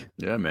crack?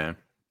 Yeah, man.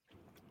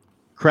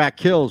 Crack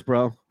kills,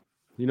 bro.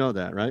 You know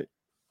that, right?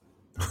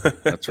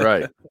 That's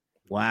right.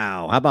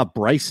 Wow. How about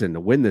Bryson to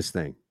win this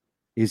thing?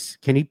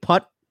 Can he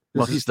putt?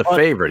 Well, he's the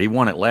favorite. He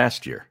won it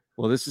last year.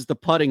 Well, this is the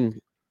putting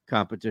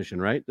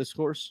competition, right? This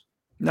course?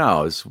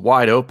 No, it's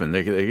wide open.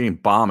 They can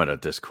bomb it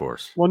at this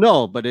course. Well,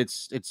 no, but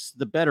it's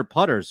the better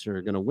putters who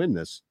are going to win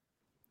this.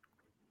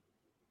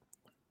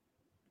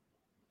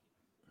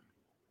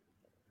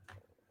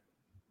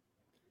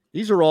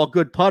 These are all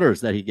good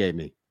putters that he gave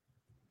me.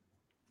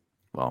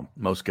 Well,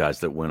 most guys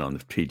that win on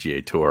the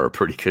PGA Tour are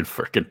pretty good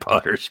freaking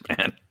putters,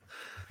 man.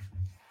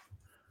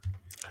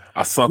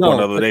 I sunk one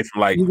the other day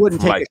from you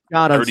wouldn't take a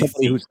shot on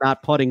somebody who's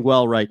not putting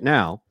well right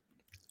now.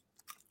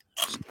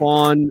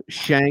 Spawn,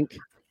 Shank,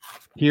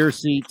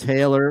 Piercy,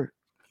 Taylor.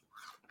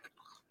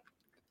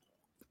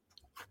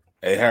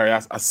 Hey, Harry,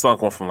 I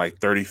sunk one from like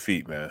 30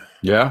 feet, man.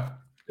 Yeah?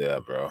 Yeah,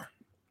 bro.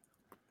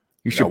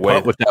 You should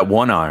putt with that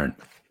 1-iron.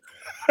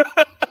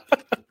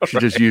 You should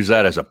just use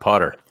that as a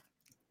putter.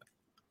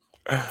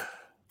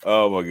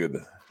 Oh, my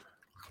goodness.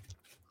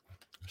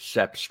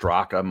 Sepp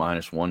Straka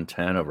minus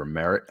 110 over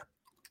Merritt.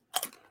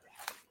 I'll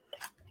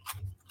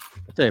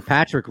tell you,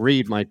 Patrick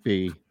Reed might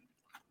be.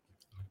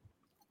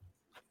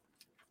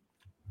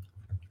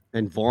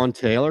 And Vaughn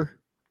Taylor.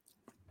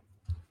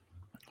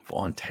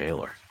 Vaughn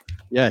Taylor.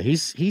 Yeah,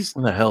 he's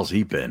where the hell's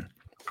he been?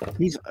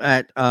 He's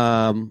at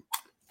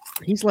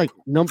he's like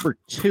number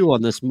 2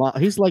 on this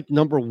he's like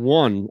number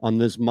 1 on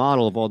this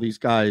model of all these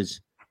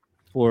guys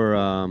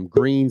for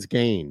greens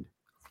gained.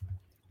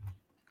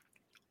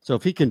 So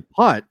if he can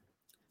putt,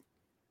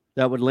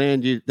 that would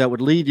lead you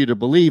to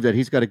believe that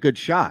he's got a good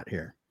shot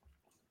here.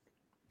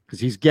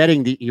 Because he's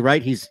getting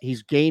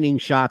he's gaining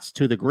shots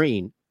to the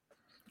green.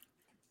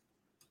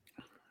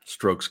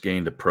 Strokes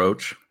gained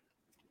approach.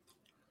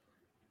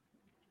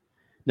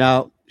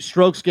 Now,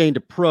 strokes gained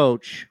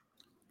approach.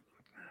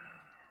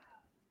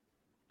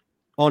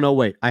 Oh no,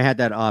 wait. I had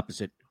that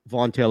opposite.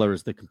 Vaughn Taylor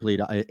is the complete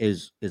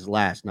is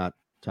last, not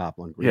top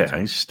on green. Yeah,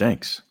 he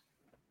stinks.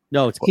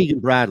 No, it's Keegan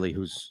Bradley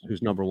who's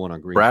number 1 on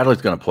green. Bradley's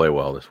going to play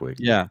well this week.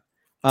 Yeah.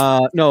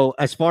 No,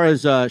 as far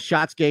as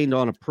shots gained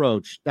on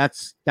approach,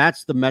 that's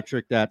the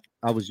metric that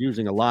I was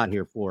using a lot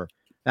here for.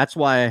 That's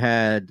why I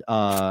had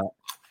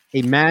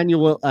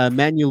Emmanuel,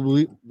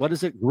 what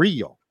is it?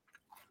 Grillo.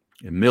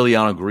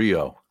 Emiliano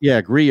Grillo. Yeah,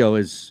 Grillo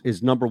is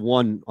number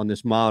 1 on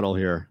this model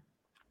here.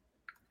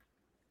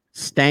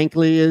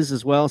 Stankley is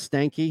as well.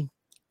 Stanky.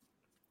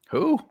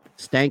 Who?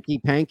 Stanky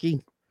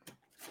Panky.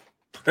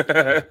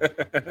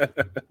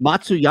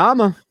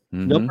 Matsuyama,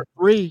 number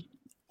 3.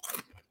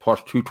 Plus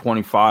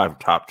 225,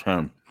 top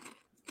 10.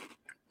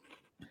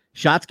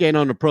 Shots gained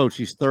on approach,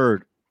 he's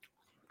third.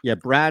 Yeah,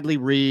 Bradley,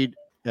 Reed,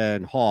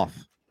 and Hoff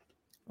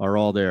are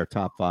all there,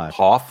 top 5.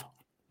 Hoff?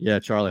 Yeah,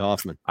 Charlie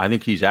Hoffman. I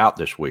think he's out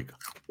this week.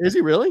 Is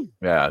he really?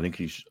 Yeah, I think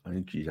he's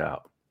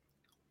out.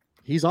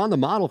 He's on the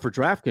model for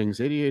DraftKings,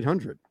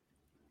 8,800.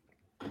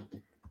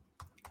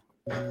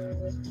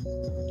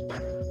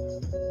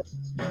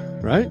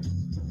 Right?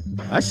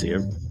 I see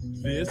him.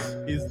 This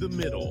is The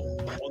Middle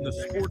on the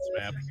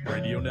SportsMap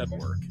Radio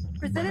Network.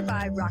 Presented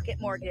by Rocket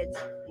Mortgage.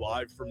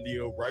 Live from the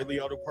O'Reilly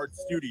Auto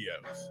Parts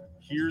Studios.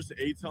 Here's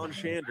Eytan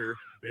Shander,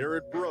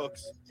 Barrett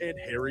Brooks, and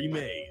Harry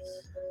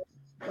Mays.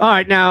 All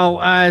right, now,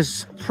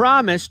 as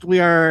promised,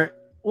 we are...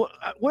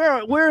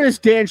 Where is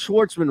Dan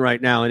Schwartzman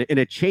right now? In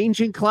a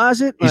changing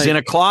closet? He's in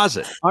a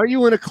closet. Are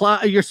you in a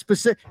closet? You're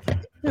specific...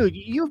 Dude,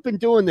 you've been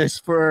doing this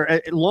for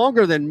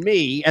longer than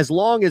me, as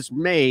long as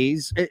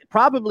Mays,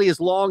 probably as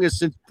long as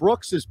since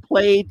Brooks has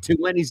played to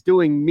when he's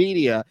doing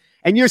media,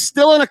 and you're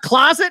still in a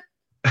closet?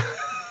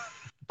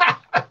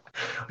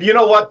 You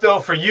know what, though?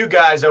 For you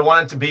guys, I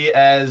want it to be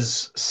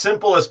as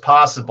simple as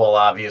possible,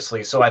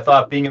 obviously. So I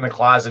thought being in the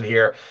closet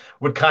here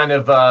would kind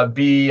of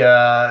be,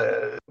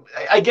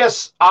 I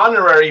guess,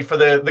 honorary for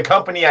the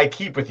company I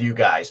keep with you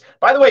guys.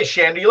 By the way,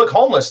 Shander, you look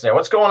homeless there.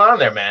 What's going on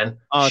there, man?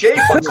 Shave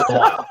once in a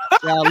while.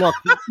 Yeah, look,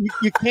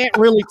 you can't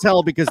really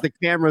tell because the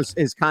camera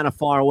is kind of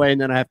far away,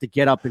 and then I have to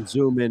get up and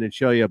zoom in and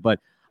show you. But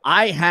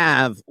I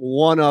have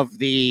one of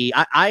the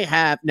 – I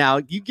have –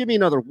 now, you give me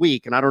another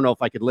week, and I don't know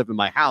if I could live in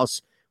my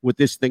house with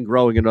this thing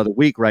growing another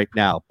week right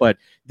now. But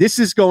this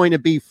is going to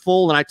be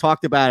full, and I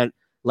talked about it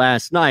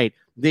last night.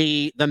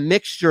 The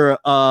mixture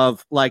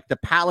of like the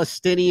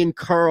Palestinian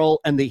curl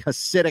and the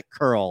Hasidic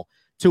curl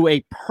to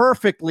a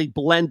perfectly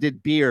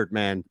blended beard,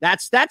 man.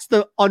 That's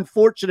the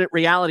unfortunate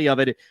reality of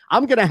it.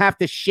 I'm going to have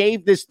to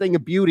shave this thing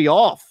of beauty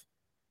off.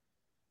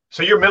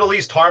 So your Middle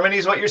East harmony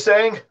is what you're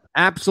saying?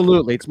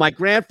 Absolutely. It's my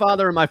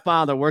grandfather and my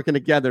father working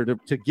together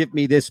to give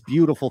me this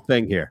beautiful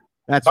thing here.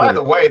 That's By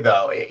the way,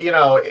 though, you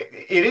know,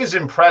 it is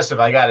impressive,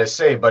 I got to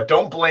say, but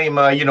don't blame,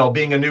 you know,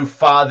 being a new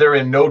father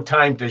and no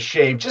time to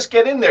shave. Just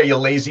get in there, you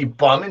lazy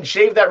bum, and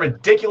shave that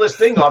ridiculous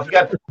thing off. You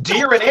got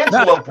deer and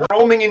antelope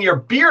roaming in your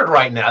beard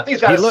right now. I think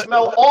it's got to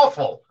smell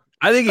awful.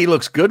 I think he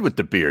looks good with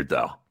the beard,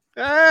 though.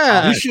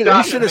 Yeah, you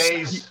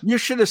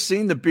should have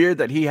seen the beard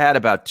that he had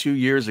about 2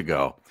 years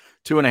ago.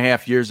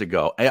 2.5 years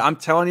ago. I'm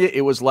telling you,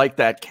 it was like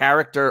that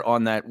character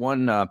on that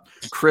one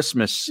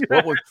Christmas.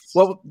 What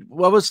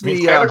was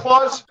the Santa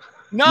Claus?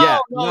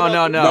 No,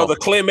 the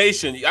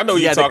claymation. I know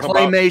you're talking about.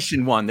 The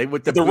claymation one. They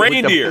with the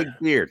reindeer with the big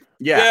beard.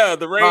 Yeah,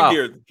 the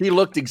reindeer. He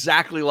looked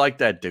exactly like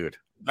that dude.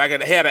 Like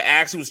it had an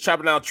axe. He was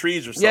chopping down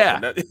trees or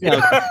something.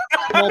 Yeah.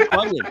 Paul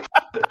Bunyan.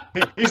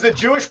 He's the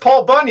Jewish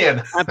Paul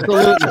Bunyan.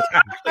 Absolutely.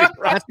 That's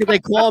what they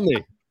call me.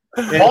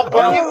 Paul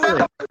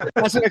Bunyan.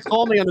 That's what they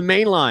call me on the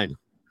main line.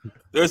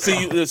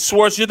 See,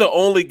 Schwartz, you're the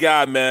only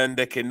guy, man,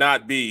 that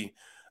cannot be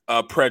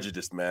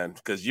prejudiced, man,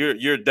 because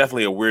you're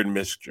definitely a weird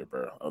mixture,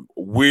 bro. A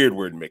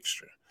weird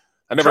mixture.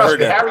 I never heard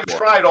that. Harry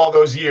tried all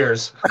those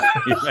years.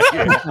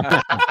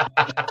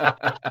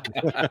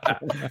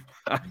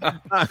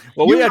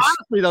 Well,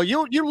 honestly though,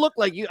 you look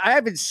like you. I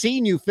haven't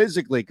seen you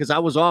physically because I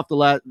was off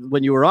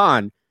when you were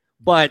on.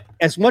 But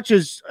as much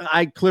as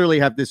I clearly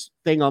have this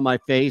thing on my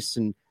face,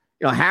 and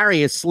you know, Harry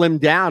has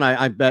slimmed down.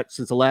 I bet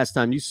since the last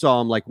time you saw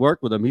him, like work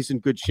with him, he's in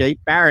good shape.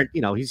 Barrett,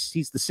 you know,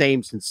 he's the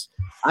same since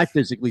I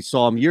physically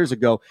saw him years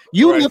ago.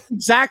 You look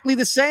exactly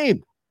the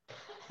same.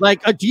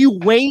 Like, do you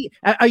weigh?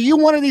 Are you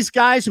one of these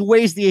guys who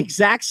weighs the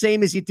exact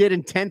same as you did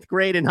in 10th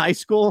grade in high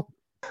school?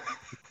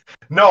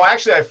 No,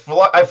 actually,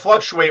 I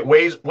fluctuate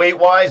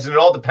weight-wise, and it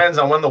all depends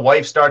on when the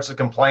wife starts to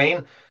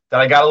complain that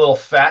I got a little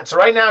fat. So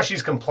right now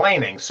she's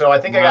complaining. So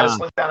I think I got to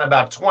slim down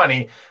about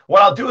 20.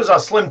 What I'll do is I'll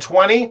slim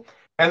 20.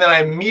 And then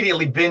I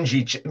immediately binge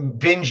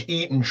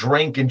eat and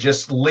drink and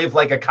just live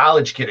like a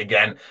college kid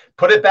again.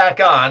 Put it back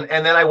on,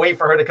 and then I wait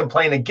for her to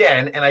complain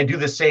again, and I do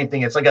the same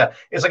thing. It's like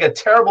a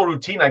terrible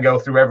routine I go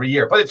through every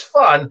year, but it's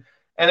fun,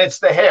 and it's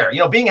the hair. You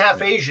know, being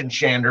half Asian,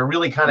 Shander,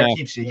 really kind of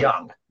keeps you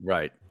young.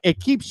 Right. It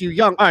keeps you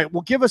young. All right.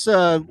 Well, give us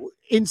a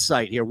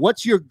insight here.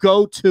 What's your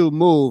go-to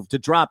move to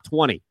drop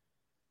 20?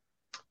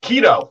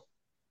 Keto.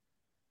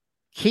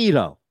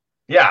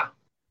 Yeah.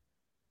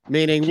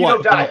 Meaning keto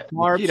what? Diet.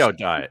 Keto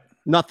diet.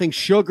 Nothing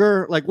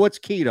sugar? Like, what's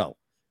keto?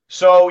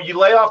 So you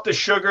lay off the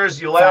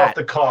sugars, you lay off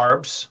the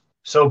carbs.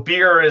 So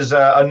beer is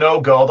a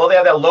no-go, although they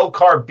have that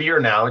low-carb beer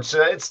now.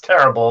 It's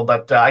terrible,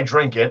 but I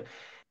drink it.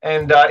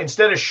 And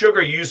instead of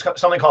sugar, you use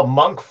something called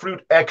monk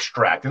fruit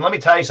extract. And let me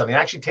tell you something. It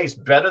actually tastes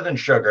better than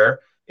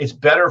sugar. It's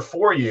better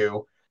for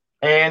you.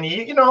 And,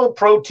 you know,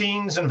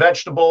 proteins and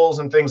vegetables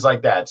and things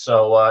like that.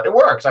 So it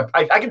works.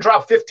 I can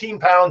drop 15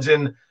 pounds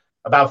in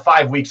about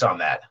 5 weeks on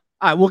that.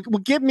 All right, well,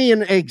 give me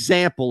an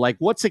example. Like,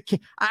 what's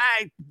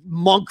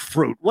monk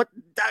fruit? What?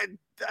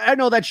 I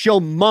know that show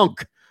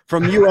Monk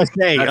from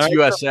USA. That's right?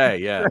 USA,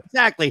 yeah.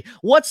 Exactly.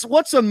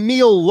 What's a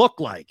meal look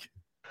like?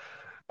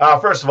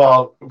 First of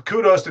all,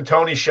 kudos to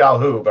Tony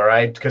Shalhoub, all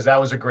right, because that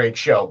was a great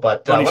show.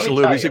 But Tony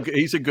Shalhoub,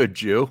 he's a good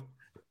Jew.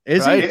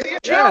 Is right? he? Is he a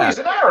Jew? Yeah. He's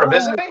an Arab,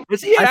 isn't he?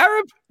 Is he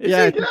Arab?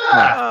 Yeah.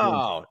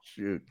 Oh,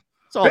 shoot.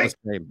 It's all the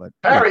same, but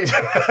Harry.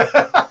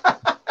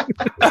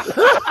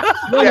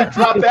 Yeah,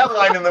 drop that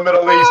line in the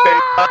Middle East.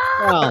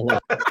 Well,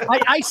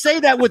 I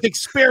say that with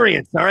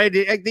experience. All right,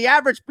 the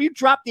average, you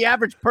drop the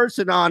average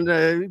person on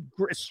the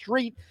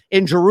street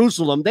in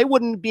Jerusalem, they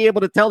wouldn't be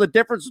able to tell the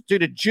difference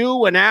between a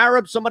Jew, an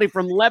Arab, somebody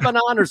from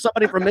Lebanon, or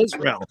somebody from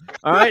Israel.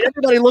 All right,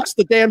 everybody looks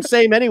the damn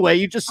same anyway.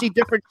 You just see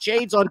different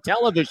shades on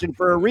television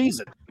for a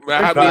reason.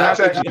 Man, how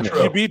could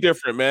you be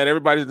different, man?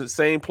 Everybody's in the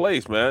same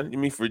place, man. You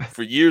mean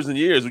for years and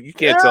years, you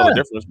can't tell the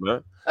difference,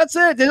 man. That's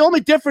it. The only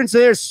difference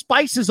there is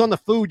spices on the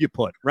food you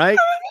put, right?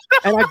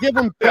 And I give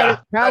them credit.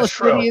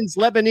 Palestinians,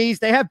 Lebanese,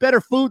 they have better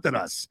food than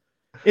us.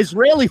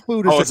 Israeli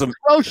food is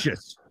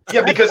atrocious.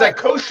 Yeah, because that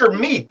kosher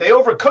meat, they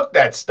overcook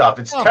that stuff.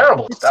 It's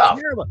terrible stuff.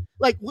 Terrible.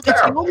 Like, it's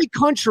the only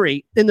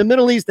country in the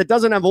Middle East that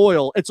doesn't have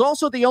oil. It's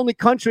also the only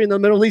country in the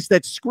Middle East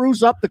that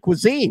screws up the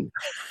cuisine.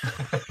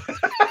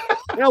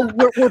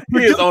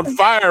 He is on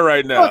fire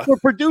right now. Look, we're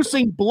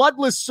producing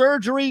bloodless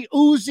surgery,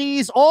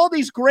 Uzis, all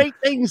these great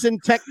things in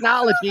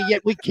technology,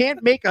 yet we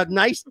can't make a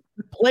nice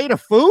plate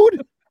of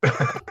food.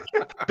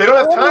 They don't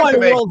have time to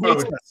make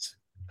food.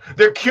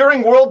 They're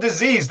curing world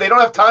disease. They don't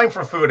have time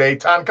for food,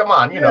 Eytan. Come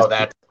on, you know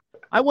that.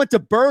 I went to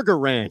Burger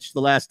Ranch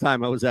the last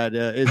time I was at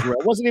Israel.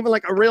 It wasn't even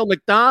like a real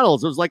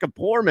McDonald's. It was like a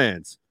poor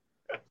man's.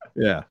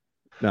 Yeah.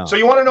 No. So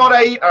you want to know what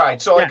I eat? All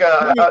right. So like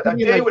a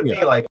day would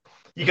be like,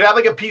 you could have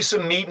like a piece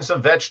of meat and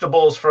some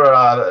vegetables for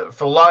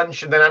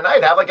lunch, and then at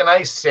night have like a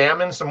nice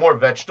salmon, some more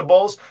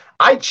vegetables.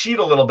 I cheat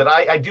a little bit.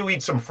 I do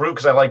eat some fruit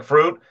because I like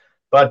fruit,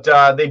 but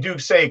they do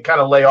say kind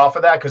of lay off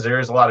of that because there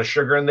is a lot of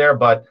sugar in there.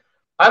 But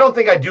I don't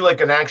think I do like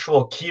an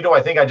actual keto.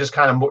 I think I just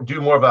kind of do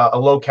more of a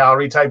low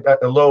calorie type,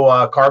 a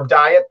low carb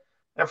diet.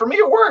 And for me,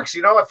 it works.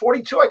 You know, at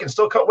 42, I can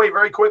still cut weight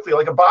very quickly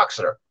like a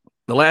boxer.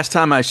 The last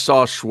time I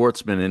saw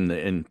Schwartzman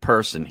in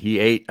person, he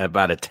ate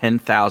about a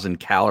 10,000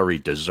 calorie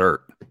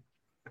dessert.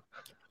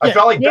 I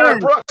felt like Barrett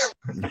Brooks.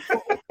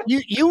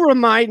 You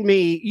remind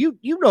me, you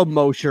know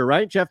Mosher,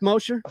 right? Jeff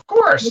Mosher? Of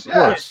course,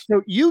 yes.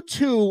 So you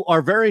two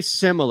are very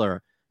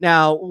similar.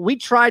 Now, we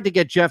tried to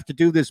get Jeff to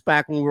do this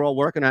back when we were all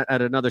working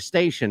at another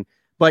station,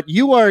 but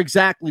you are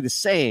exactly the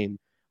same,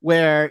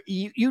 where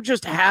you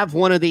just have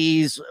one of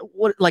these,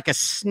 like a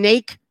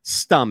snake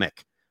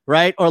stomach,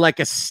 right? Or like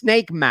a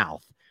snake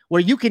mouth,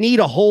 where you can eat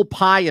a whole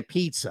pie of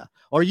pizza,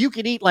 or you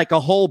can eat like a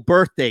whole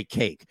birthday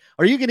cake,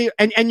 or you can eat,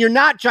 and you're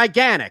not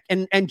gigantic.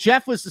 And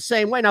Jeff was the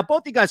same way. Now, both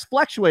of you guys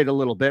fluctuate a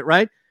little bit,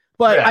 right?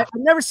 But I've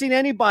never seen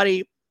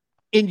anybody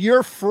in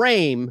your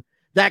frame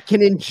that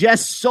can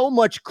ingest so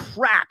much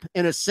crap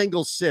in a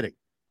single sitting.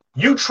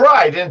 You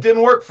tried and it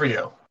didn't work for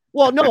you.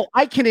 Well, no,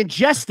 I can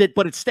ingest it,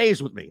 but it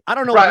stays with me. I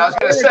don't know. Right, I was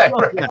going to say.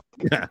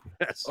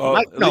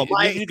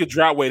 Right. You could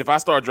drop weight. If I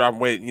start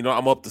dropping weight, you know,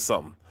 I'm up to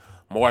something.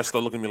 My wife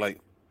started looking at me like,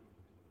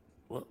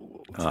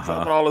 what's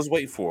dropping all this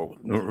weight for?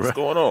 What's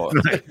going on?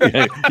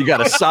 You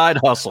got a side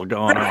hustle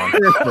going on.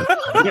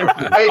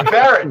 Hey,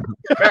 Barrett,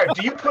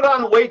 do you put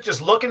on weight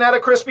just looking at a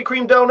Krispy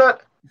Kreme donut?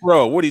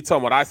 Bro, what are you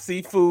talking about? I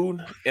see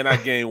food and I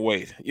gain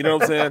weight. You know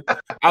what I'm saying?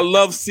 I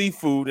love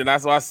seafood, and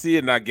that's why I see it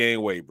and I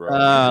gain weight, bro.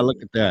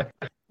 Look at that.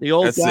 The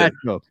old dad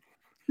joke.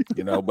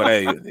 You know, but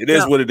hey, it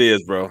is what it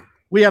is, bro.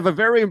 We have a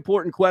very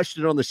important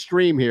question on the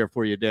stream here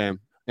for you, Dan.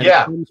 And it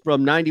comes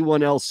from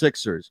 91L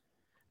Sixers.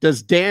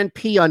 Does Dan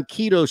pee on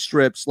keto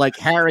strips like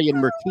Harry and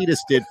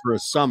Mercedes did for a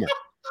summer?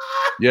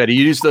 Yeah, do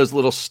you use those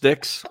little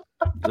sticks,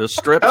 those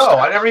strips? No,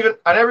 I never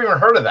even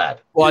heard of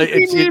that. Well,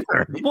 it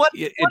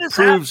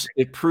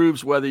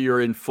proves whether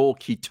you're in full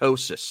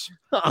ketosis,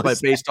 but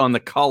based on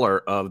the color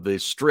of the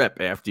strip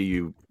after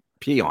you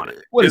pee on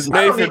it. It's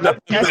made for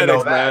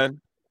diabetics, man.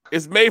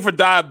 It's made for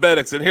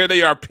diabetics, and here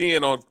they are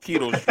peeing on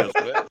keto strips,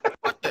 man.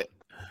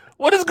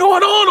 What is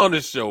going on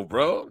this show,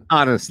 bro?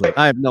 Honestly,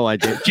 I have no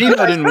idea.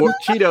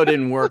 Keto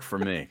didn't work for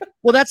me.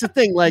 Well, that's the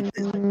thing. Like,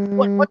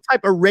 what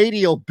type of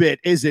radio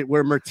bit is it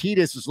where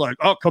Mercedes is like,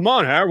 "Oh, come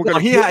on, Harry, we're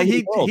gonna."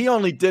 He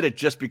only did it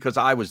just because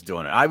I was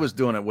doing it. I was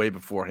doing it way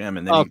before him,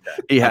 and then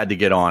he had to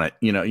get on it.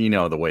 You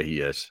know the way he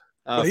is.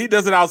 But he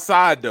does it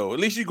outside, though. At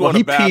least you go. Well,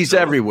 he pees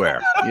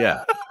everywhere.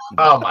 Yeah.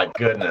 Oh my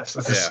goodness,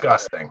 that's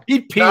disgusting.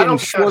 He'd pee in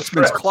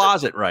Schwartzman's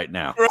closet right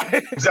now.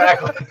 Right,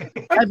 exactly.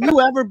 Have you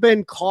ever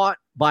been caught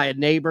by a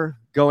neighbor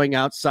going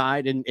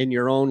outside in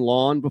your own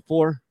lawn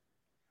before,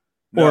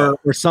 or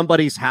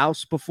somebody's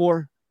house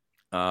before?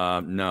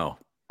 No.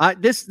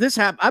 This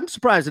happened. I'm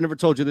surprised I never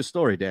told you this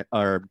story, Dan,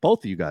 or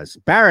both of you guys.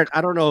 Barrett,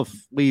 I don't know if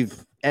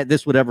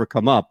this would ever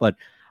come up, but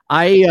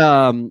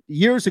I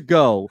years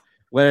ago,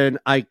 when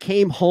I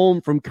came home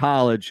from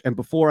college and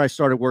before I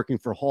started working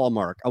for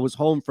Hallmark, I was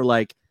home for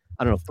like,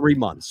 I don't know, 3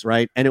 months,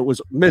 right? And it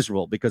was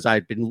miserable because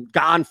I'd been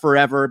gone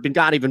forever, been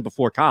gone even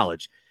before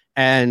college.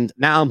 And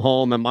now I'm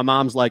home and my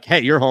mom's like,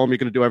 hey, you're home. You're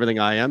going to do everything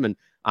I am and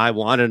I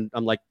want. And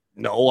I'm like,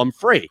 no, I'm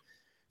free.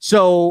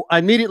 So I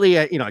immediately,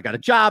 I got a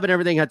job and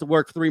everything, had to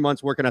work 3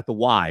 months working at the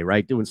Y,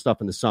 right? Doing stuff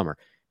in the summer.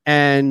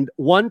 And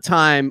one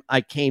time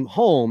I came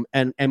home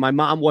and my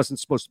mom wasn't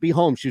supposed to be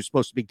home. She was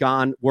supposed to be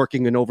gone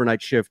working an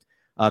overnight shift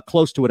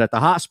close to it at the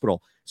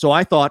hospital. So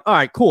I thought, all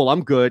right, cool,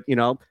 I'm good.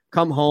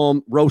 Come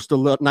home, roast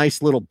a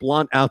nice little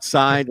blunt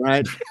outside,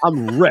 right?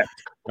 I'm ripped,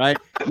 right?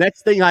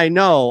 Next thing I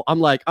know, I'm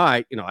like, all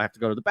right, I have to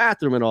go to the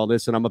bathroom and all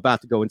this, and I'm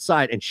about to go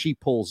inside, and she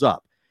pulls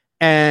up.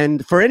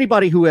 And for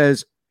anybody who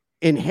has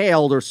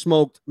inhaled or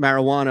smoked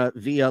marijuana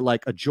via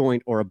like a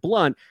joint or a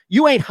blunt,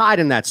 you ain't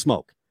hiding that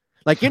smoke.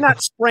 Like, you're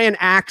not spraying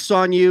Axe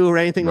on you or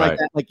anything like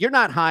that. Like, you're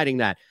not hiding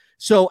that.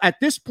 So at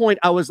this point,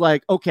 I was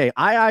like, okay,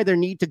 I either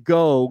need to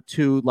go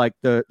to like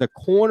the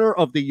corner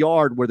of the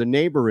yard where the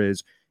neighbor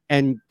is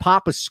and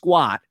pop a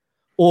squat,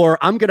 or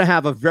I'm going to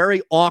have a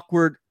very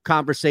awkward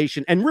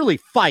conversation and really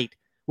fight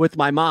with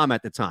my mom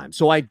at the time.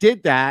 So I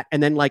did that.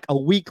 And then like a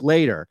week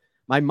later,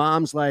 my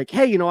mom's like,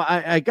 hey,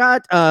 I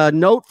got a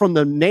note from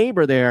the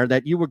neighbor there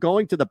that you were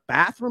going to the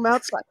bathroom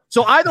outside.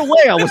 So either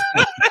way, I was...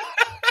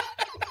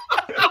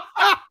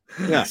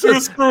 Yeah. She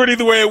was screwed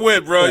either way it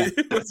went, bro. You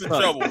was in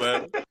trouble,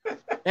 man.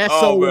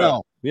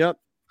 SOL. Yep.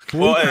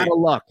 Well, out of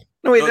luck.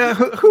 No, wait,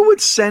 who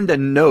would send a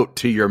note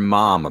to your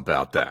mom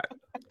about that?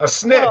 A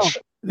snitch.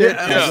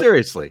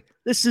 Seriously.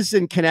 This is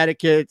in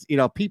Connecticut.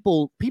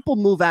 People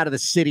move out of the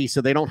city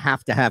so they don't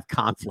have to have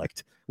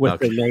conflict with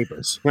their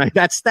neighbors, right?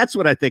 That's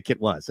what I think it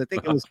was. I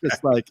think it was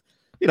just like,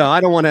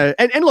 I don't want to.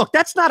 And look,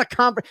 that's not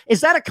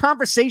is that a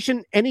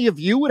conversation any of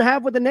you would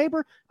have with a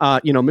neighbor?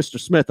 Mr.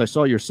 Smith, I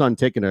saw your son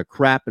taking a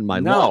crap in my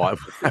lawn.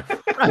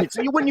 Right.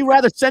 So wouldn't you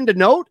rather send a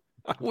note?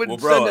 I wouldn't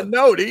send a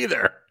note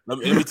either. Let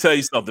me tell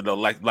you something though.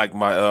 Like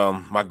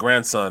my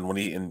grandson, when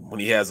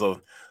he has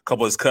a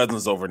couple of his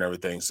cousins over and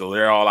everything, so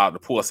they're all out in the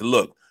pool. I said,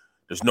 look,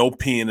 there's no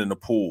peeing in the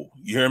pool.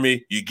 You hear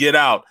me? You get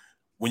out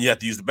when you have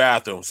to use the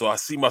bathroom. So I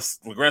see my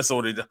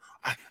grandson.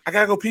 I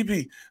gotta go pee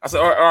pee. I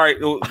said, all right,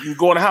 you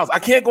go in the house. I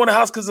can't go in the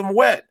house because I'm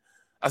wet.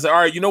 I said, all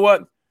right, you know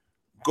what?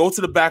 Go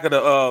to the back of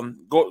the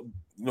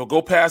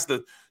go past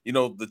the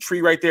the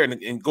tree right there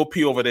and go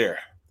pee over there.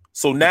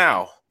 So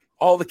now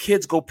all the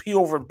kids go pee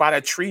over by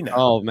that tree now.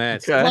 Oh man,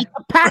 okay. Like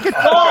a pack of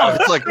dogs.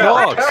 It's like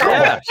dogs.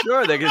 Yeah,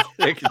 sure. They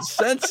can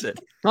sense it.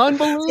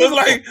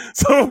 Unbelievable.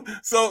 So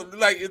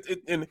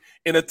in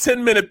a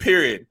 10-minute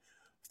period,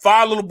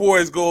 5 little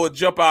boys go and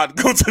jump out and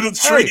go to the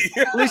tree.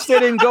 Hey, at least they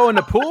didn't go in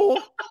the pool.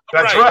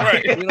 That's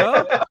right.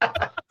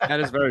 That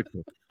is very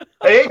true.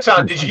 Hey,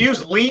 Eytan, did you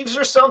use leaves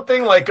or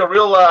something like a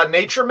real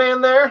nature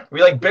man there? Were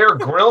you like Bear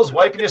Grylls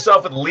wiping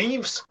yourself with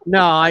leaves?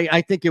 No,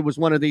 I think it was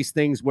one of these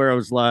things where I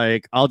was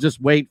like, I'll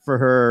just wait for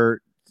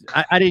her.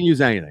 I didn't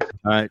use anything.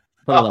 All right.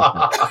 Put it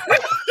like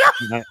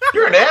that.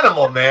 You're an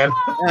animal, man.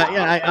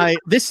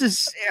 This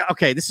is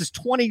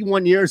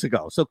 21 years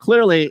ago. So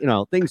clearly,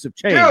 things have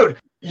changed. Dude,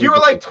 you were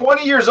like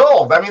 20 years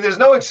old. I mean, there's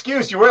no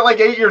excuse. You weren't like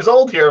 8 years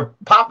old here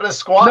popping a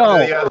squat on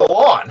the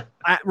lawn.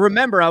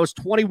 Remember, I was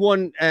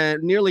 21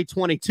 and nearly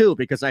 22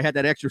 because I had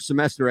that extra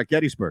semester at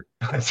Gettysburg.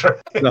 That's right.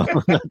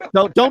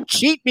 So, don't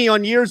cheat me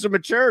on years of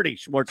maturity,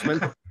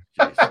 Schwartzman.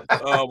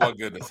 Oh, my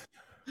goodness.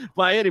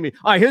 By any means.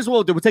 All right, here's what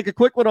we'll do. We'll take a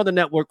quick one on the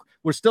network.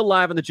 We're still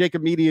live on the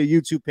Jacob Media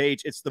YouTube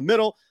page. It's the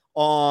middle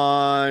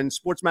on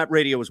SportsMap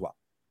Radio as well.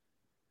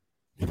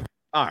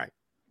 All right.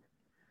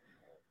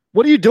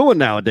 What are you doing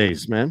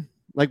nowadays, man?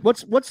 Like,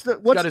 what's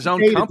got his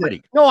own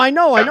company? No, I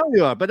know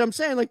you are, but I'm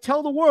saying, like,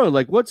 tell the world,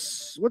 like,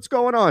 what's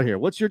going on here?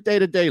 What's your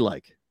day-to-day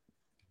like?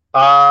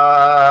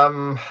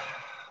 A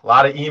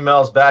lot of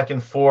emails back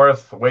and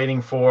forth,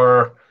 waiting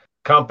for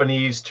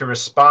companies to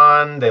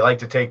respond. They like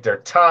to take their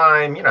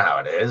time. You know how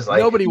it is. Like,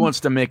 nobody wants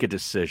to make a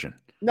decision.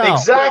 No,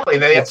 exactly.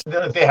 They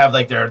have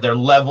like their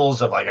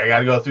levels of like, I got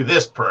to go through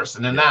this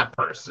person and that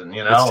person.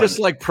 It's just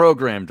like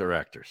program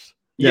directors.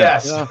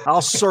 Yes,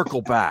 I'll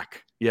circle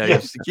back. Yeah, you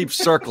keep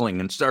circling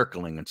and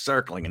circling and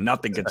circling, and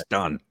nothing gets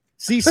done.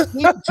 See,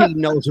 Scheme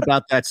Team knows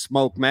about that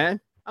smoke,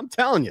 man. I'm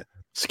telling you.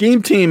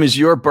 Scheme Team is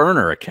your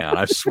burner account.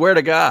 I swear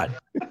to God.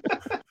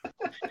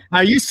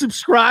 Are you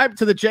subscribed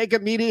to the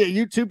Jacob Media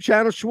YouTube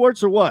channel,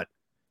 Schwartz, or what?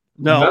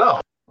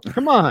 No.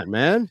 Come on,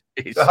 man.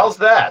 The hell's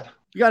that?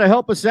 You got to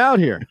help us out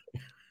here.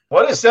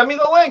 What is? Send me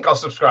the link. I'll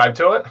subscribe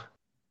to it.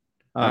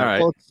 All right.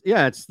 Well,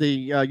 it's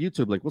the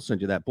YouTube link. We'll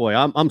send you that. Boy,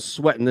 I'm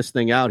sweating this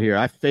thing out here.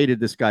 I faded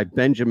this guy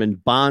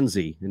Benjamin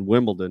Bonzi in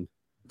Wimbledon.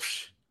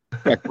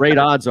 Got great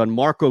odds on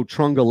Marco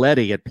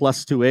Trungelliti at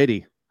plus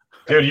 280.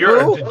 Dude,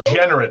 you're a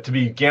degenerate to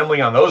be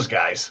gambling on those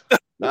guys.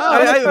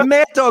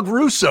 Mad Dog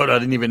Russo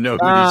doesn't even know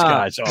who these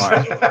guys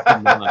are.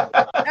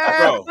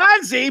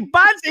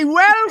 Bonzi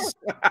Wells.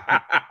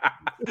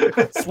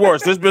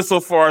 Sports. There's been so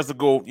far as to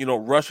go,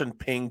 Russian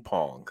ping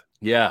pong.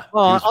 Yeah.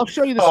 I'll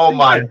show you the Oh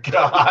my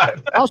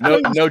God. I'll show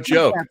you no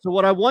joke. So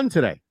what I won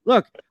today.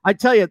 Look, I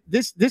tell you,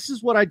 this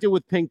is what I do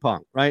with ping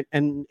pong, right?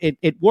 And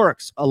it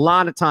works. A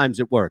lot of times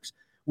it works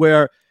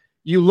where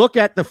you look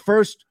at the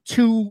first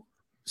 2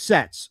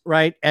 sets,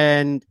 right?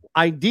 And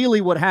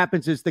ideally what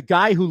happens is the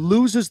guy who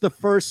loses the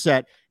first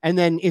set and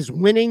then is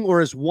winning or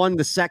has won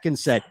the second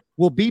set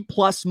will be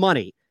plus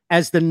money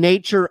as the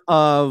nature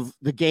of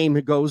the game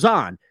goes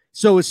on.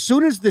 So as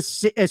soon as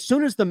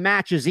the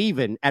match is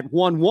even at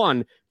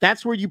 1-1,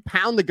 that's where you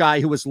pound the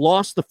guy who has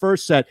lost the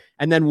first set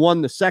and then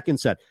won the second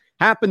set.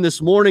 Happened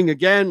this morning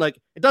again. Like,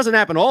 it doesn't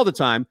happen all the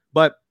time,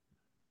 but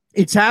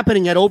It's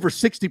happening at over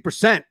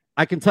 60%.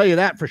 I can tell you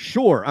that for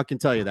sure. I can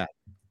tell you that.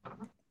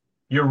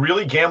 You're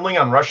really gambling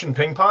on Russian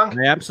ping pong?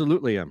 I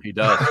absolutely am. He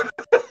does.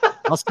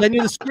 I'll send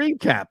you the screen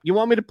cap. You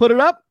want me to put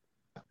it up?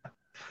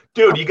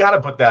 Dude, you got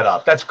to put that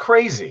up. That's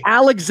crazy.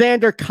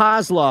 Alexander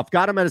Kozlov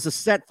got him as a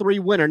set 3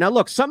 winner. Now,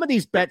 look, some of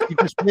these bets you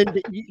just win,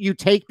 you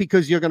take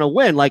because you're going to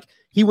win. Like,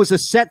 he was a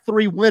set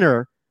 3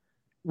 winner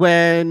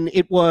when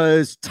it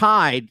was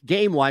tied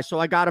game-wise, so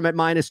I got him at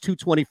minus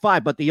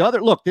 225. But the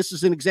other, look, this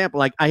is an example.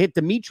 Like, I hit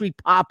Dmitry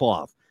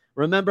Popov.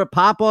 Remember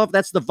Popov?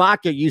 That's the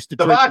vodka you used to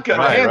drink. Vodka,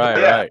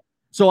 right.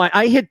 So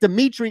I hit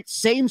Dmitry,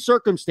 same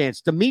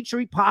circumstance.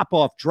 Dmitry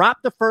Popov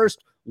dropped the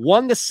first,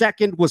 won the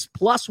second, was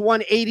plus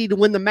 180 to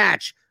win the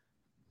match.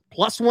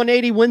 Plus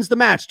 180 wins the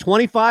match.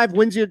 25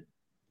 wins you,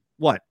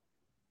 what?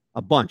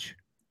 A bunch.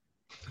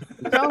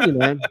 I'm telling you,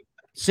 man.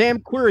 Sam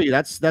Querrey,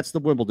 that's the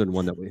Wimbledon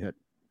one that we hit.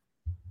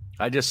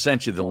 I just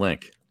sent you the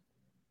link.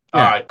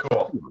 All right,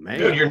 cool. Man.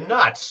 Dude, you're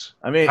nuts.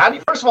 I mean, how do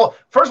you, first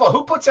of all,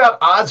 who puts out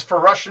odds for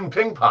Russian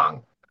ping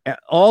pong?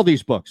 All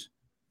these books.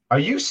 Are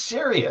you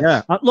serious?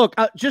 Yeah. Look,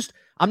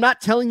 I'm not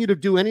telling you to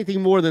do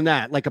anything more than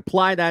that. Like,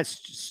 apply that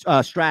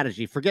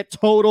strategy. Forget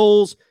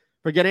totals.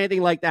 Forget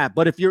anything like that.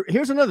 But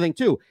here's another thing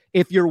too.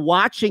 If you're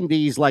watching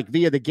these like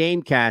via the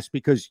Gamecast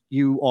because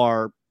you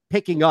are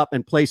picking up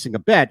and placing a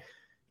bet,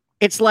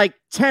 it's like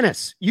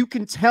tennis. You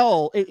can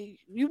tell,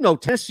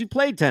 tennis, you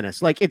played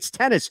tennis. Like, it's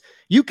tennis.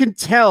 You can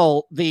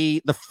tell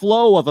the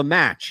flow of a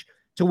match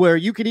to where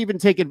you can even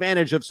take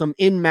advantage of some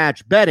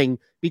in-match betting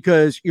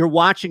because you're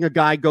watching a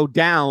guy go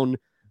down,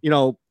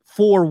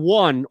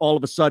 4-1 all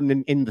of a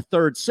sudden in the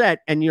third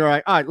set. And you're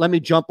like, all right, let me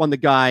jump on the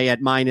guy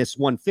at minus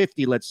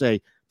 150, let's say,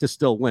 to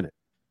still win it.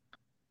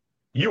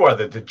 You are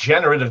the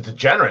degenerate of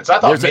degenerates. I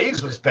thought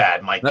Mays was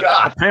bad. My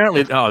God.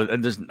 Apparently,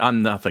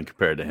 I'm nothing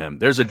compared to him.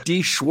 There's a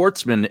D.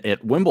 Schwartzman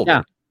at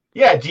Wimbledon.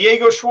 Yeah,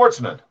 Diego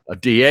Schwartzman. A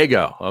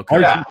Diego. Okay.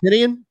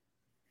 Argentinian?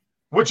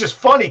 Which is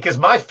funny because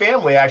my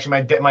family,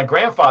 actually, my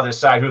grandfather's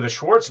side, who are the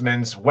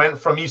Schwartzmans, went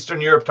from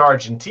Eastern Europe to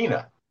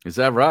Argentina. Is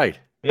that right?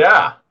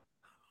 Yeah.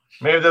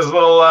 Maybe there's a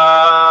little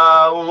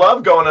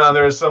love going on.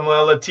 There's some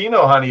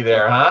Latino honey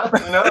there, huh?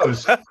 Who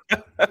knows?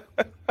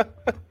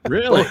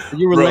 Really? Are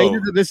you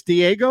related to this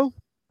Diego?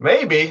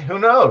 Maybe. Who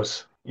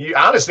knows?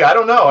 Honestly, I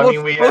don't know.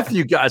 Both of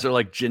you guys are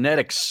like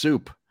genetic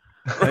soup.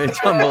 It's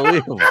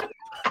unbelievable.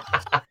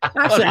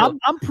 Actually,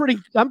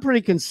 I'm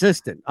pretty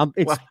consistent.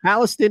 It's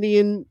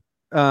Palestinian,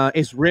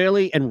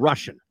 Israeli, and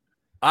Russian.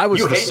 I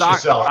was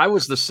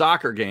the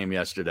soccer game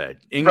yesterday.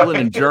 England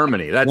and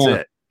Germany. That's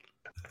it.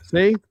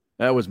 See?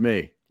 That was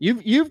me.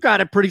 You've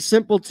got it pretty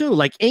simple too.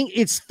 Like,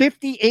 it's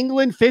 50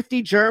 England,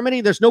 50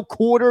 Germany. There's no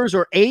quarters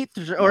or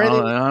eighths or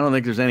anything. I don't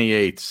think there's any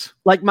eighths.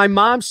 Like, my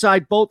mom's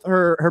side, both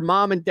her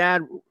mom and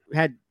dad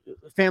had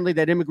family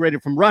that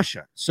immigrated from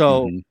Russia.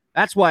 So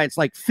that's why it's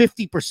like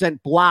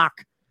 50%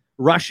 block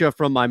Russia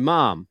from my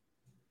mom.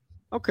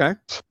 Okay.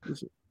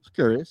 It's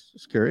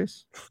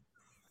curious.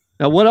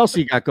 Now, what else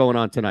you got going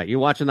on tonight? You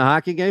watching the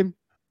hockey game?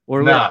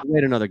 Or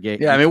wait another game?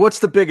 Yeah, I mean, what's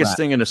the biggest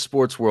thing in the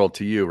sports world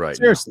to you right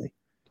now? Seriously.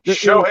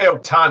 Shohei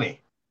Ohtani.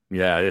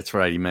 Yeah, that's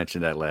right. You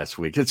mentioned that last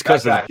week. It's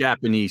because of the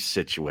Japanese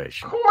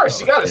situation. Of course,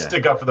 you got to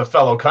stick up for the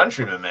fellow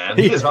countryman, man.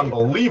 He is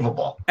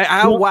unbelievable.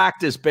 How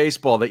whacked is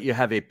baseball that you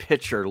have a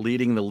pitcher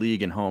leading the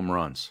league in home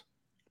runs?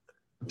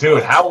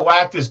 Dude, how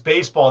whacked is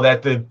baseball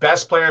that the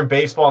best player in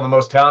baseball and the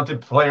most talented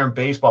player in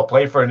baseball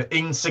play for an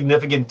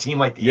insignificant team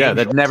like the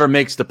Angels? That never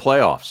makes the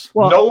playoffs.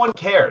 Well, no one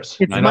cares.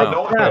 It's Mike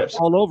Trout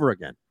all over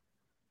again.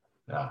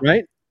 Yeah.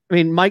 Right? I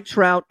mean, Mike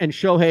Trout and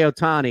Shohei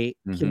Ohtani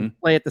can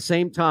play at the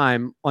same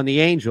time on the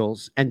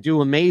Angels and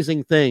do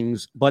amazing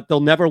things, but they'll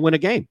never win a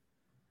game.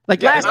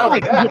 Like last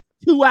night, they hit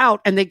 2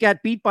 out and they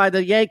got beat by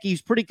the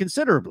Yankees pretty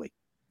considerably.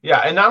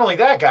 Yeah, and not only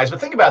that, guys,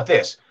 but think about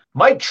this.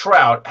 Mike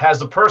Trout has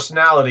the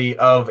personality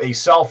of a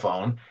cell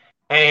phone,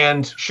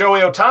 and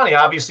Shohei Ohtani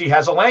obviously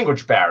has a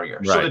language barrier.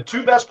 Right. So the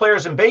two best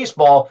players in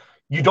baseball,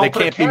 they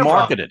can't be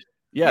marketed.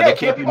 Yeah, they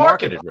can't be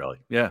marketed, really.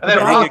 Yeah. And then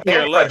Rob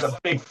Manfred's a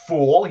big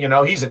fool.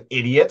 He's an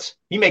idiot.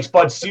 He makes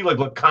Bud Selig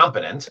look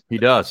competent. He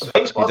does.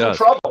 Baseball's in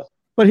trouble.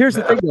 But here's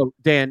the thing, though,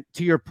 Dan,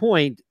 to your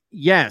point,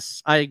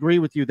 yes, I agree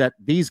with you that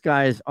these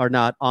guys are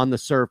not on the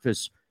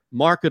surface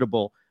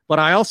marketable, but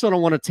I also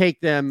don't want to take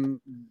the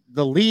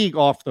league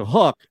off the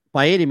hook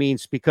by any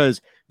means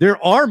because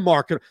there are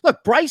marketable.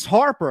 Look, Bryce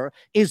Harper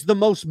is the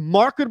most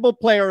marketable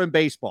player in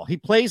baseball. He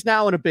plays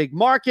now in a big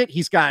market.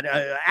 He's got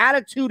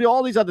attitude,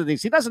 all these other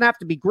things. He doesn't have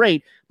to be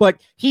great,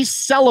 but he's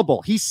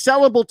sellable. He's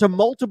sellable to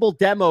multiple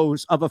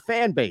demos of a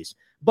fan base.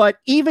 But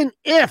even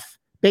if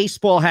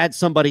baseball had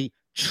somebody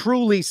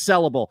truly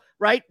sellable,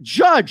 right?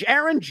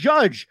 Aaron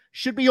Judge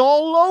should be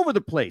all over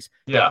the place.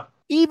 Yeah.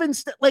 Even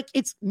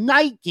it's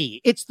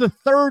Nike. It's the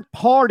third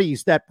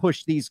parties that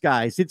push these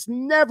guys. It's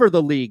never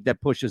the league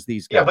that pushes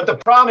these guys. Yeah, but the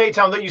problem,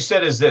 Eytan, that you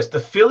said is this. The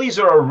Phillies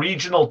are a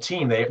regional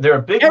team. They're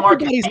a big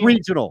market team. Everybody's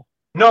regional.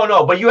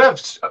 No, but you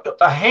have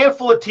a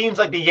handful of teams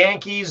like the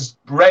Yankees,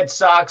 Red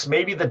Sox,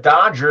 maybe the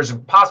Dodgers,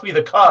 and possibly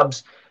the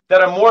Cubs that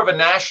are more of a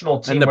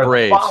national team. And the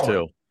Braves,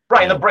 too.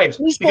 Right, and the Braves.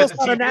 Baseball's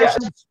not a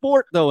national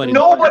sport, though,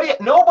 anymore.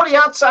 Nobody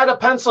outside of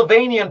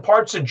Pennsylvania and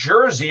parts of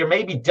Jersey or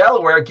maybe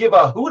Delaware give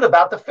a hoot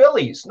about the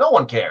Phillies. No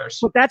one cares.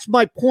 But that's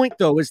my point,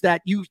 though, is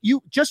that you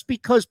just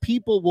because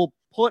people will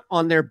put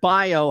on their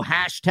bio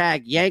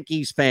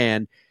 #Yankees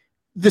fan,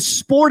 the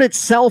sport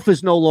itself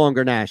is no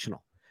longer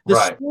national. The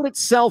sport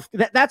itself,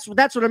 that's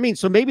what I mean.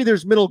 So maybe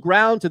there's middle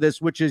ground to this,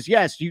 which is,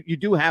 yes, you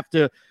do have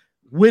to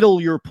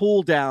whittle your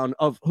pool down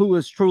of who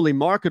is truly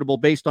marketable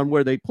based on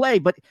where they play.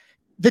 But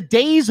the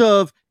days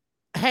of,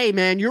 hey,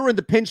 man, you're in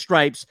the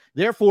pinstripes,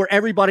 therefore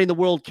everybody in the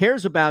world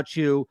cares about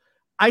you,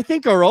 I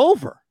think are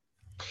over.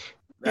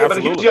 Yeah,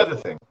 but here's the other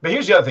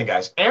thing,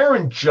 guys.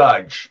 Aaron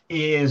Judge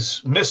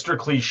is Mr.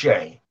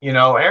 Cliche.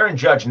 Aaron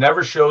Judge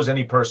never shows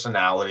any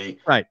personality.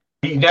 Right.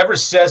 He never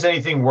says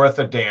anything worth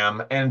a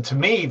damn. And to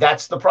me,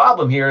 that's the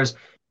problem here is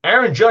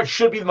Aaron Judge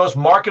should be the most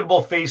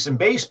marketable face in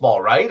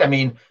baseball, right? I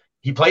mean,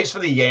 he plays for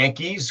the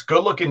Yankees,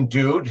 good-looking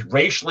dude.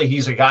 Racially,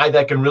 he's a guy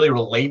that can really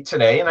relate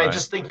today. And I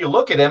just think you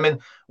look at him,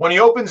 and when he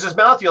opens his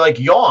mouth, you're like,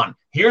 yawn.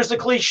 Here's the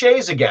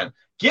cliches again.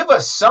 Give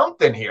us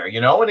something here,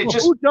 and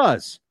who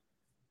does?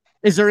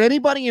 Is there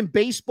anybody in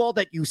baseball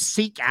that you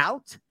seek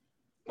out?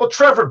 Well,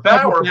 Trevor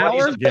Bauer.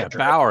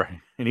 Bauer,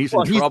 and he's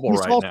in trouble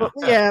right now.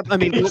 Yeah, I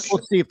mean, we'll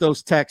see if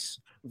those texts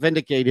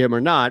vindicate him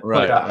or not.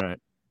 Right.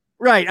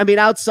 I mean,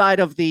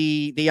 outside of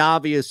the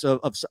obvious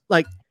of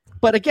like.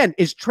 But again,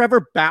 is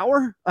Trevor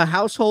Bauer a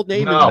household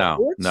name?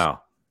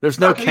 No. There's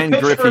no Ken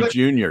Griffey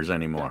Juniors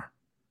anymore.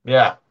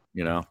 Yeah.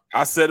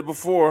 I said it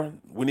before.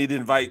 We need to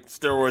invite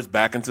steroids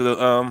back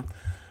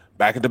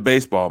into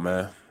baseball,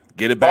 man.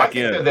 Get it back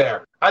in.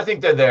 I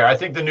think they're there. I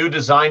think the new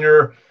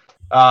designer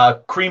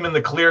cream in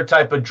the clear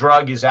type of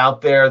drug is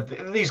out there.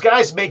 These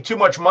guys make too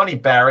much money,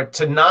 Barrett,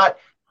 to not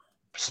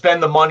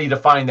spend the money to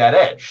find that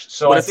edge.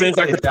 So it seems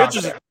like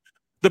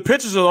the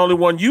pitchers are the only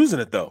one using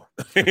it, though.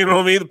 You know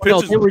what I mean? The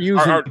pitchers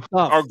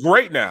are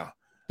great now.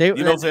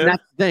 That's the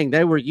thing.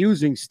 They were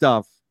using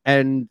stuff,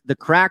 and the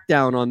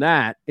crackdown on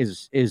that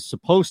is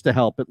supposed to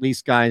help at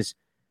least guys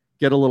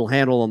get a little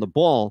handle on the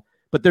ball.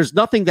 But there's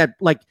nothing that,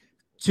 like,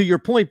 to your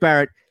point,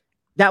 Barrett,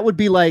 that would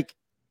be like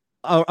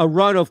a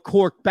run of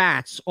cork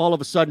bats all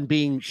of a sudden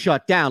being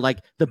shut down. Like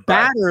the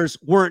batters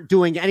weren't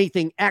doing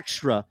anything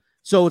extra.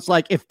 So it's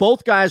like if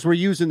both guys were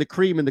using the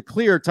cream and the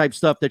clear type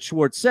stuff that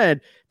Schwartz said,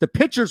 the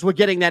pitchers were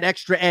getting that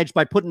extra edge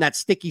by putting that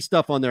sticky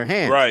stuff on their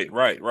hands. Right.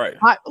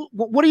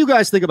 What do you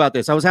guys think about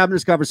this? I was having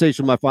this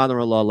conversation with my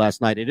father-in-law last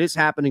night. It is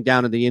happening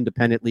down in the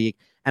independent league.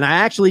 And I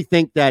actually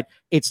think that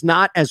it's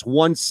not as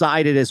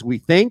one-sided as we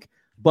think,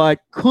 but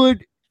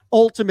could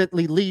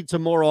ultimately lead to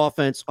more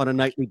offense on a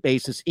nightly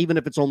basis, even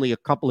if it's only a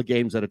couple of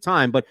games at a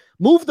time. But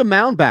move the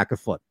mound back a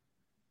foot.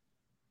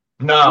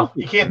 No,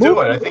 you can't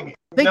do it. I think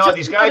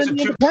these guys are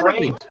too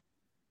trained.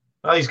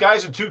 No, these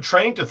guys are too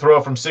trained to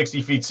throw from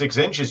 60 feet 6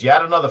 inches. You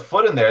add another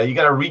foot in there, you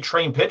got to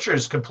retrain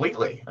pitchers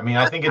completely. I mean,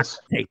 I think it's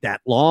take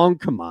that long.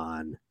 Come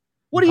on,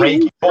 what are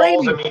you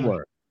training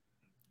for?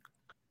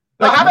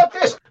 Now, how about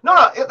this?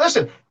 No,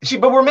 listen. See,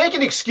 but we're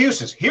making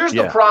excuses. Here's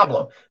the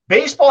problem.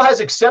 Baseball has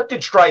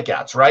accepted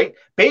strikeouts, right?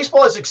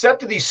 Baseball has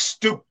accepted these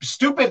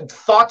stupid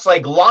thoughts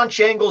like launch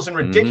angles and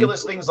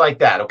ridiculous things like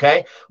that,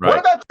 okay? Right. What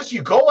about this?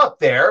 You go up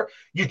there,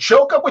 you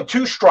choke up with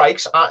 2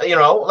 strikes,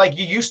 like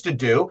you used to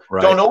do.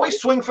 Right. Don't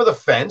always swing for the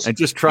fence. And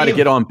just try to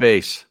get on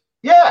base.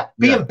 Yeah,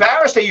 be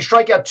embarrassed that you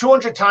strike out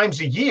 200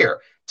 times a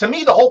year. To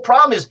me, the whole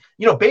problem is,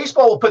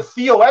 baseball will put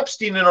Theo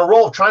Epstein in a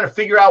role of trying to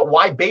figure out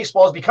why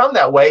baseball has become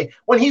that way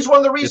when he's one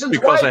of the reasons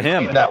why it's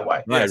became that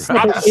way. Right.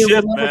 Stop the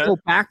shift, will never go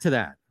back to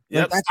that.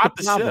 Yeah, stop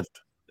the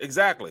shift.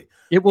 Exactly.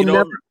 It will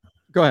never.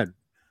 Go ahead.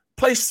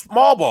 Play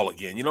small ball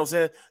again. You know what I'm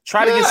saying?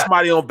 Try to get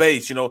somebody on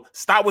base.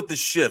 Stop with the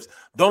shifts.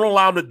 Don't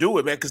allow them to do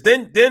it, man. Because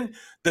then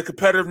the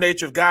competitive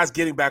nature of guys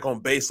getting back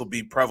on base will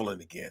be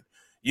prevalent again.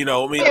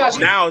 Now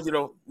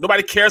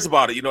nobody cares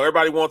about it.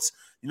 Everybody wants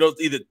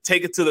either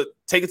take it to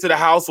the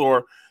house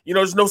or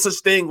there's no such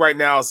thing right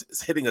now as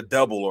hitting a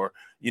double or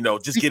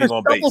just getting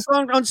on base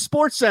on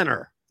Sports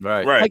Center.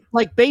 Right.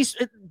 Like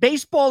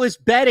baseball is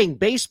betting.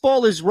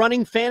 Baseball is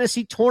running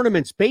fantasy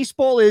tournaments.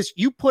 Baseball is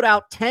you put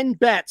out 10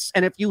 bets,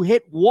 and if you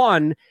hit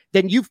one,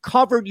 then you've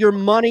covered your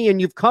money and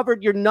you've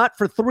covered your nut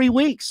for 3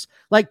 weeks.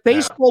 Like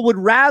baseball would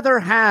rather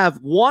have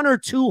 1 or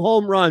 2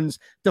 home runs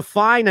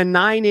define a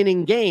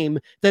 9-inning game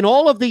than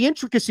all of the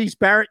intricacies,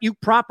 Barrett, you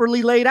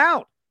properly laid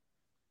out.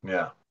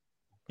 Yeah.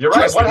 You're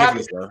right. What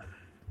happened?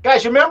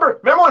 Guys,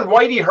 remember when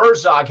Whitey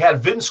Herzog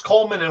had Vince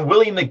Coleman and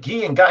Willie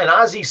McGee and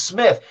Ozzie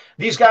Smith?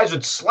 These guys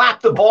would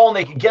slap the ball and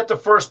they could get to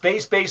first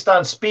base based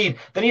on speed.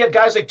 Then you had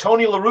guys like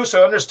Tony La Russa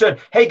who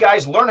understood, hey,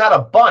 guys, learn how to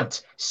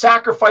bunt,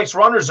 sacrifice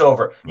runners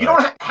over. You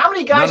don't how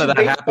many guys in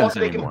baseball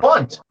they can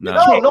bunt? No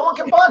one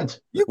can bunt.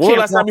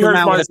 Last time you heard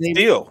about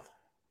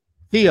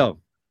Theo.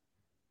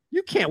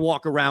 You can't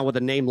walk around with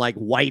a name like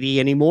Whitey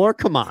anymore.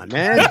 Come on,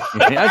 man.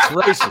 That's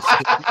racist.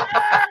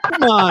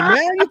 Come on,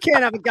 man. You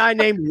can't have a guy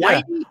named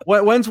Whitey.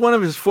 When's one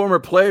of his former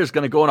players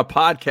going to go on a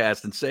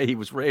podcast and say he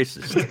was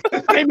racist?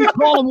 Maybe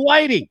call him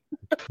Whitey.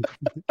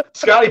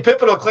 Scottie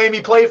Pippen will claim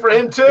he played for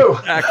him too.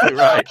 Exactly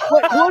right.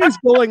 What is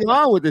going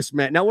on with this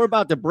man? Now we're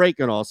about to break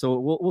and all, so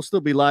we'll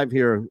still be live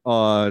here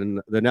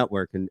on the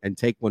network and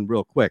take one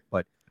real quick.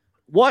 But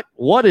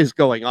what is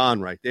going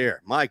on right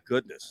there? My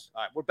goodness!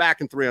 All right, we're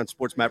back in 3 on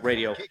Sports Map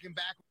Radio.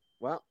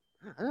 Well,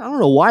 I don't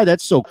know why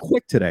that's so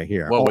quick today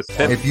here. Well,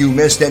 if you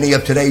missed any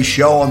of today's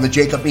show on the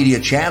Jacob Media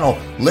channel,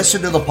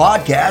 listen to the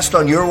podcast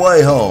on your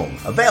way home.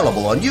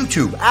 Available on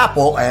YouTube,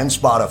 Apple, and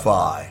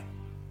Spotify.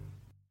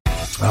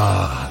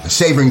 The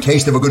savoring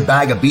taste of a good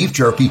bag of beef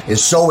jerky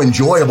is so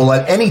enjoyable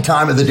at any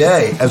time of the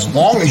day, as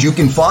long as you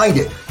can find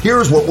it.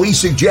 Here's what we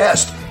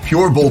suggest.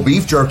 Pure Bull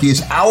Beef Jerky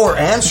is our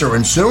answer,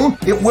 and soon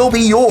it will be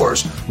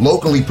yours.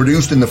 Locally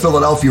produced in the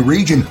Philadelphia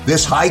region,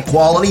 this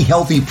high-quality,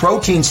 healthy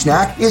protein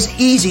snack is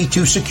easy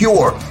to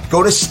secure.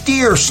 Go to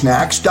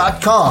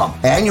steersnacks.com,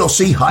 and you'll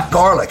see hot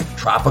garlic,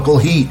 tropical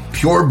heat,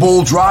 Pure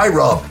Bull dry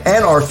rub,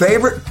 and our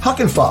favorite, Huck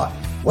and Fod.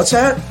 What's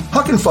that?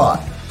 Huck and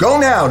Fod. Go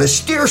now to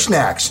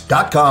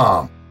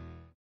steersnacks.com.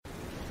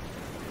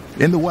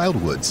 In the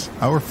Wildwoods,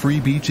 our free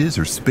beaches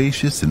are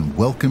spacious and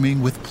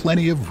welcoming with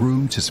plenty of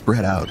room to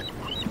spread out.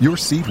 Your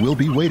seat will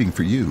be waiting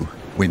for you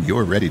when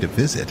you're ready to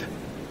visit.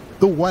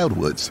 The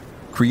Wildwoods,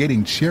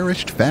 creating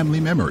cherished family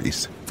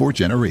memories for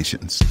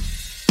generations.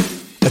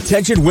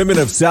 Attention women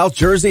of South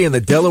Jersey and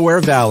the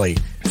Delaware Valley.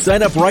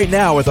 Sign up right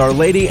now with Our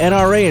Lady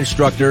NRA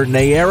instructor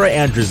Nayara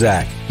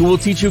Andrzak, who will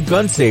teach you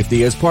gun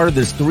safety as part of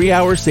this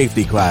 3-hour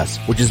safety class,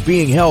 which is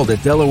being held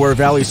at Delaware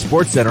Valley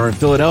Sports Center in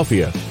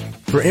Philadelphia.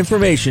 For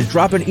information,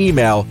 drop an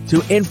email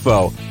to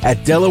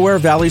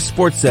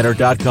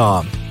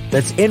info@DelawareValleySportsCenter.com.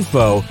 That's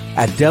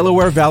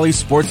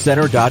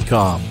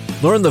info@DelawareValleySportsCenter.com.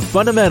 Learn the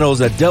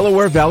fundamentals at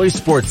Delaware Valley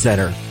Sports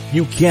Center.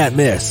 You can't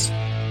miss.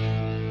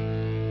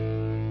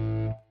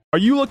 Are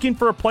you looking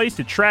for a place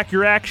to track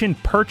your action,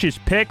 purchase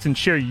picks, and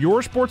share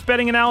your sports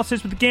betting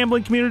analysis with the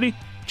gambling community?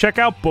 Check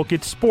out Book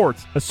It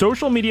Sports, a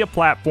social media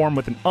platform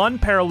with an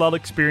unparalleled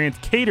experience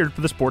catered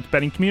for the sports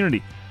betting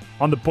community.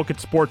 On the Book It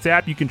Sports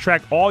app, you can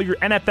track all your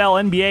NFL,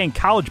 NBA, and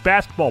college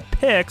basketball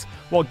picks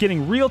while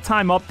getting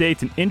real-time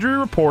updates and injury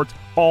reports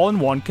all in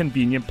one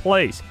convenient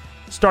place.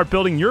 Start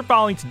building your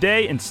following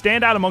today and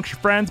stand out amongst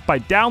your friends by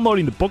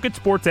downloading the Book It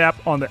Sports app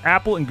on the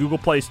Apple and Google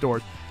Play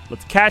stores.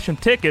 Let's cash some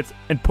tickets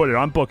and put it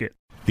on Book It.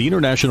 The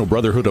International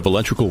Brotherhood of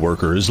Electrical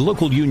Workers,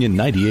 Local Union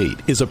 98,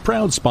 is a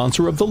proud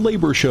sponsor of The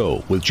Labor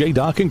Show with J.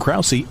 Doc and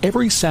Krause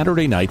every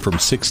Saturday night from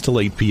 6 till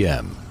 8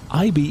 p.m.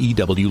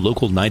 IBEW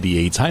Local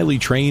 98's highly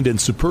trained and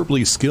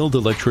superbly skilled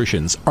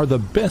electricians are the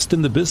best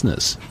in the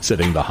business,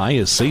 setting the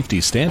highest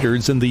safety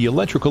standards in the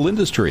electrical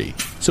industry.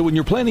 So when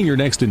you're planning your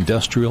next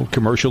industrial,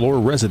 commercial, or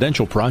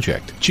residential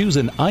project, choose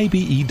an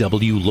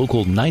IBEW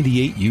Local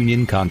 98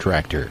 union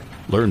contractor.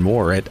 Learn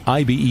more at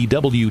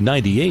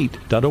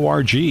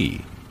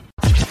IBEW98.org.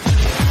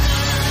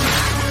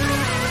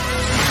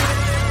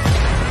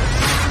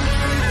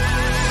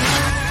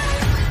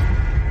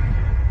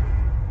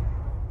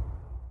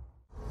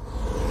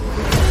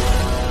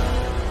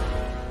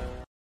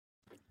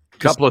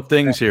 Couple of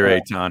things here,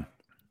 Eytan.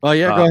 Oh,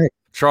 yeah, go ahead.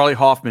 Charlie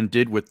Hoffman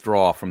did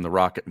withdraw from the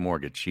Rocket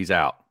Mortgage. He's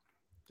out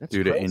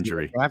due to crazy.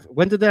 injury.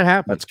 When did that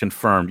happen? That's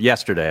confirmed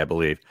yesterday, I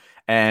believe.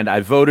 And I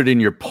voted in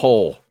your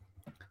poll.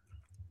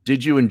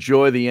 Did you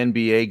enjoy the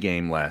NBA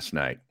game last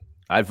night?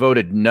 I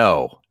voted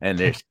no, and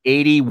there's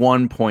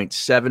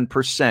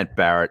 81.7%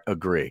 Barrett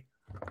agree.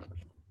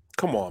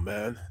 Come on,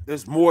 man.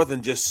 There's more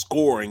than just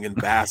scoring in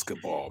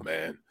basketball,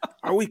 man.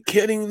 Are we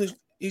kidding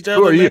each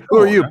other? Who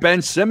are you,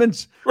 Ben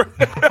Simmons?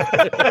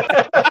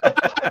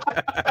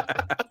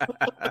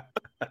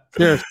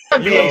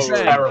 NBA's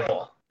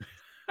terrible.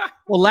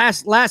 Well,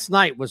 last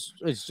night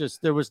it's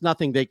just there was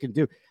nothing they could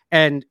do,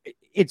 and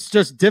it's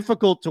just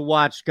difficult to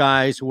watch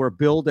guys who are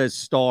billed as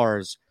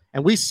stars,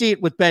 and we see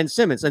it with Ben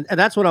Simmons, and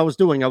that's what I was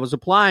doing. I was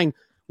applying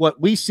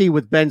what we see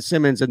with Ben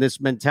Simmons and this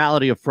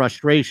mentality of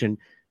frustration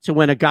to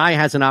when a guy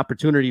has an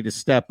opportunity to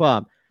step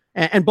up.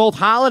 And both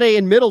Holiday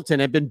and Middleton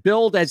have been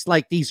billed as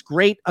like these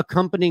great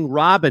accompanying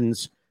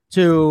Robins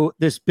to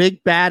this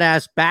big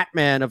badass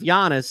Batman of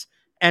Giannis.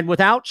 And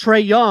without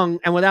Trae Young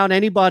and without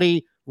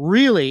anybody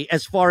really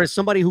as far as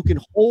somebody who can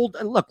hold.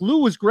 And look,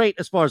 Lou is great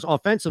as far as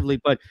offensively,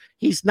 but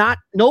he's not.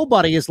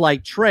 Nobody is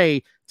like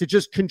Trae to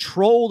just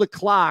control the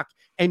clock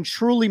and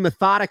truly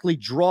methodically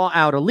draw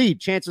out a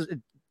lead. It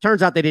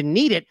turns out they didn't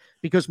need it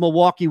because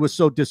Milwaukee was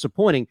so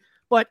disappointing.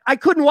 But I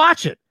couldn't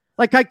watch it.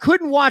 Like, I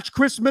couldn't watch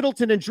Chris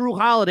Middleton and Drew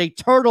Holiday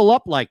turtle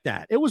up like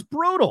that. It was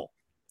brutal.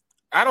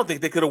 I don't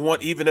think they could have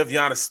won even if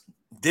Giannis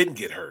didn't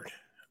get hurt.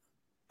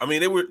 I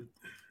mean,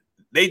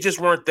 they just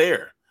weren't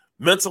there.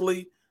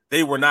 Mentally,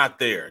 they were not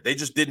there. They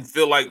just didn't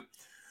feel like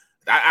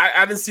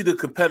I didn't see the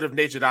competitive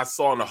nature that I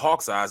saw in the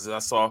Hawks' eyes that I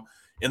saw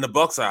in the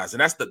Bucks' eyes.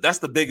 And that's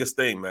the biggest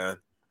thing, man.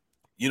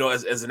 You know,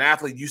 as an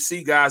athlete, you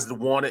see guys that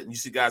want it and you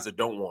see guys that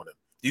don't want it.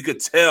 You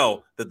could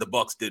tell that the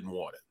Bucks didn't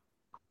want it.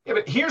 Yeah,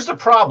 but here's the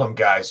problem,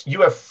 guys. You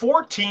have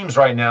 4 teams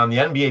right now in the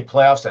NBA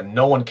playoffs that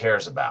no one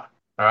cares about,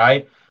 all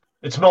right?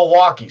 It's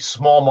Milwaukee,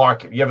 small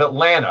market. You have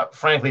Atlanta.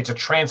 Frankly, it's a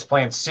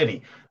transplant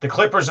city. The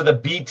Clippers are the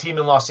B team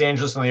in Los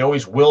Angeles, and they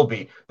always will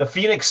be. The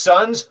Phoenix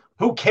Suns,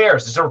 who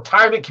cares? It's a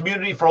retirement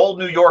community for old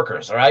New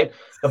Yorkers, all right?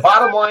 The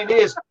bottom line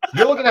is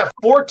you're looking at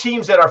 4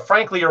 teams that are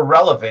frankly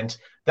irrelevant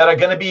that are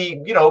going to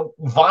be,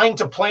 vying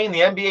to play in the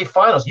NBA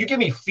Finals. You give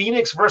me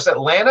Phoenix versus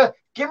Atlanta,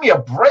 give me a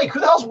break. Who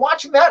the hell's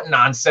watching that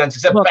nonsense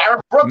except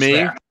Barrett Brooks me.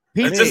 there?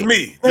 It's just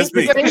me. Just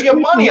me. You get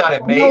money on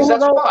it, Maze.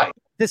 That's why.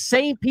 The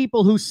same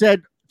people who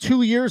said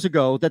 2 years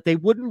ago that they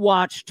wouldn't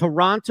watch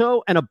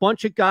Toronto and a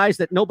bunch of guys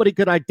that nobody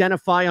could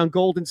identify on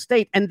Golden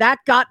State, and that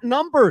got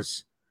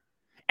numbers.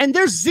 And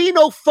there's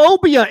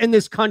xenophobia in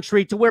this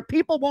country to where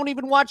people won't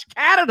even watch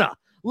Canada,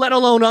 let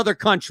alone other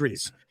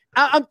countries.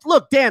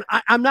 Look, Dan,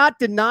 I'm not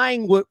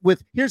denying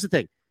with here's the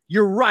thing.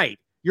 You're right.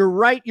 You're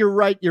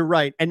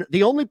right. And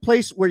the only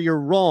place where you're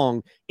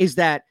wrong is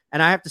that,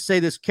 and I have to say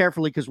this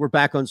carefully because we're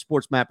back on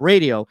Sports Map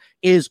Radio,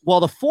 is while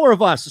the 4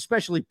 of us,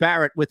 especially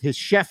Barrett with his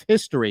chef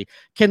history,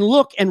 can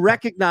look and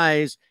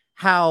recognize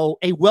how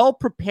a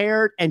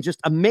well-prepared and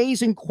just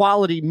amazing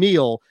quality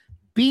meal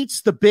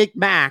beats the Big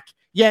Mac,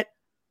 yet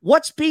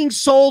what's being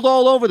sold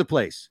all over the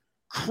place?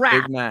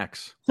 Crap. Big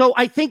Macs. So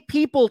I think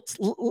people,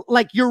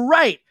 you're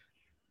right.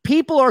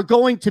 People are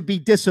going to be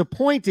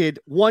disappointed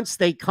once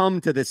they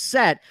come to the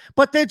set,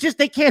 but they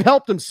can't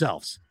help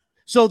themselves.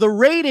 So the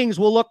ratings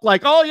will look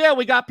like, oh yeah,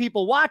 we got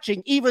people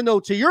watching, even though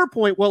to your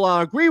point, well,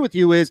 I'll agree with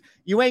you is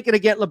you ain't going to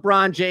get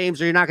LeBron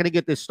James or you're not going to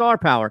get this star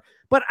power.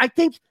 But I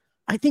think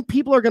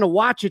people are going to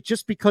watch it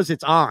just because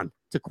it's on,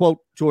 to quote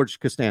George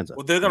Costanza.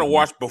 Well, they're going to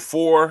watch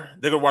before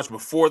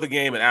the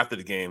game and after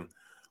the game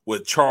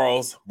with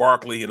Charles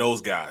Barkley and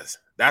those guys.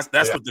 That's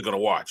what they're going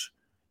to watch,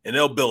 and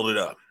they'll build it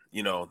up.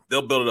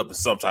 They'll build it up in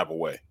some type of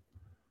way.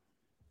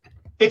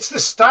 It's the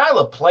style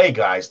of play,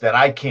 guys, that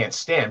I can't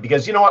stand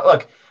because you know what?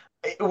 Look,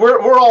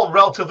 we're all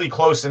relatively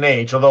close in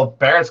age, although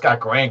Barrett's got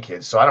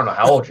grandkids, so I don't know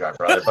how old you are,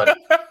 brother. But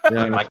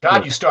my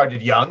God, you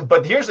started young.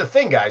 But here's the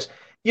thing, guys.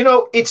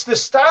 It's the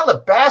style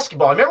of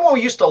basketball. I remember when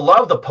we used to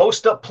love the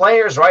post-up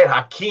players, right?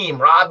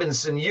 Hakeem,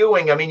 Robinson,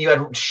 Ewing. I mean, you had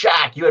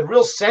Shaq. You had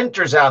real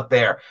centers out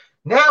there.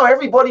 Now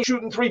everybody's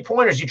shooting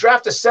 3-pointers. You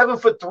draft a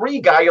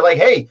 7'3" guy. You're like,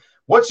 hey,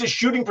 what's his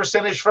shooting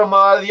percentage from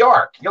the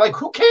arc? You're like,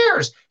 who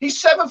cares?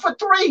 He's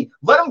 7'3".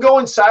 Let him go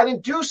inside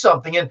and do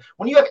something. And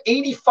when you have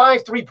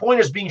 85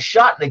 3-pointers being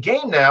shot in a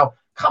game now,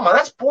 come on,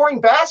 that's boring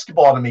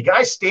basketball to me.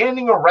 Guys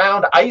standing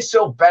around,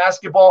 ISO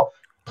basketball.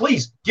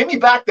 Please give me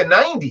back the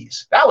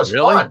 90s. That was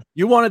fun.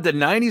 You wanted the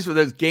 90s where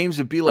those games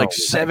would be like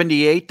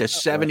 78 to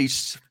 70,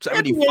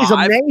 75. It's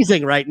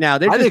amazing right now.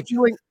 They're just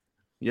doing.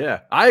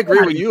 Yeah, I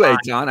agree with you,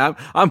 Eytan.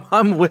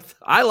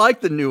 I like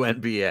the new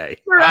NBA.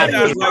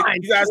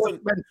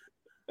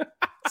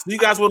 You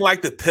guys wouldn't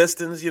like the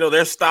Pistons,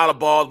 their style of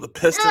ball, the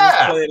Pistons.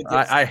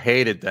 I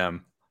hated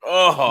them.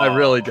 Oh, I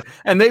really did.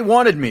 And they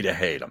wanted me to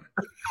hate them.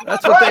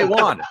 That's what they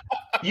wanted.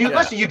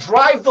 Listen, you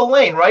drive the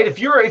lane, right? If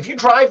you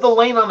drive the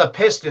lane on the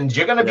Pistons,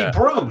 you're going to be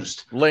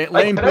bruised.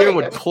 Lane Beer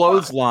would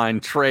clothesline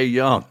Trae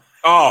Young.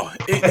 Oh,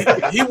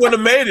 he wouldn't have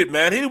made it,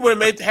 man. He wouldn't have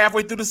made it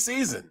halfway through the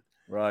season.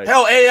 Right.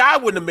 Hell, AI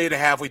wouldn't have made it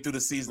halfway through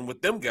the season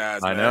with them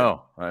guys. I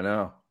know.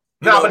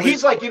 But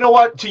he's like, you know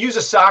what? To use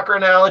a soccer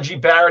analogy,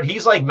 Barrett,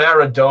 he's like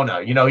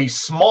Maradona. He's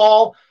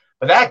small,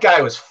 but that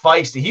guy was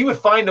feisty. He would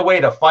find a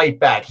way to fight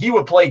back. He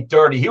would play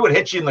dirty. He would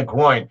hit you in the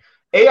groin.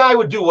 AI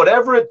would do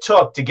whatever it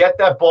took to get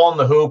that ball in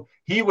the hoop.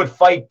 He would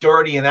fight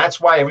dirty, and that's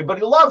why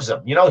everybody loves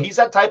him. He's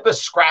that type of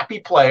scrappy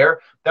player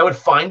that would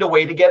find a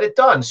way to get it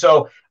done.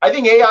 So I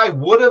think AI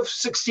would have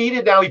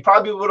succeeded. Now, he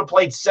probably would have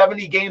played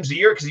 70 games a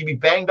year because he'd be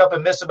banged up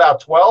and miss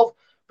about 12.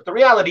 But the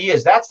reality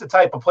is that's the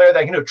type of player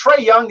that can do. Trae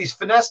Young, these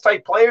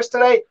finesse-type players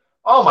today,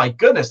 oh, my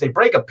goodness, they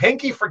break a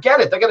pinky, forget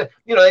it. They're going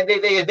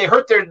to, they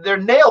hurt their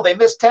nail. They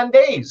miss 10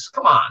 days.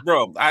 Come on.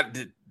 Bro,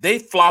 they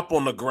flop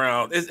on the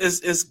ground.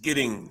 It's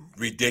getting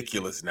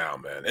ridiculous now,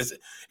 man.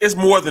 It's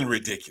more than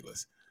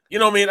ridiculous. You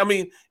know what I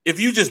mean?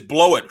 If you just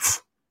blow it,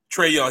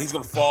 Trae Young, he's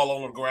going to fall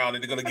on the ground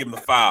and they're going to give him the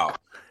foul.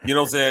 You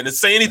know what I'm saying? To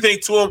say anything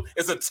to him,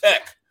 it's a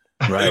tech.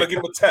 Right. They're going to give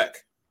him a tech.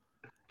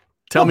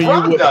 Tell me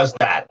you does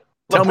that.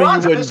 Tell me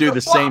you wouldn't do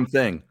the same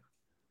thing.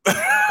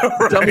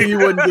 Tell me you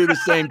wouldn't do the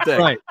same thing.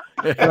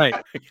 Right.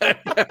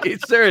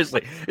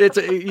 Seriously,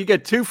 you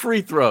get 2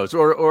 free throws,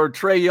 or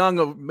Trae Young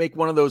will make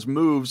one of those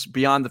moves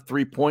beyond the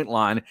 3-point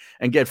line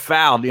and get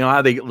fouled. You know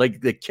how they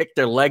kick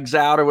their legs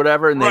out or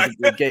whatever, and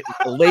they get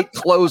a late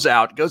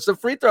closeout, goes to the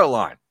free throw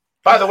line.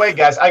 By the way,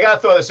 guys, I got to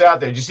throw this out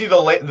there. Did you see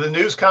the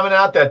news coming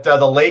out that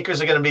the Lakers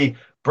are going to be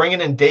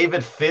bringing in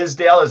David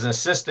Fizdale as an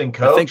assistant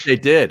coach? I think they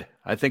did.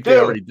 They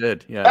already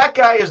did. Yeah, that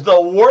guy is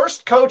the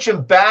worst coach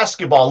in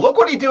basketball. Look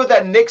what he did with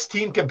that Knicks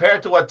team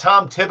compared to what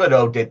Tom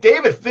Thibodeau did.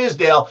 David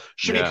Fizdale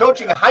should be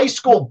coaching high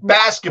school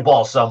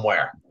basketball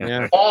somewhere.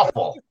 Yeah.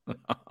 Awful.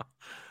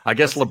 I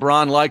guess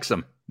LeBron likes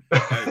him.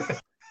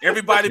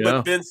 Everybody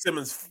but Ben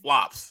Simmons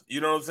flops.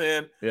 You know what I'm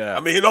saying? Yeah. I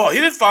mean, he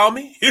didn't foul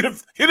me. He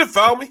didn't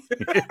foul me.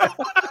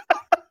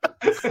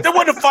 There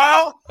wasn't a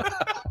foul.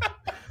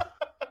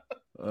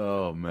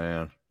 Oh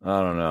man,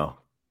 I don't know.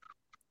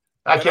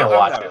 I can't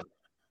watch it.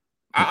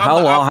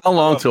 How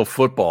long till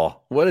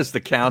football? What is the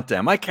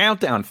countdown? My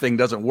countdown thing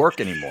doesn't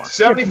work anymore.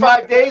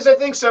 75 days, I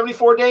think.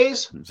 74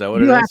 days. Is that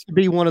what you it have is? to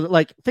be one of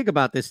the think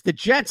about this. The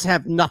Jets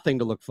have nothing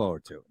to look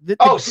forward to.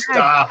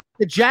 Stop.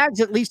 The Jags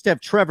at least have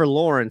Trevor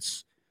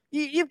Lawrence.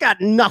 You've got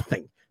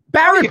nothing.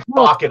 Barrett, what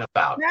are you talking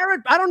about?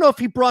 Barrett, I don't know if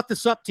he brought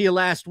this up to you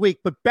last week,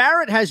 but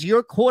Barrett has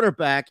your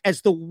quarterback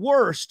as the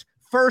worst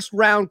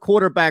first-round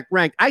quarterback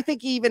ranked. I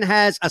think he even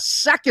has a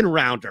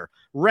second-rounder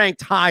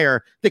ranked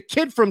higher. The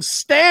kid from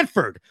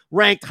Stanford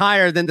ranked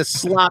higher than the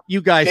slop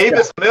you guys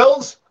Davis got.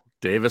 Mills?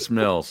 Davis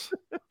Mills.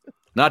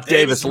 Not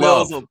Davis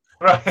Love.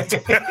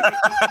 Right.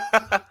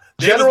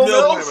 General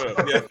Mills?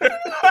 Yeah.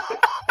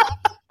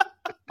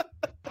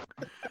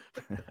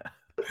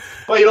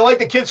 Well, you don't like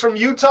the kids from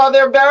Utah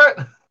there, Barrett?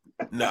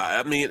 No,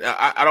 I mean,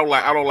 I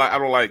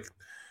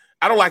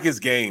don't like his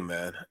game,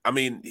 man. I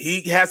mean,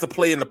 he has to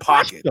play in the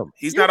pocket.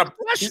 He's not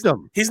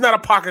a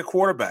pocket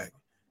quarterback.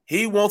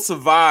 He won't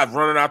survive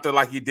running out there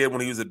like he did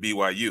when he was at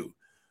BYU.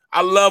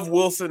 I love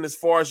Wilson as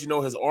far as,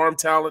 his arm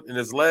talent and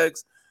his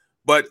legs,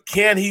 but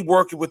can he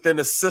work within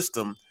the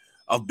system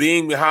of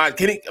being behind?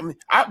 Can he? I mean,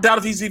 I doubt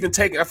if he's even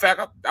taken. In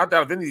fact, I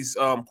doubt if any of these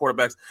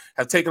quarterbacks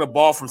have taken a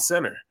ball from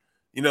center.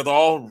 They're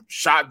all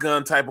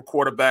shotgun type of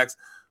quarterbacks,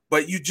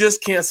 but you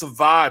just can't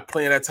survive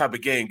playing that type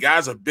of game.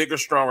 Guys are bigger,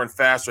 stronger, and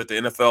faster at the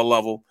NFL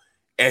level,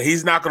 and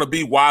he's not going to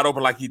be wide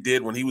open like he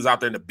did when he was out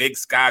there in the big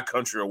sky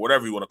country or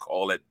whatever you want to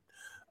call it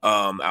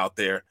out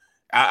there.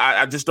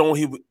 I just don't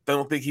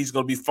think he's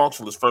going to be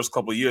functional his first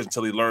couple of years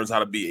until he learns how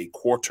to be a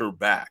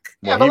quarterback.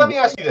 Yeah, but let me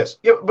ask you this.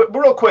 Yeah, but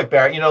real quick,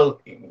 Barrett,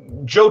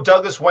 Joe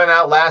Douglas went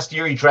out last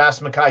year. He drafts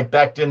Mekhi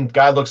Becton.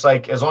 Guy looks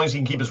like as long as he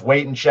can keep his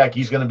weight in check,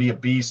 he's going to be a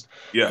beast.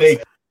 Yes.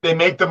 They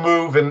make the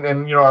move,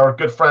 and our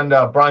good friend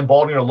Brian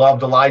Baldinger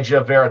loved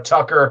Elijah Vera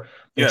Tucker.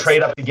 They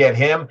trade up to get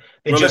him.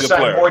 They Really just good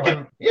signed player.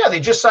 Morgan. Yeah, they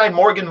just signed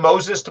Morgan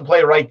Moses to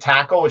play right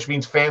tackle, which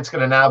means Fant's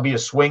going to now be a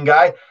swing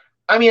guy.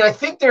 I mean, I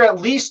think they're at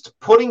least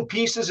putting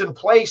pieces in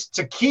place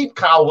to keep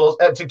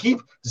to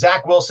keep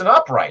Zach Wilson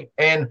upright.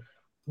 And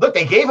look,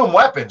 they gave him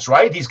weapons,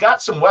 right? He's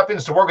got some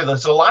weapons to work with.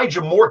 This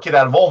Elijah Moore kid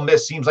out of Ole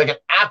Miss seems like an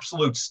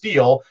absolute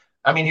steal.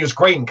 I mean, he was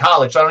great in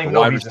college. So I don't even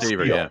know if he's a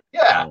steal.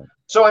 Yeah.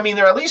 So, I mean,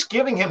 they're at least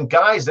giving him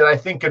guys that I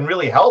think can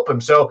really help him.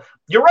 So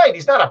you're right.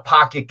 He's not a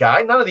pocket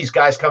guy. None of these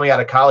guys coming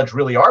out of college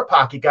really are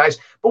pocket guys.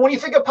 But when you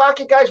think of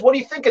pocket guys, what do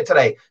you think of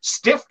today?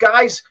 Stiff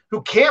guys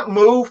who can't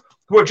move,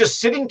 who are just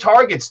sitting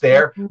targets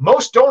there.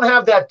 Most don't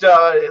have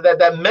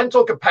that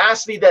mental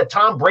capacity that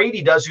Tom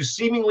Brady does, who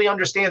seemingly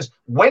understands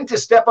when to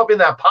step up in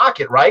that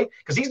pocket, right?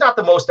 Because he's not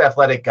the most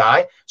athletic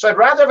guy. So I'd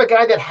rather have a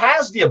guy that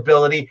has the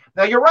ability.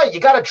 Now, you're right. You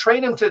got to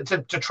train him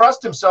to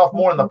trust himself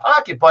more in the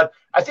pocket, but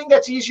I think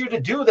that's easier to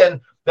do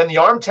than the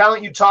arm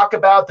talent you talk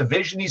about, the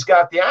vision he's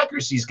got, the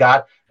accuracy he's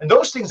got. And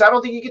those things I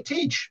don't think you can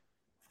teach.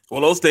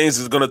 Well, those things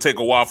is going to take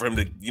a while for him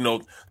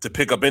to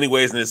pick up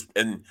anyways.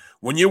 And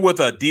when you're with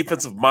a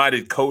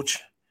defensive-minded coach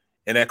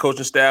and that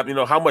coaching staff,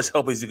 how much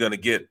help is he going to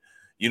get,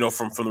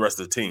 from the rest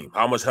of the team?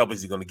 How much help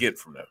is he going to get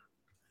from them?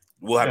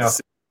 We'll have to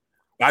see.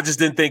 I just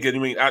didn't think it. I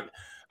mean,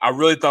 I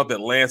really thought that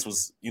Lance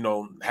was,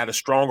 had a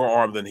stronger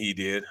arm than he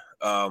did.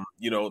 A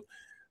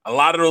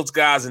lot of those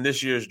guys in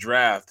this year's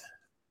draft,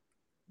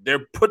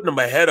 they're putting them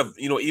ahead of,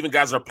 even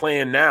guys that are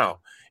playing now.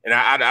 And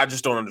I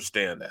just don't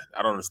understand that.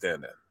 I don't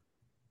understand that.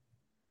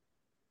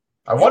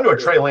 I wonder what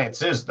Trey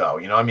Lance is, though.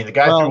 The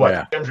guy threw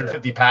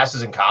 350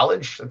 passes in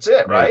college. That's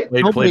it, right?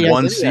 They played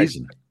one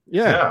season.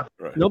 Yeah.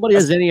 Right. Nobody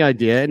has any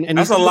idea. And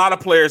that's a lot of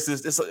players.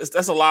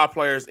 That's a lot of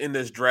players in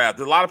this draft.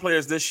 There's a lot of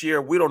players this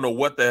year. We don't know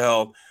what the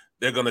hell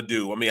they're going to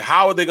do. I mean,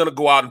 how are they going to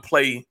go out and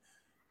play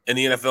in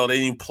the NFL? They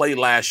didn't even play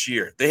last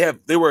year.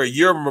 They were a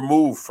year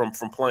removed from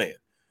playing.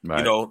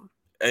 Right.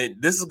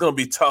 And this is going to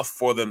be tough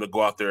for them to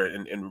go out there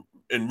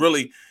and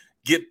really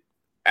get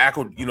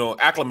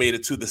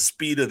acclimated to the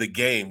speed of the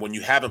game when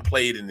you haven't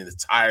played in an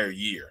entire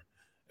year.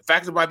 In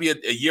fact, it might be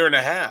a year and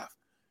a half.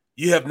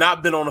 You have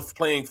not been on a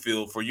playing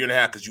field for a year and a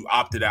half because you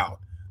opted out.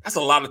 That's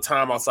a lot of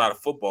time outside of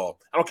football.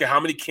 I don't care how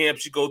many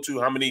camps you go to,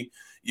 how many,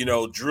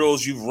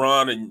 drills you've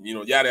run and,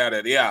 yada,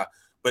 yada, yada.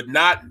 But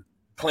not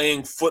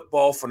playing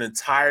football for an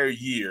entire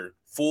year,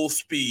 full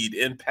speed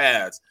in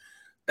pads.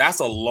 That's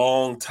a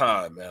long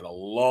time, man. A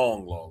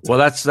long, long time. Well,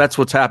 that's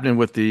what's happening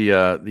with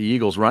the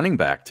Eagles running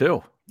back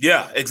too.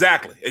 Yeah,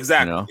 exactly. He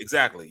sat out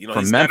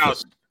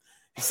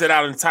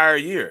an entire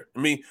year. I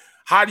mean,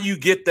 how do you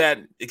get that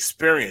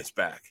experience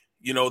back?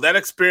 That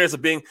experience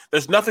of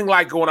there's nothing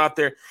like going out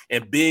there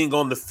and being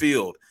on the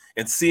field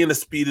and seeing the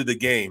speed of the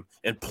game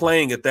and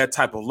playing at that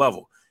type of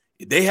level.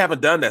 They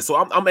haven't done that. So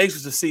I'm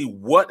anxious to see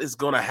what is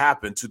going to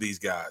happen to these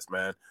guys,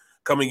 man,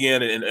 coming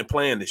in and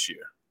playing this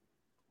year.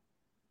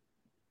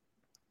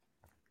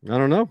 I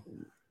don't know.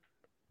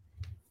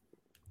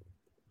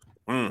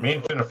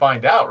 Interesting to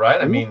find out, right?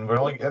 I mean,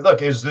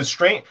 is this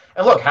strange?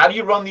 And look, how do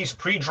you run these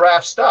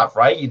pre-draft stuff,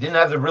 right? You didn't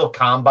have the real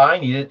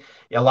combine.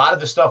 A lot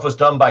of the stuff was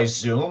done by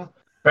Zoom.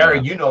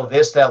 Barry, you know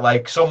this,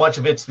 that so much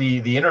of it's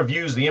the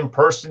interviews, the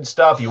in-person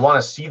stuff. You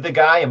want to see the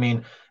guy. I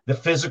mean, the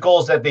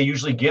physicals that they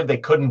usually give, they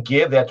couldn't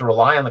give. They had to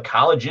rely on the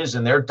colleges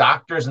and their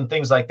doctors and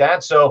things like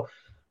that. So,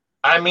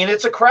 I mean,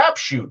 it's a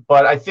crapshoot.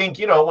 But I think,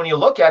 when you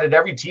look at it,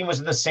 every team was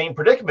in the same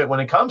predicament when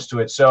it comes to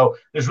it. So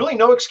there's really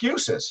no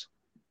excuses.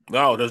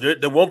 No,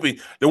 there won't be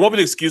an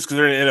excuse because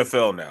they're in the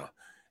NFL now.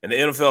 And the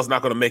NFL is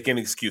not going to make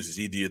any excuses.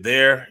 Either you're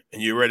there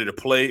and you're ready to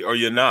play or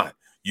you're not.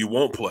 You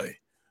won't play.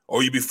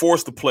 Or you'll be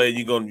forced to play and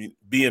you're going to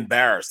be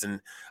embarrassed. And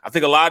I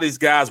think a lot of these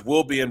guys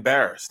will be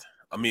embarrassed.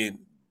 I mean,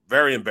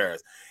 very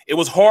embarrassed. It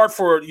was hard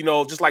for,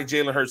 just like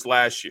Jalen Hurts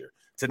last year,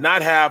 to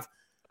not have,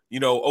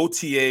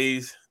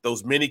 OTAs,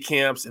 those mini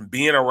camps and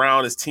being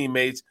around his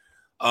teammates,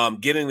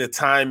 getting the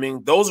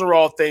timing. Those are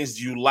all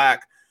things you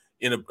lack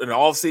in the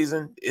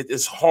offseason.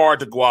 It's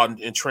hard to go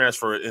out and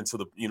transfer it into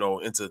the,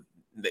 into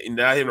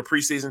not even the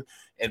preseason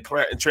and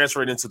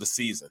transfer it into the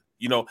season.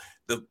 The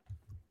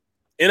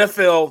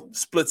NFL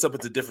splits up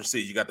into different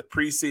seasons. You got the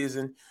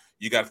preseason,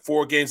 you got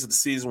 4 games of the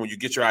season when you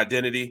get your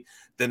identity.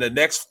 Then the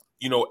next,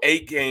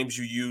 8 games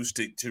you use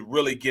to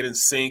really get in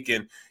sync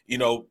and,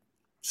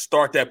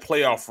 start that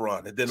playoff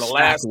run. And then the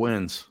last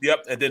wins.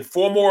 Yep. And then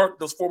 4 more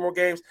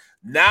games.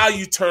 Now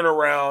you turn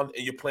around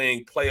and you're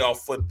playing playoff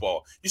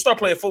football. You start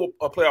playing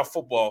playoff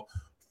football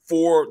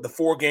for the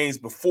 4 games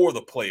before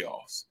the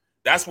playoffs.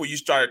 That's where you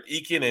start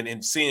eking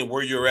and seeing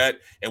where you're at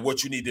and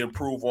what you need to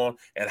improve on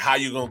and how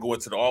you're going to go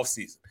into the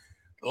offseason.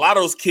 A lot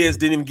of those kids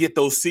didn't even get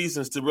those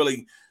seasons to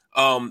really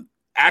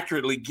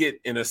accurately get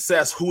and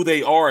assess who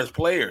they are as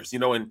players,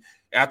 and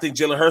I think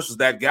Jalen Hurts was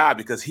that guy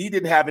because he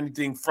didn't have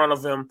anything in front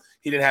of him.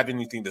 He didn't have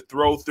anything to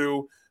throw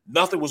through.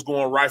 Nothing was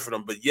going right for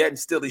them, but yet and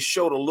still he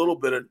showed a little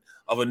bit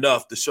of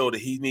enough to show that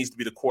he needs to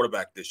be the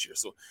quarterback this year.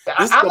 So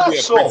this is going to be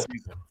a great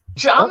season.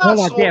 I'm not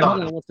sold Dan, on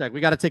hold on one sec.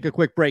 We got to take a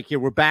quick break here.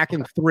 We're back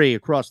in 3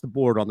 across the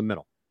board on the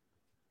middle.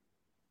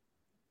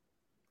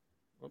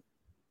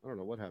 I don't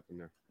know what happened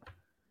there.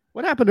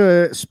 What happened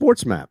to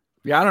Sports Map?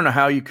 Yeah, I don't know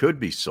how you could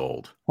be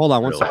sold. Hold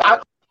on one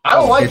second.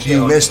 If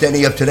you missed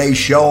any of today's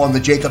show on the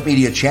Jacob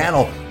Media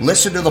channel,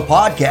 listen to the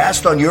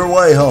podcast on your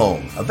way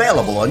home.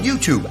 Available on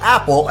YouTube,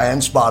 Apple,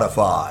 and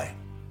Spotify.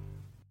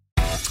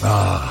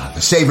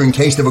 The savoring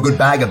taste of a good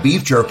bag of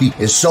beef jerky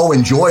is so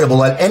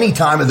enjoyable at any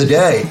time of the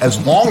day,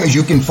 as long as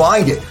you can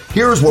find it.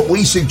 Here's what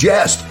we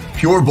suggest.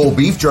 Pure Bull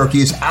Beef Jerky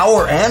is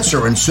our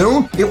answer, and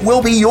soon it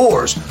will be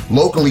yours.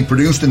 Locally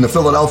produced in the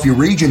Philadelphia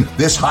region,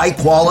 this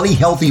high-quality,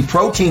 healthy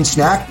protein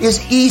snack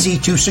is easy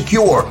to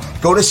secure.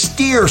 Go to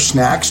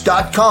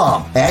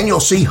steersnacks.com, and you'll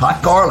see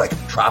hot garlic,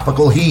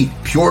 tropical heat,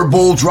 Pure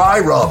Bull dry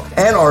rub,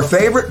 and our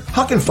favorite,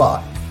 Huck and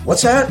Fod.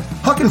 What's that?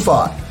 Huck and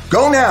Fod.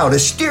 Go now to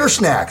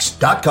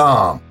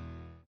steersnacks.com.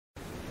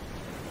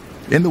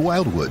 In the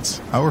Wildwoods,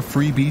 our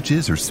free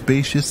beaches are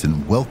spacious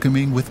and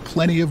welcoming with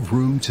plenty of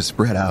room to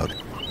spread out.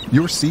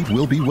 Your seat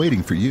will be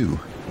waiting for you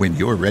when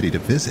you're ready to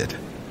visit.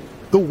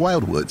 The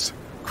Wildwoods,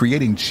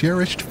 creating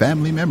cherished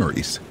family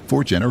memories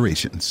for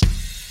generations.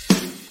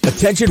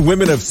 Attention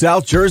women of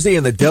South Jersey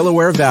and the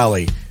Delaware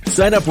Valley.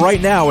 Sign up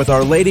right now with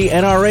Our Lady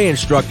NRA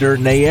instructor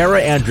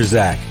Nayara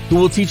Andrzak, who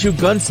will teach you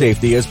gun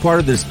safety as part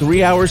of this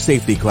 3-hour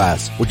safety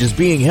class, which is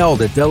being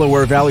held at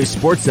Delaware Valley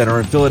Sports Center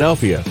in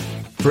Philadelphia.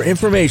 For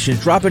information,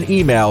 drop an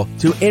email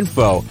to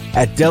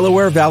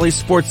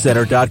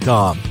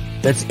info@DelawareValleySportsCenter.com.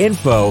 That's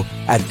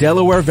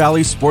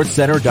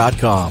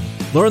info@DelawareValleySportsCenter.com.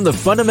 Learn the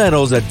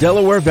fundamentals at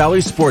Delaware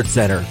Valley Sports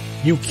Center.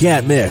 You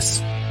can't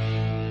miss.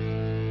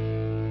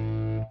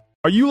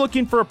 Are you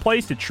looking for a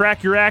place to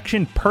track your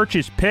action,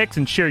 purchase picks,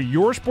 and share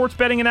your sports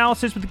betting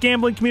analysis with the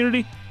gambling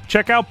community?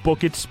 Check out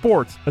Book It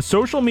Sports, a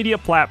social media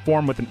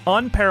platform with an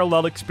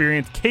unparalleled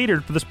experience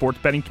catered for the sports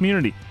betting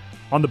community.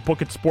 On the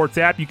Book It Sports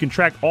app, you can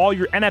track all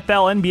your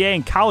NFL, NBA,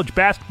 and college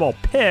basketball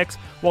picks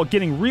while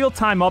getting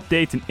real-time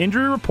updates and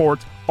injury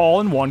reports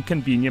all in one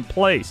convenient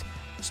place.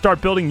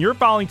 Start building your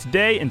following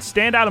today and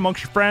stand out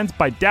amongst your friends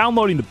by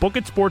downloading the Book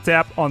It Sports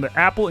app on the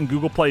Apple and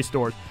Google Play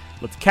stores.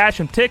 Let's cash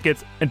some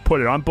tickets and put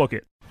it on Book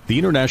It. The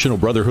International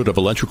Brotherhood of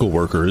Electrical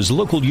Workers,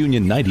 Local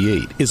Union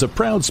 98, is a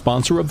proud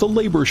sponsor of The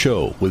Labor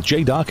Show with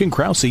J. Doc and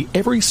Krause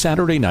every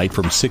Saturday night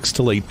from 6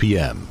 till 8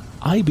 p.m.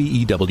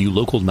 IBEW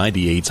Local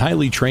 98's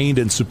highly trained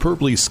and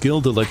superbly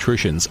skilled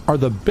electricians are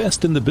the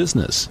best in the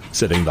business,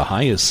 setting the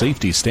highest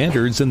safety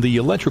standards in the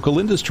electrical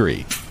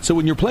industry. So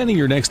when you're planning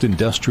your next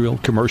industrial,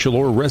 commercial,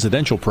 or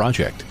residential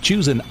project,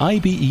 choose an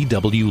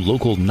IBEW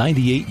Local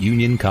 98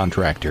 union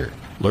contractor.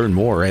 Learn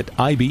more at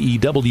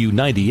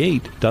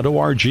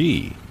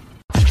IBEW98.org.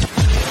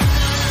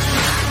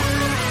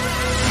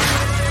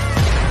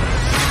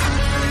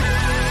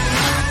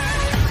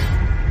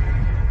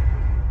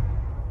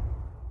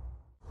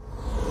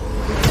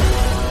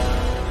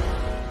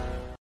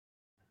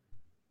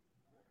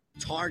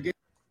 Target.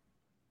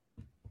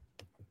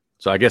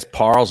 So I guess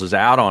Parles is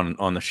out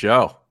on the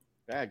show.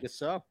 Yeah, I guess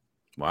so.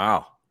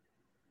 Wow.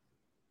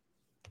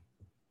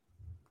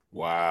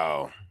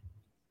 Wow.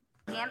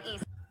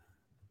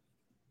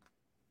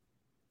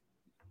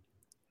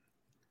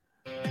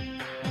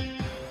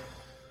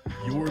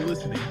 You're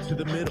listening to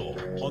The Middle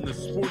on the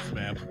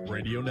SportsMap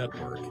Radio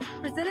Network.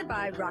 Presented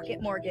by Rocket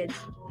Mortgage.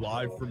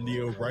 Live from the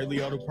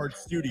O'Reilly Auto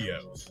Parts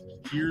Studios,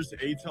 here's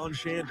Eytan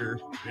Shander,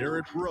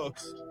 Barrett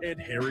Brooks,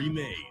 and Harry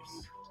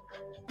Mays.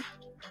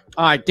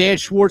 All right, Dan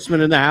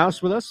Schwartzman in the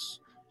house with us.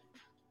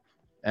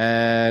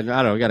 And I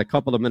don't know, we got a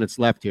couple of minutes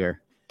left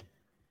here.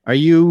 Are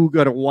you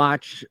going to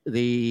watch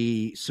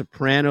the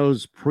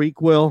Sopranos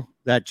prequel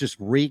that just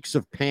reeks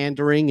of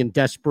pandering and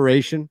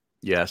desperation?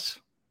 Yes.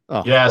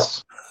 Oh.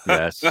 Yes.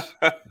 Yes.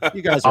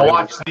 You guys. I'll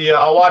watch the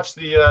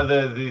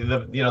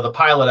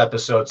pilot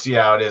episode, see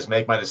how it is,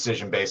 make my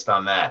decision based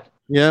on that.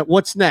 Yeah.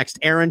 What's next?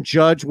 Aaron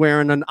Judge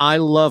wearing an "I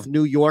Love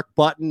New York"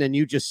 button, and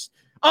you just,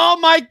 oh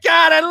my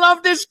God, I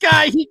love this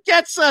guy. He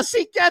gets us.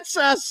 He gets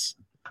us.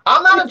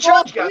 I'm not a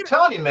judge guy. I'm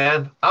telling you,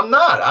 man. I'm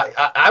not.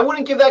 I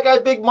wouldn't give that guy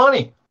big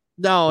money.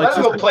 No, let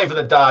him go play for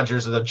the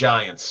Dodgers or the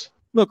Giants.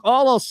 Look,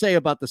 all I'll say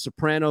about the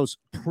Sopranos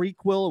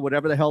prequel, or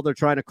whatever the hell they're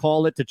trying to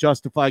call it, to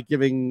justify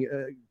giving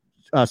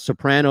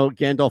Soprano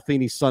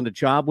Gandolfini's son a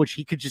job, which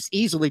he could just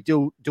easily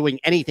do doing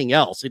anything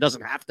else. He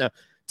doesn't have to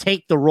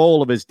take the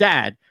role of his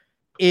dad.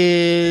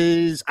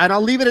 And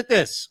I'll leave it at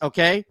this,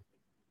 okay?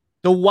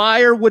 The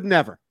Wire would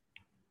never.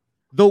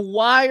 The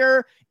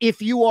Wire,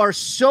 if you are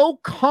so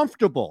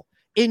comfortable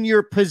in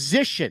your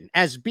position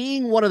as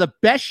being one of the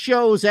best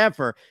shows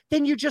ever,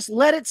 then you just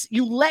let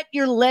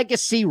your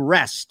legacy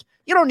rest.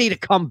 You don't need to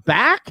come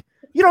back.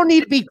 You don't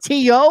need to be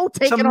T.O.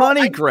 It's a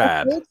money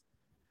grab.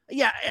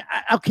 Yeah,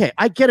 okay,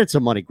 I get it's a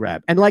money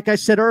grab. And like I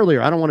said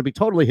earlier, I don't want to be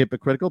totally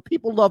hypocritical.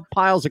 People love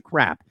piles of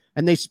crap,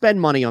 and they spend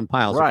money on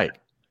piles of crap.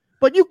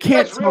 But you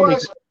can't tell me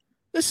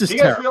this is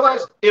terrible. You guys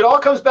realize it all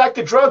comes back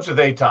to drugs with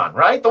Eytan,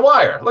 right? The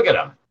Wire. Look at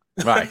him.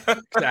 Right,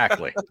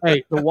 exactly.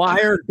 Hey, The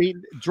Wire,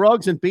 beating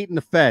drugs and beating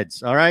the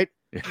feds, all right?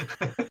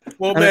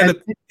 Well, man,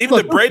 even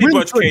the Brady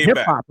Bunch came back.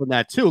 Hip-hop in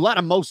that, too. A lot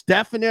of Mos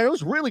Def in there. It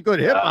was really good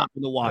hip-hop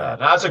in The Wire. Yeah,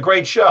 that's a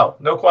great show.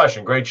 No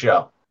question. Great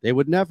show. They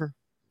would never.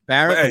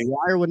 Barrett, Hey. The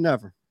Wire would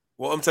never.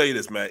 Well, I'm telling you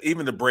this, man.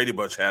 Even the Brady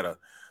Bunch had a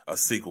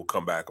sequel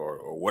comeback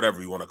or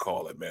whatever you want to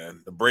call it,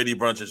 man. The Brady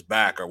Bunch is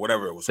back or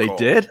whatever it was They called.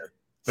 did?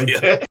 Man. They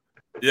did?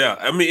 Yeah.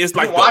 I mean, it's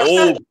like the watched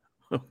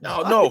old.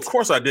 No, of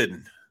course I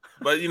didn't.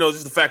 But,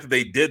 just the fact that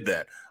they did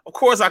that. Of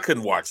course I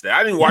couldn't watch that.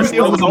 I didn't watch it.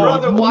 You're the only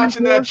brother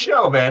watching that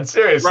show, man.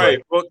 Seriously.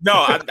 Right. Well,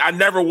 no, I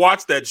never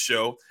watched that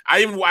show. I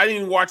didn't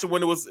even watch it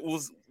when it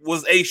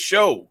was a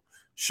show.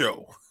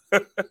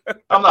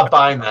 I'm not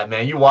buying that,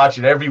 man. You watch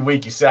it every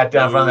week. You sat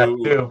down in front of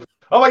that tube.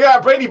 Oh my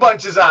God, Brady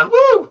Bunch is on.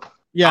 Woo!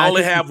 Yeah, I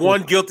only have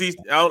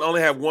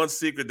one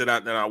secret that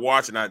I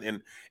watch,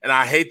 and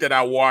I hate that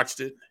I watched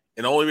it.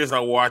 And the only reason I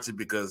watched it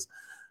because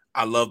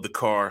I love the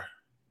car.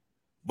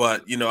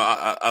 But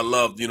I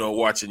loved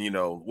watching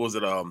what was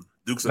it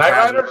Dukes of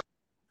Hazzard?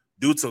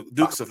 Dukes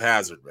of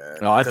Hazzard, man.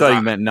 No, I thought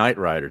you meant Knight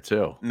Rider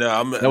too.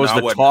 No, that was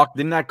the talk.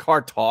 Didn't that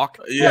car talk?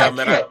 Yeah,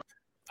 man.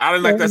 I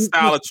didn't like that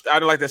style. I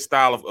didn't like that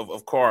style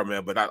of car,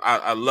 man. But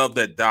I love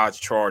that Dodge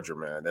Charger,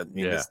 man.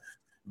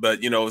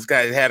 But this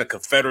guy had a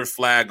Confederate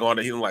flag on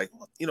it. He was like,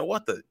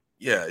 what the?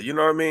 Yeah, you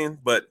know what I mean.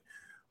 But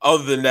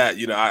other than that,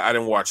 I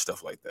didn't watch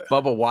stuff like that.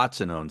 Bubba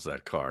Watson owns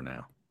that car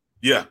now.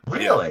 Yeah,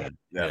 really.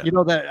 Yeah.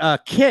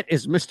 That Kit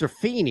is Mr.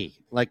 Feeney.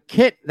 Like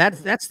Kit,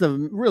 that's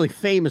the really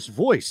famous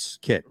voice.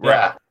 Kit. Right?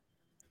 Yeah.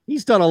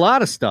 He's done a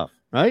lot of stuff,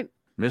 right?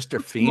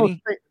 Mr.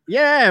 Feeney.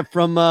 Yeah,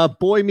 from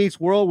Boy Meets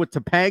World with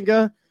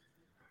Topanga.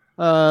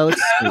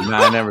 Let's see. No,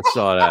 I never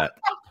saw that.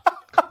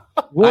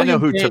 I know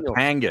who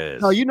Topanga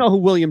is. No, you know who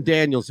William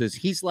Daniels is.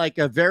 He's like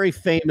a very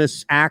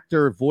famous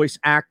actor, voice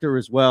actor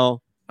as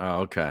well.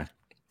 Oh, okay.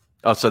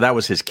 Oh, so that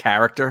was his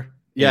character?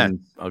 Yeah.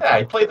 Okay. Yeah,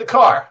 he played the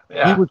car.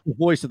 Yeah. He was the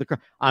voice of the car.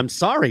 I'm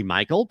sorry,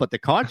 Michael, but the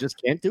car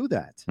just can't do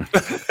that.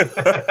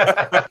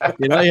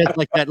 He had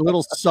like that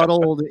little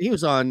subtle. He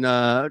was on.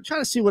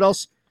 Trying to see what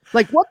else.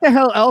 Like, what the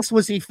hell else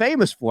was he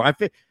famous for?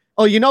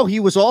 He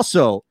was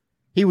also.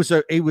 He was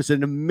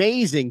an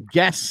amazing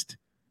guest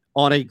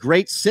on a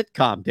great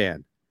sitcom,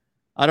 Dan.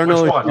 I don't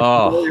know if you're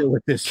familiar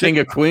with this. King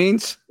of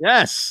Queens?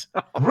 Yes.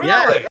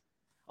 Really? Yeah.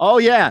 Oh,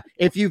 yeah.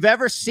 If you've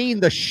ever seen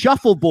the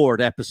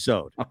Shuffleboard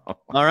episode,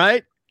 all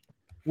right,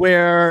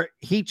 where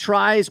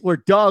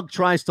Doug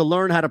tries to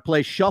learn how to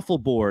play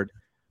shuffleboard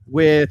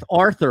with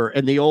Arthur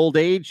in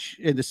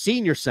the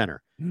senior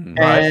center.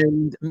 Right.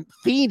 And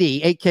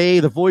Feeney,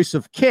 a.k.a. the voice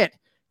of Kit,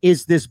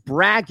 is this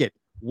braggart,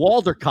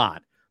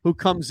 Waldecott, who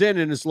comes in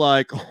and is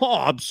like, oh,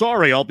 I'm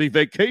sorry, I'll be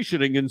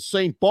vacationing in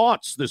St.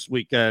 Bart's this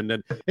weekend.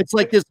 And it's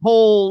like this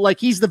whole, like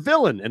he's the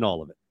villain in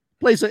all of it.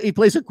 He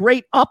plays a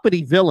great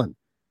uppity villain,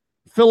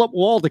 Philip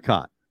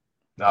Waldecott.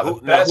 Now,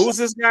 who's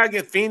this guy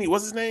again? Feeney,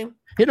 what's his name?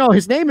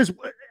 His name is,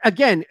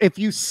 again, if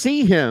you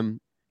see him,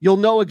 you'll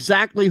know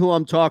exactly who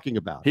I'm talking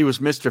about. He was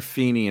Mr.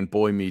 Feeney in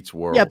Boy Meets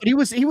World. Yeah, but he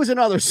was in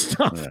other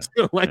stuff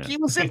too. Like he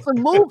was in some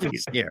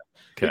movies here.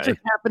 Okay. It just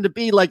happened to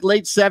be like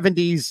late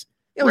 70s.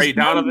 Ray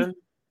Donovan.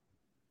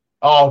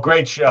 Oh,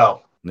 great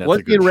show.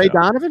 Was he in Ray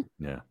Donovan?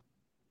 Yeah.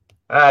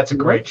 That's a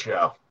great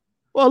show.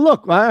 Well,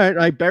 look,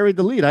 I buried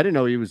the lead. I didn't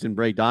know he was in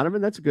Ray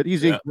Donovan. That's good.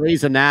 He's in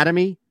Grey's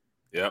Anatomy.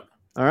 Yep.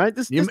 All right,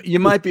 you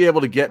might be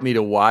able to get me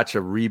to watch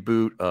a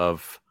reboot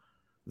of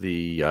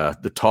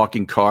the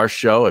Talking Car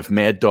show if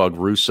Mad Dog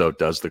Russo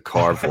does the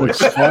car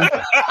voice.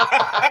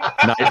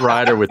 Knight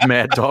Rider with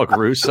Mad Dog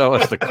Russo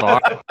as the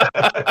car.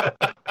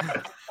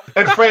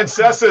 And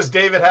Francesa's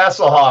David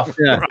Hasselhoff.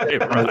 Yeah.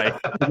 Right.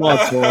 Come on,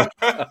 dog.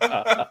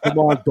 Come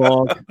on,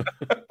 dog.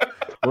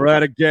 We're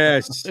out of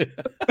gas. I've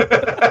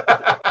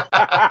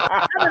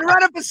been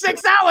running for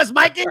 6 hours,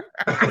 Mikey.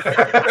 What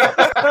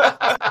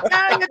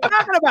are you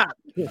talking about?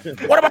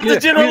 What about the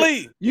General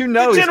Lee? You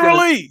know, General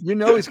Lee. You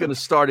know he's going to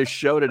start his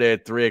show today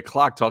at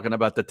 3:00 talking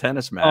about the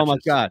tennis matches. Oh my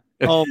god!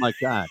 Oh my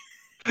god!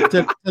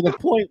 to the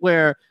point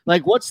where,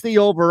 like, what's the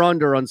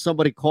over/under on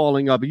somebody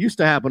calling up? It used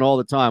to happen all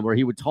the time where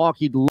he would talk.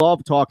 He'd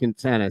love talking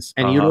tennis,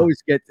 and you'd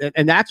always get.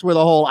 And that's where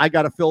the whole "I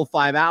got to fill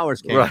 5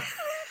 hours" came. Right.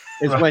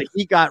 Is when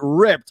he got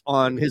ripped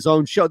on his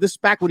own show. This is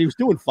back when he was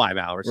doing 5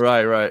 hours.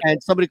 Right.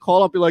 And somebody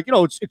called up and be like,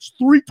 it's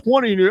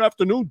 3:20 in the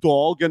afternoon,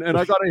 dog, and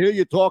I got to hear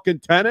you talking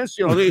tennis.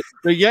 The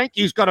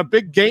Yankees got a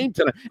big game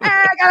tonight. Hey,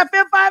 I got to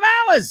fill 5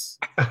 hours.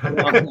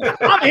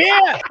 I'm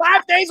here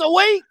 5 days a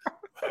week.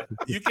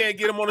 You can't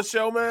get him on the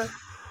show, man?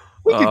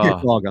 We could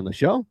get Dog on the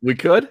show. We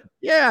could?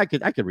 Yeah, I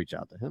could reach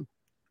out to him.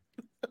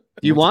 Do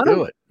you want to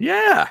do it?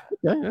 Yeah.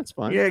 Okay, that's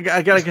fine. Yeah,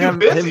 I got to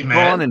have him come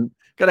on and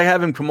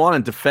come on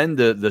and defend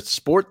the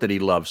sport that he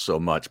loves so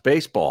much,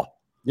 baseball.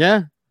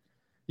 Yeah.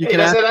 He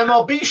does that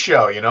MLB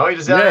show, He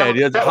does that.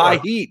 He does High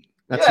Heat.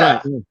 That's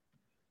right. Yeah.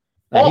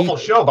 Awful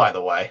show, by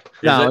the way.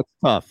 No, it's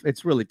tough.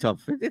 It's really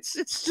tough. It's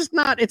just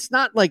not. It's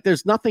not like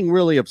there's nothing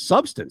really of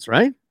substance,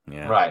 right?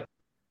 Yeah. Right.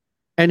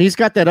 And he's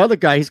got that other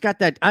guy. He's got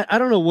that. I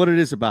don't know what it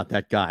is about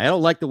that guy. I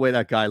don't like the way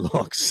that guy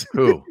looks.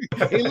 Who?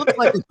 He looks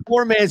like a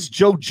poor man's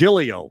Joe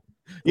Giglio.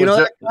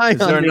 Is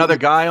there another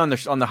guy on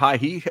the High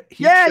Heat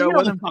yeah, show you know with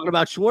what him? I'm talking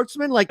about,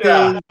 Schwartzman, like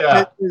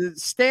the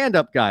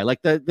stand-up guy,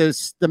 like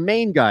the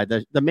main guy,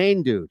 the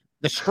main dude,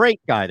 the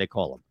straight guy they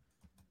call him,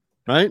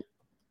 right?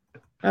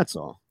 That's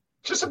all.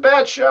 Just a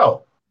bad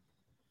show.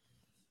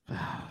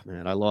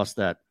 Man, I lost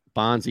that.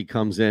 Bonzi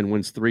comes in,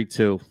 wins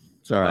 3-2.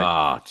 It's all right.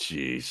 Oh,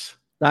 jeez.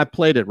 I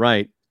played it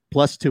right.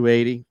 Plus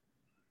 280.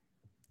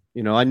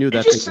 I knew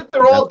that. You just sit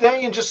there all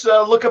day and just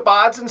look up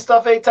odds and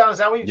stuff, Eytan? Is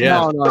that what you do?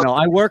 No.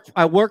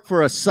 I work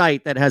for a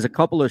site that has a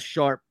couple of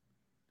sharp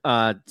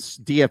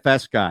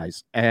DFS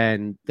guys,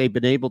 and they've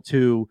been able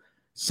to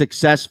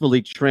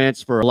successfully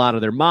transfer a lot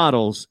of their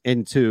models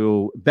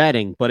into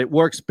betting, but it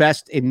works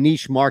best in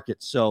niche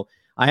markets. So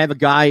I have a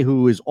guy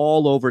who is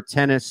all over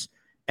tennis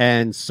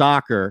and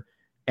soccer,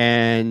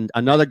 and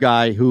another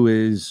guy who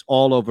is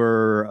all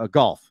over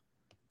golf.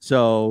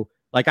 So,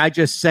 like, I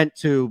just sent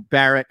to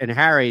Barrett and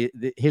Harry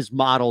his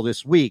model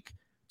this week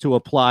to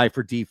apply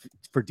for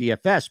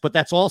DFS, but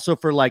that's also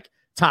for like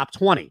top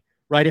 20,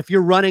 right? If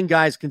you're running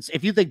guys,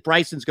 if you think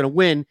Bryson's going to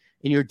win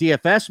in your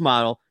DFS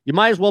model, you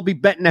might as well be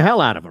betting the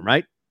hell out of him,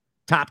 right?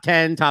 Top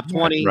 10, top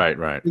 20,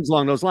 right. Things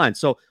along those lines.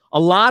 So a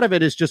lot of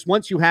it is just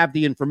once you have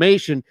the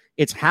information,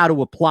 it's how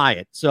to apply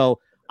it.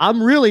 So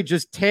I'm really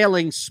just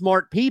tailing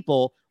smart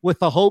people with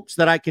the hopes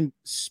that I can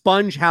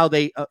sponge how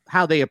they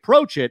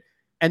approach it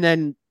and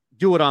then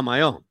do it on my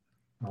own.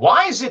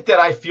 Why is it that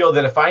I feel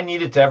that if I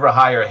needed to ever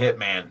hire a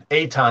hitman,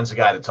 Eytan's the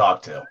guy to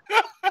talk to?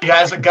 He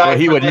has a guy. Well,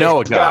 he would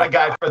know a guy. Got a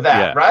guy for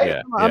that, right?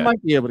 Yeah, I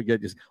might be able to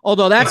get this.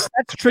 Although that's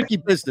tricky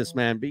business,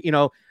 man. But,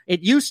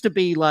 it used to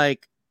be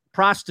like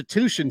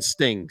prostitution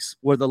stings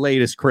were the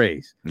latest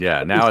craze.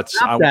 Yeah, now it's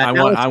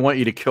I want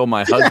you to kill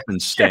my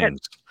husband's stings.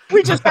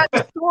 We just got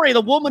the story.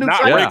 The woman who Not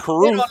tried Ray to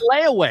Caruth. get on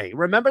layaway.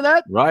 Remember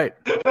that? Right.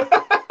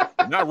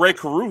 Not Ray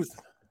Caruth.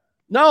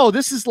 No,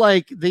 this is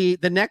like the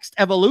next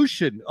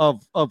evolution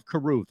of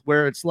Caruth,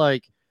 where it's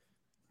like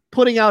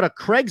putting out a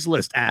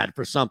Craigslist ad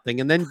for something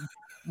and then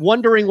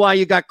wondering why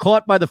you got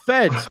caught by the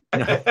feds.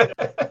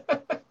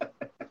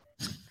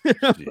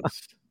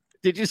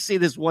 Did you see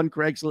this one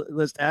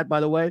Craigslist ad,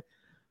 by the way,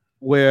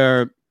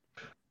 where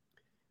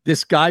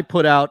this guy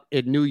put out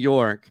in New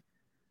York,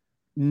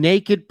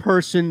 naked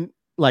person,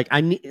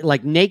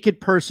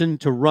 naked person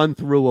to run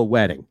through a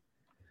wedding.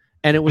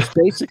 And it was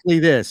basically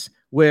this,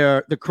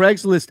 where the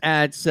Craigslist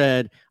ad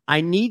said,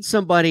 I need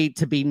somebody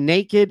to be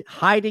naked,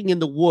 hiding in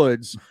the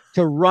woods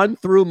to run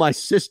through my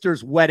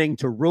sister's wedding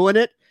to ruin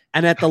it.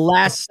 And at the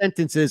last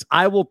sentence is,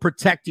 I will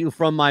protect you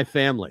from my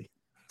family.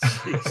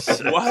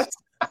 What?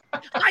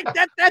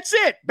 That's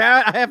it.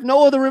 Barrett, I have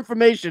no other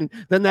information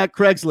than that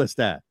Craigslist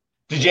ad.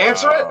 Did you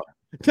answer it?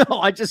 No,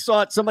 I just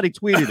saw it. Somebody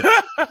tweeted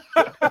it.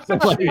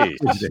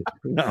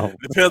 No.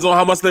 Depends on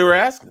how much they were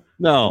asking.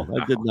 No,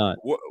 I did not.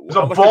 There's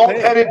a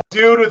bald-headed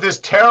dude with this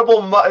terrible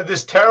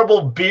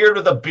beard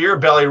with a beer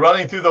belly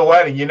running through the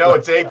wedding.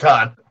 It's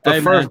Eytan.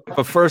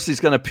 But first, he's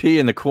going to pee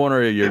in the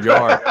corner of your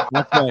yard.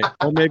 That's right.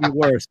 Or maybe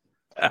worse.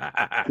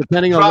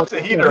 Depending on Drop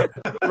the heater.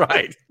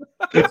 Right.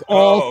 It's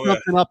all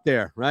something up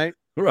there, right?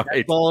 Right.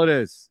 That's all it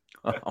is.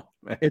 Oh,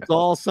 man. It's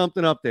all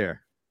something up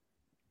there.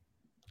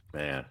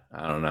 Man,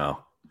 I don't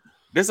know.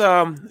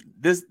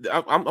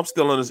 I'm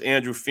still on this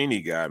Andrew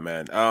Feeney guy,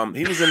 man.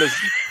 He was in this.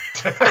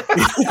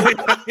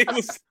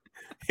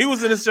 he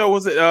was in this show.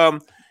 Was it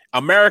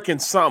American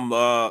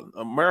something,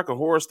 American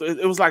Horror Story.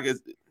 It was like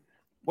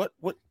what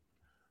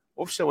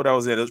show that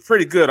was in? It was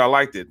pretty good. I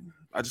liked it.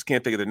 I just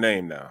can't think of the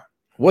name now.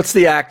 What's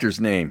the actor's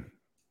name?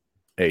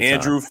 Eytan?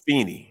 Andrew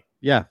Feeney.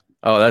 Yeah.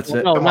 Oh, that's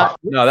it. No,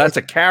 that's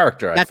a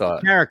character. That's I thought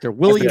a character.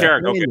 William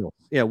character, okay. Daniels.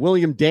 Yeah,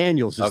 William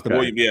Daniels is the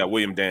one.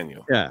 William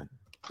Daniel. Yeah.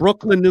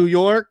 Brooklyn, New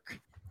York,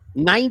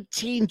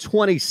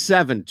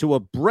 1927, to a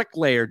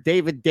bricklayer,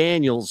 David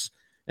Daniels,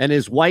 and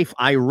his wife,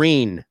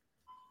 Irene.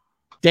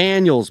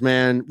 Daniels,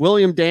 man.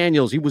 William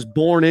Daniels, he was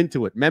born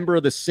into it. Member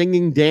of the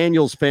Singing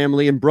Daniels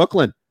family in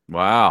Brooklyn.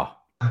 Wow.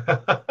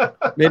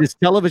 Made his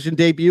television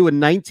debut in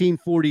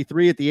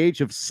 1943 at the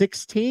age of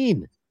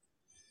 16.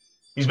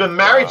 He's been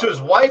married to his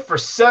wife for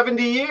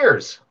 70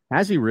 years.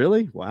 Has he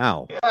really?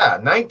 Wow. Yeah,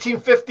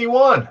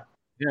 1951.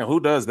 Yeah, who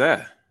does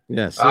that?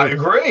 Yes. I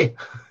agree.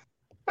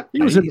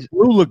 He was in the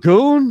Blue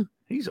Lagoon.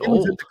 He's He old.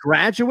 was in The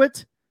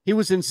Graduate. He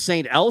was in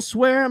St.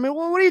 Elsewhere. I mean,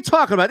 what are you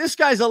talking about? This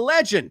guy's a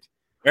legend.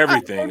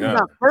 Everything.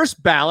 Not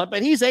first ballot,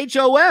 but he's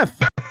HOF.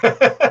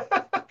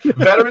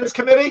 Veterans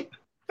Committee?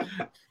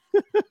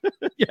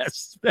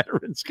 Yes,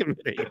 Veterans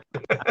Committee.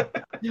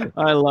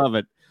 I love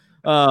it.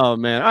 Oh,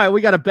 man. All right,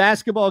 we got a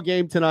basketball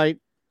game tonight.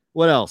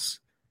 What else?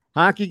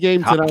 Hockey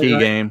game tonight. Hockey right?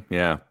 game,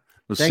 yeah.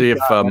 We'll Thank see if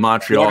God.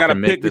 Montreal I gotta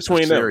can pick make this a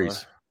between them.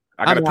 series.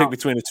 I got to pick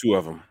between the two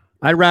of them.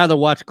 I'd rather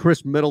watch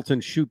Chris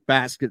Middleton shoot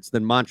baskets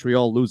than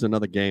Montreal lose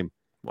another game.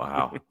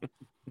 Wow.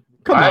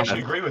 I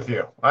actually agree with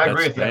you. I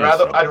agree with you.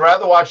 I'd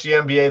rather watch the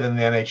NBA than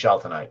the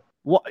NHL tonight.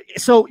 Well,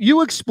 so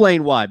you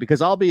explain why,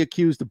 because I'll be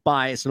accused of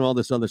bias and all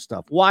this other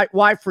stuff.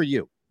 Why for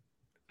you?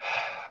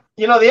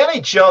 You know, the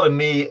NHL to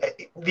me,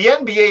 the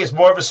NBA is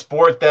more of a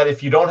sport that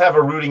if you don't have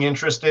a rooting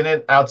interest in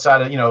it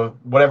outside of,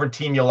 whatever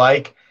team you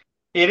like,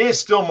 it is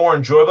still more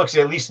enjoyable because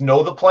you at least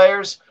know the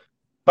players.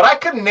 But I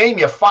couldn't name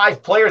you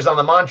 5 players on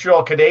the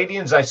Montreal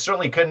Canadiens. I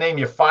certainly couldn't name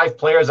you 5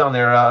 players on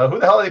their who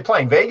the hell are they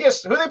playing?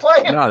 Vegas? Who are they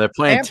playing? No, they're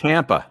playing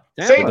Tampa.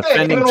 Same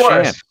thing, even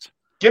worse. Champs.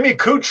 Give me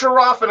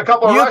Kucherov and a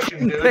couple of You Russian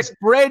couldn't dudes. pick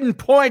Braden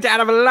Point out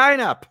of a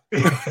lineup.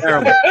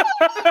 Terrible.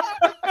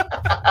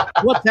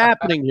 What's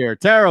happening here?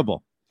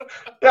 Terrible.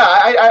 Yeah,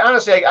 I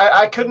honestly,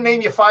 I couldn't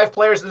name you 5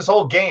 players in this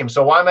whole game,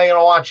 so why am I going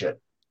to watch it?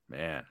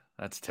 Man,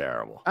 that's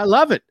terrible. I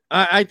love it.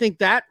 I think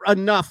that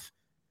enough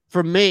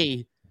for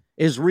me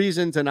is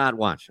reason to not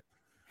watch it.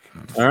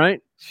 All right?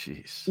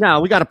 Jeez.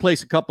 Now, we got to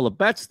place a couple of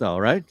bets, though,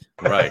 right?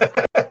 Right.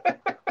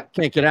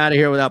 Can't get out of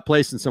here without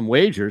placing some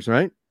wagers,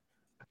 right?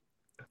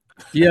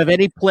 Do you have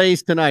any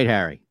plays tonight,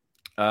 Harry?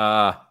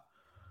 I'm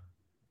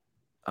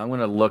going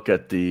to look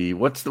at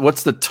what's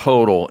the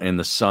total in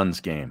the Suns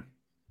game?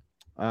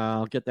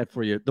 I'll get that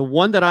for you. The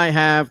one that I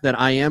have that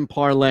I am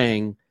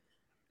parlaying,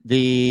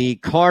 the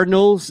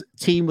Cardinals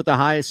team with the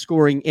highest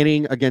scoring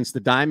inning against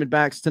the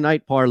Diamondbacks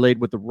tonight, parlayed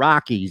with the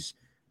Rockies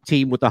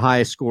team with the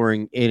highest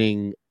scoring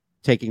inning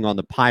taking on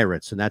the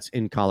Pirates, and that's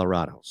in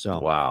Colorado. So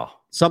wow,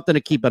 something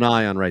to keep an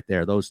eye on right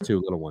there, those two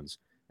little ones.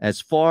 As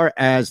far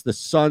as the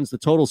Suns, the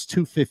total's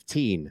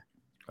 215.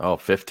 Oh,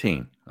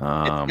 15.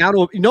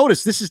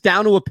 Notice this is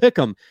down to a pick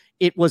 'em.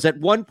 It was at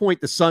one point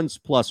the Suns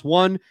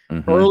 +1.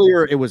 Mm-hmm.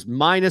 Earlier, it was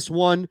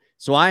 -1.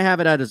 So I have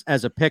it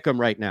as a pick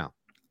 'em right now.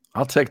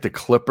 I'll take the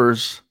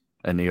Clippers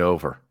and the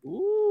over.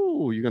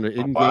 Ooh, you're going to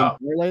in-game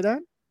parlay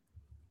that?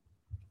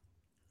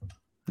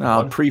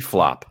 No,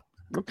 pre-flop.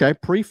 Okay,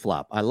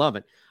 pre-flop. I love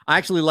it. I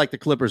actually like the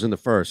Clippers in the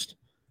first.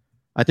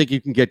 I think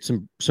you can get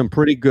some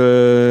pretty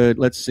good.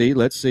 Let's see.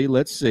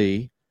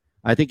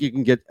 I think you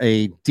can get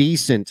a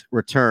decent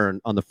return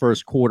on the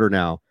first quarter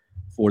now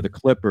for the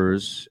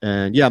Clippers.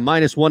 And yeah,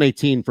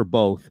 -118 for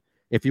both.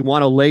 If you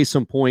want to lay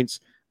some points,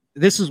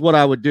 this is what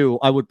I would do.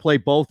 I would play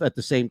both at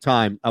the same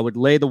time. I would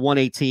lay the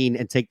 118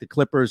 and take the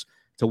Clippers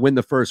to win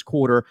the first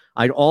quarter.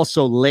 I'd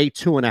also lay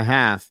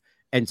 2.5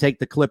 and take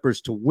the Clippers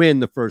to win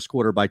the first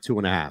quarter by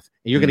 2.5.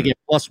 And you're going to get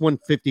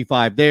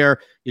 +155 there.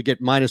 You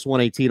get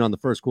 -118 on the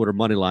first quarter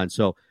money line.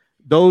 So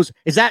does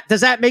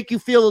that make you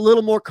feel a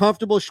little more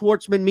comfortable,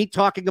 Schwartzman, me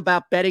talking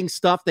about betting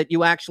stuff that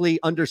you actually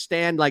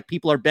understand, like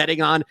people are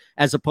betting on,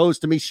 as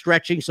opposed to me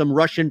stretching some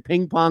Russian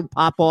ping pong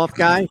pop-off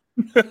guy?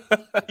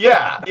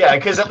 Yeah,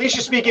 because at least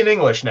you speak in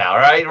English now,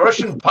 right?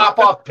 Russian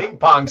pop-off ping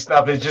pong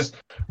stuff is just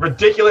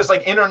ridiculous,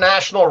 like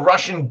international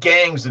Russian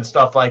gangs and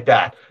stuff like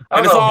that.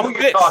 I don't know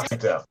who you're talking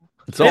to.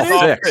 It's all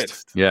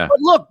fixed. Yeah. But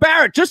look,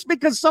 Barrett, just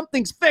because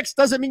something's fixed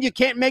doesn't mean you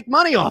can't make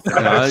money off it.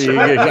 You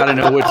got to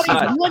know which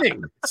Somebody's side.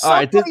 winning. All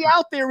right, Somebody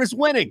out there is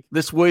winning.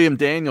 This William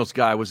Daniels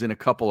guy was in a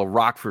couple of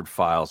Rockford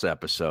Files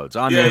episodes.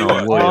 I'm Yeah, in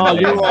on William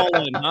you're Daniels.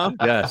 all in, huh?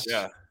 Yes.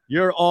 Yeah.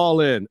 You're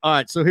all in. All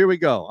right, so here we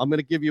go. I'm going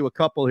to give you a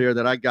couple here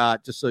that I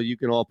got just so you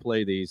can all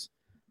play these.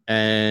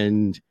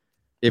 And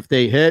if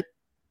they hit,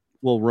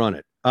 we'll run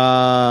it.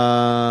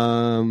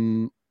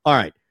 All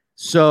right.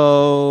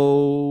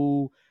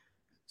 So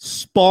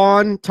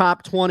Spawn,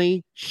 top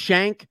 20.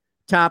 Shank,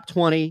 top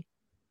 20.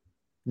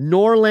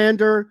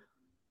 Norlander,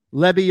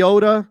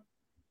 Lebiota,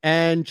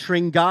 and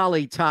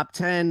Tringali, top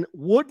 10.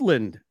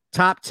 Woodland,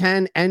 top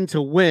 10 and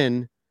to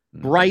win.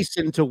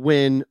 Bryson to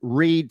win.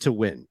 Reed to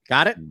win.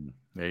 Got it?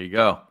 There you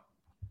go.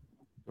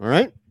 All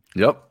right.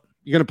 Yep.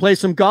 You going to play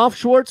some golf,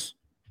 Schwartz?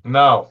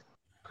 No.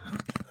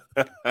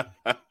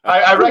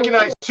 I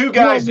recognize two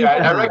guys there.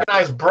 I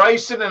recognize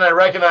Bryson and I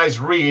recognize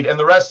Reed, and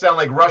the rest sound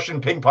like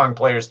Russian ping pong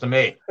players to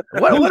me.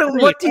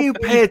 What do you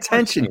pay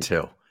attention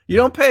to? You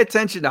don't pay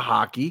attention to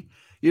hockey.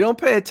 You don't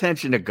pay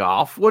attention to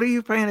golf. What are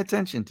you paying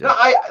attention to? No,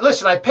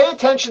 I pay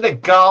attention to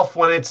golf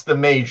when it's the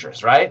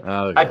majors, right?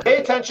 Okay. I pay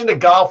attention to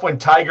golf when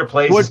Tiger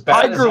plays. When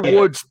Tiger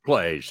Woods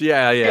plays.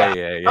 Yeah.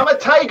 I'm a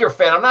Tiger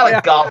fan. I'm not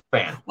a golf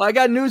fan. Well, I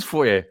got news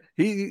for you.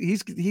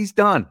 He's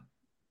done.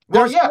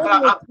 Well,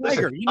 but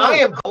listen, I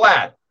am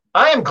glad.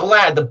 I am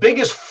glad the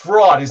biggest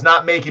fraud is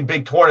not making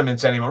big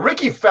tournaments anymore.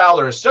 Ricky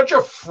Fowler is such a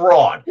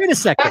fraud. Wait a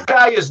second. That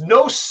guy is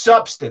no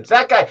substance.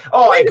 That guy,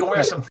 I can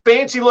wear some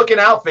fancy-looking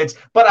outfits,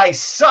 but I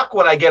suck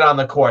when I get on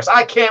the course.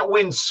 I can't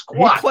win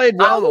squat. He played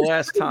well the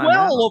last time.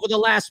 Over the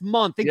last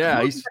month.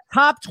 Yeah, he's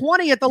top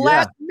 20 at the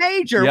last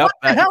major. Yep. What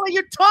the hell are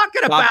you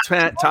talking about?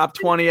 Top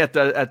 20 at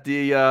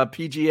the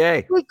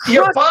PGA.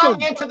 You're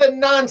buying into the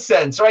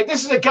nonsense, right?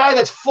 This is a guy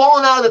that's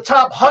fallen out of the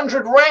top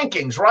 100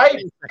 rankings,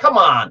 right? Come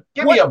on,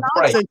 give me a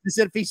break. Is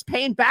that if he's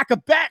paying back a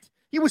bet?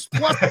 He was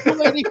plus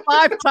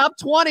 285, top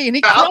 20, and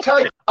I'll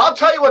tell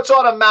you what's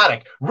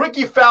automatic.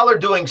 Ricky Fowler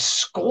doing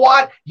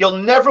squat. You'll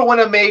never win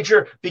a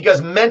major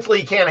because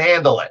mentally he can't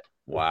handle it.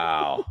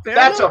 Wow.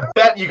 That's a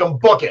bet. You can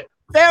book it.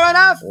 Fair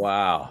enough.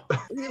 Wow.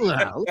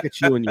 Look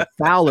at you and your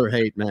Fowler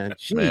hate, man.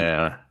 Gee.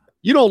 Man.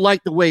 You don't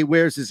like the way he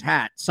wears his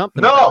hat.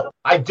 No,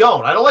 I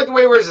don't. I don't like the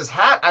way he wears his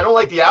hat. I don't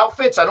like the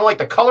outfits. I don't like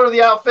the color of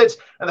the outfits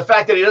and the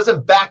fact that he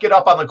doesn't back it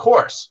up on the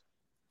course.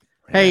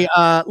 Hey,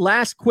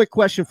 last quick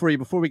question for you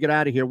before we get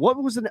out of here.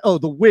 What was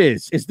the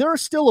Wiz? Is there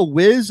still a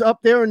Wiz up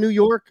there in New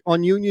York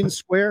on Union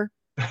Square?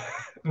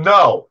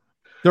 No.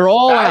 They're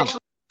all out.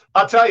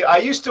 I'll tell you, I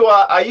used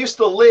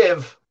to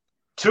live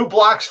 2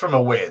 blocks from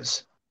a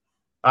Wiz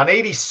on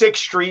 86th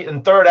Street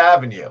and 3rd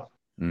Avenue.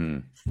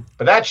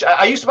 But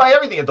I used to buy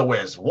everything at the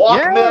Wiz.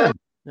 Walkman,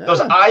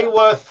 those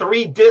Iowa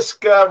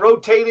 3-disc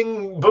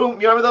rotating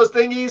boom. You remember those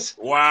thingies?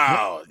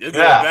 Wow. You're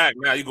going back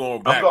now. You're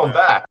going back. I'm going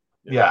back.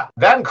 Yeah,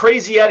 that and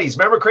Crazy Eddie's.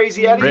 Remember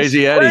Crazy Eddie's?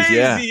 Crazy Eddie's,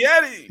 Crazy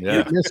Eddie.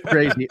 Yeah. That's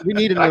crazy. We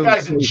need that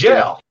guy's in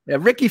jail. Yeah,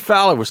 Ricky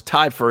Fowler was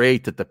tied for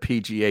 8th at the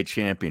PGA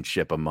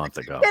Championship a month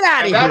ago. Get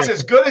out of here. That's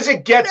as good as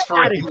it gets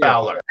for Ricky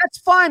Fowler. That's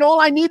fine.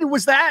 All I needed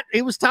was that.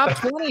 It was top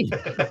 20.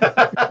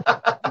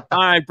 All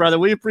right, brother.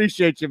 We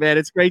appreciate you, man.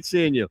 It's great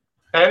seeing you.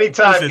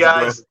 Anytime,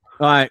 guys.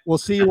 All right. We'll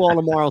see you all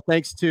tomorrow.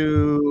 Thanks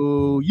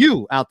to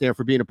you out there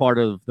for being a part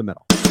of the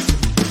Middle.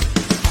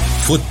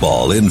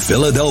 Football in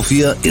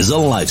Philadelphia is a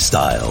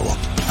lifestyle,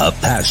 a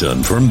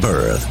passion from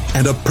birth,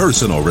 and a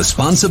personal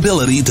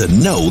responsibility to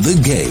know the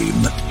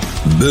game.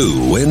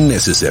 Boo when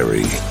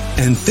necessary.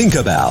 And think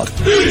about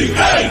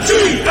EATLES,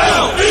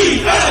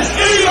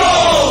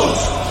 Eagles!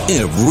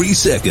 Every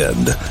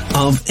second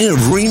of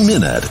every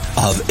minute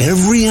of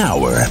every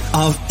hour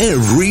of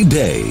every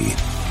day.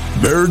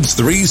 Birds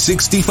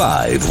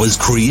 365 was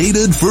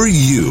created for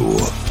you.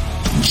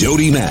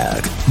 Jody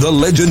Mack, the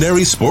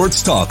legendary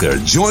sports talker,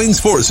 joins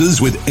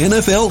forces with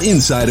NFL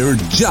insider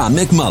John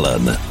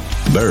McMullen.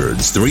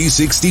 Birds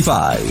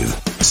 365.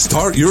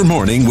 Start your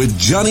morning with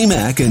Johnny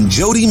Mack and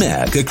Jody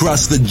Mack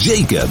across the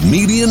Jacob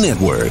Media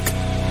Network.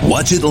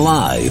 Watch it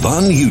live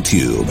on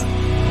YouTube.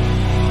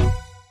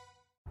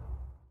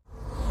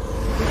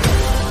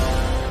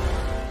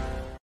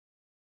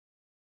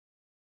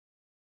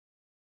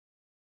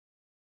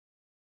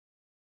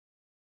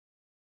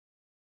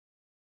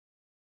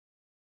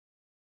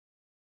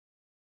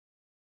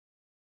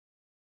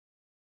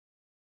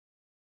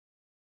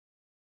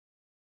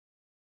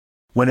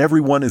 When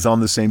everyone is on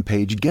the same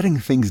page, getting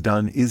things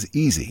done is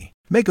easy.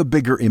 Make a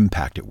bigger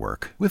impact at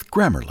work with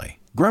Grammarly.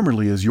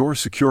 Grammarly is your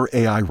secure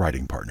AI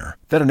writing partner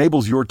that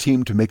enables your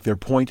team to make their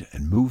point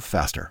and move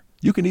faster.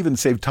 You can even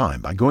save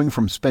time by going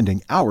from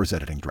spending hours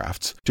editing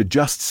drafts to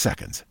just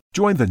seconds.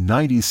 Join the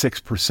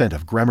 96%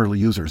 of Grammarly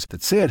users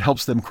that say it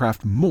helps them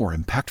craft more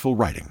impactful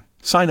writing.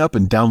 Sign up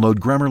and download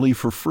Grammarly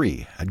for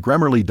free at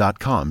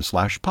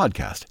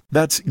Grammarly.com/podcast.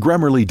 That's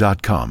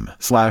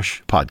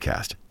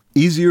Grammarly.com/podcast.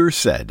 Easier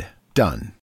said, done.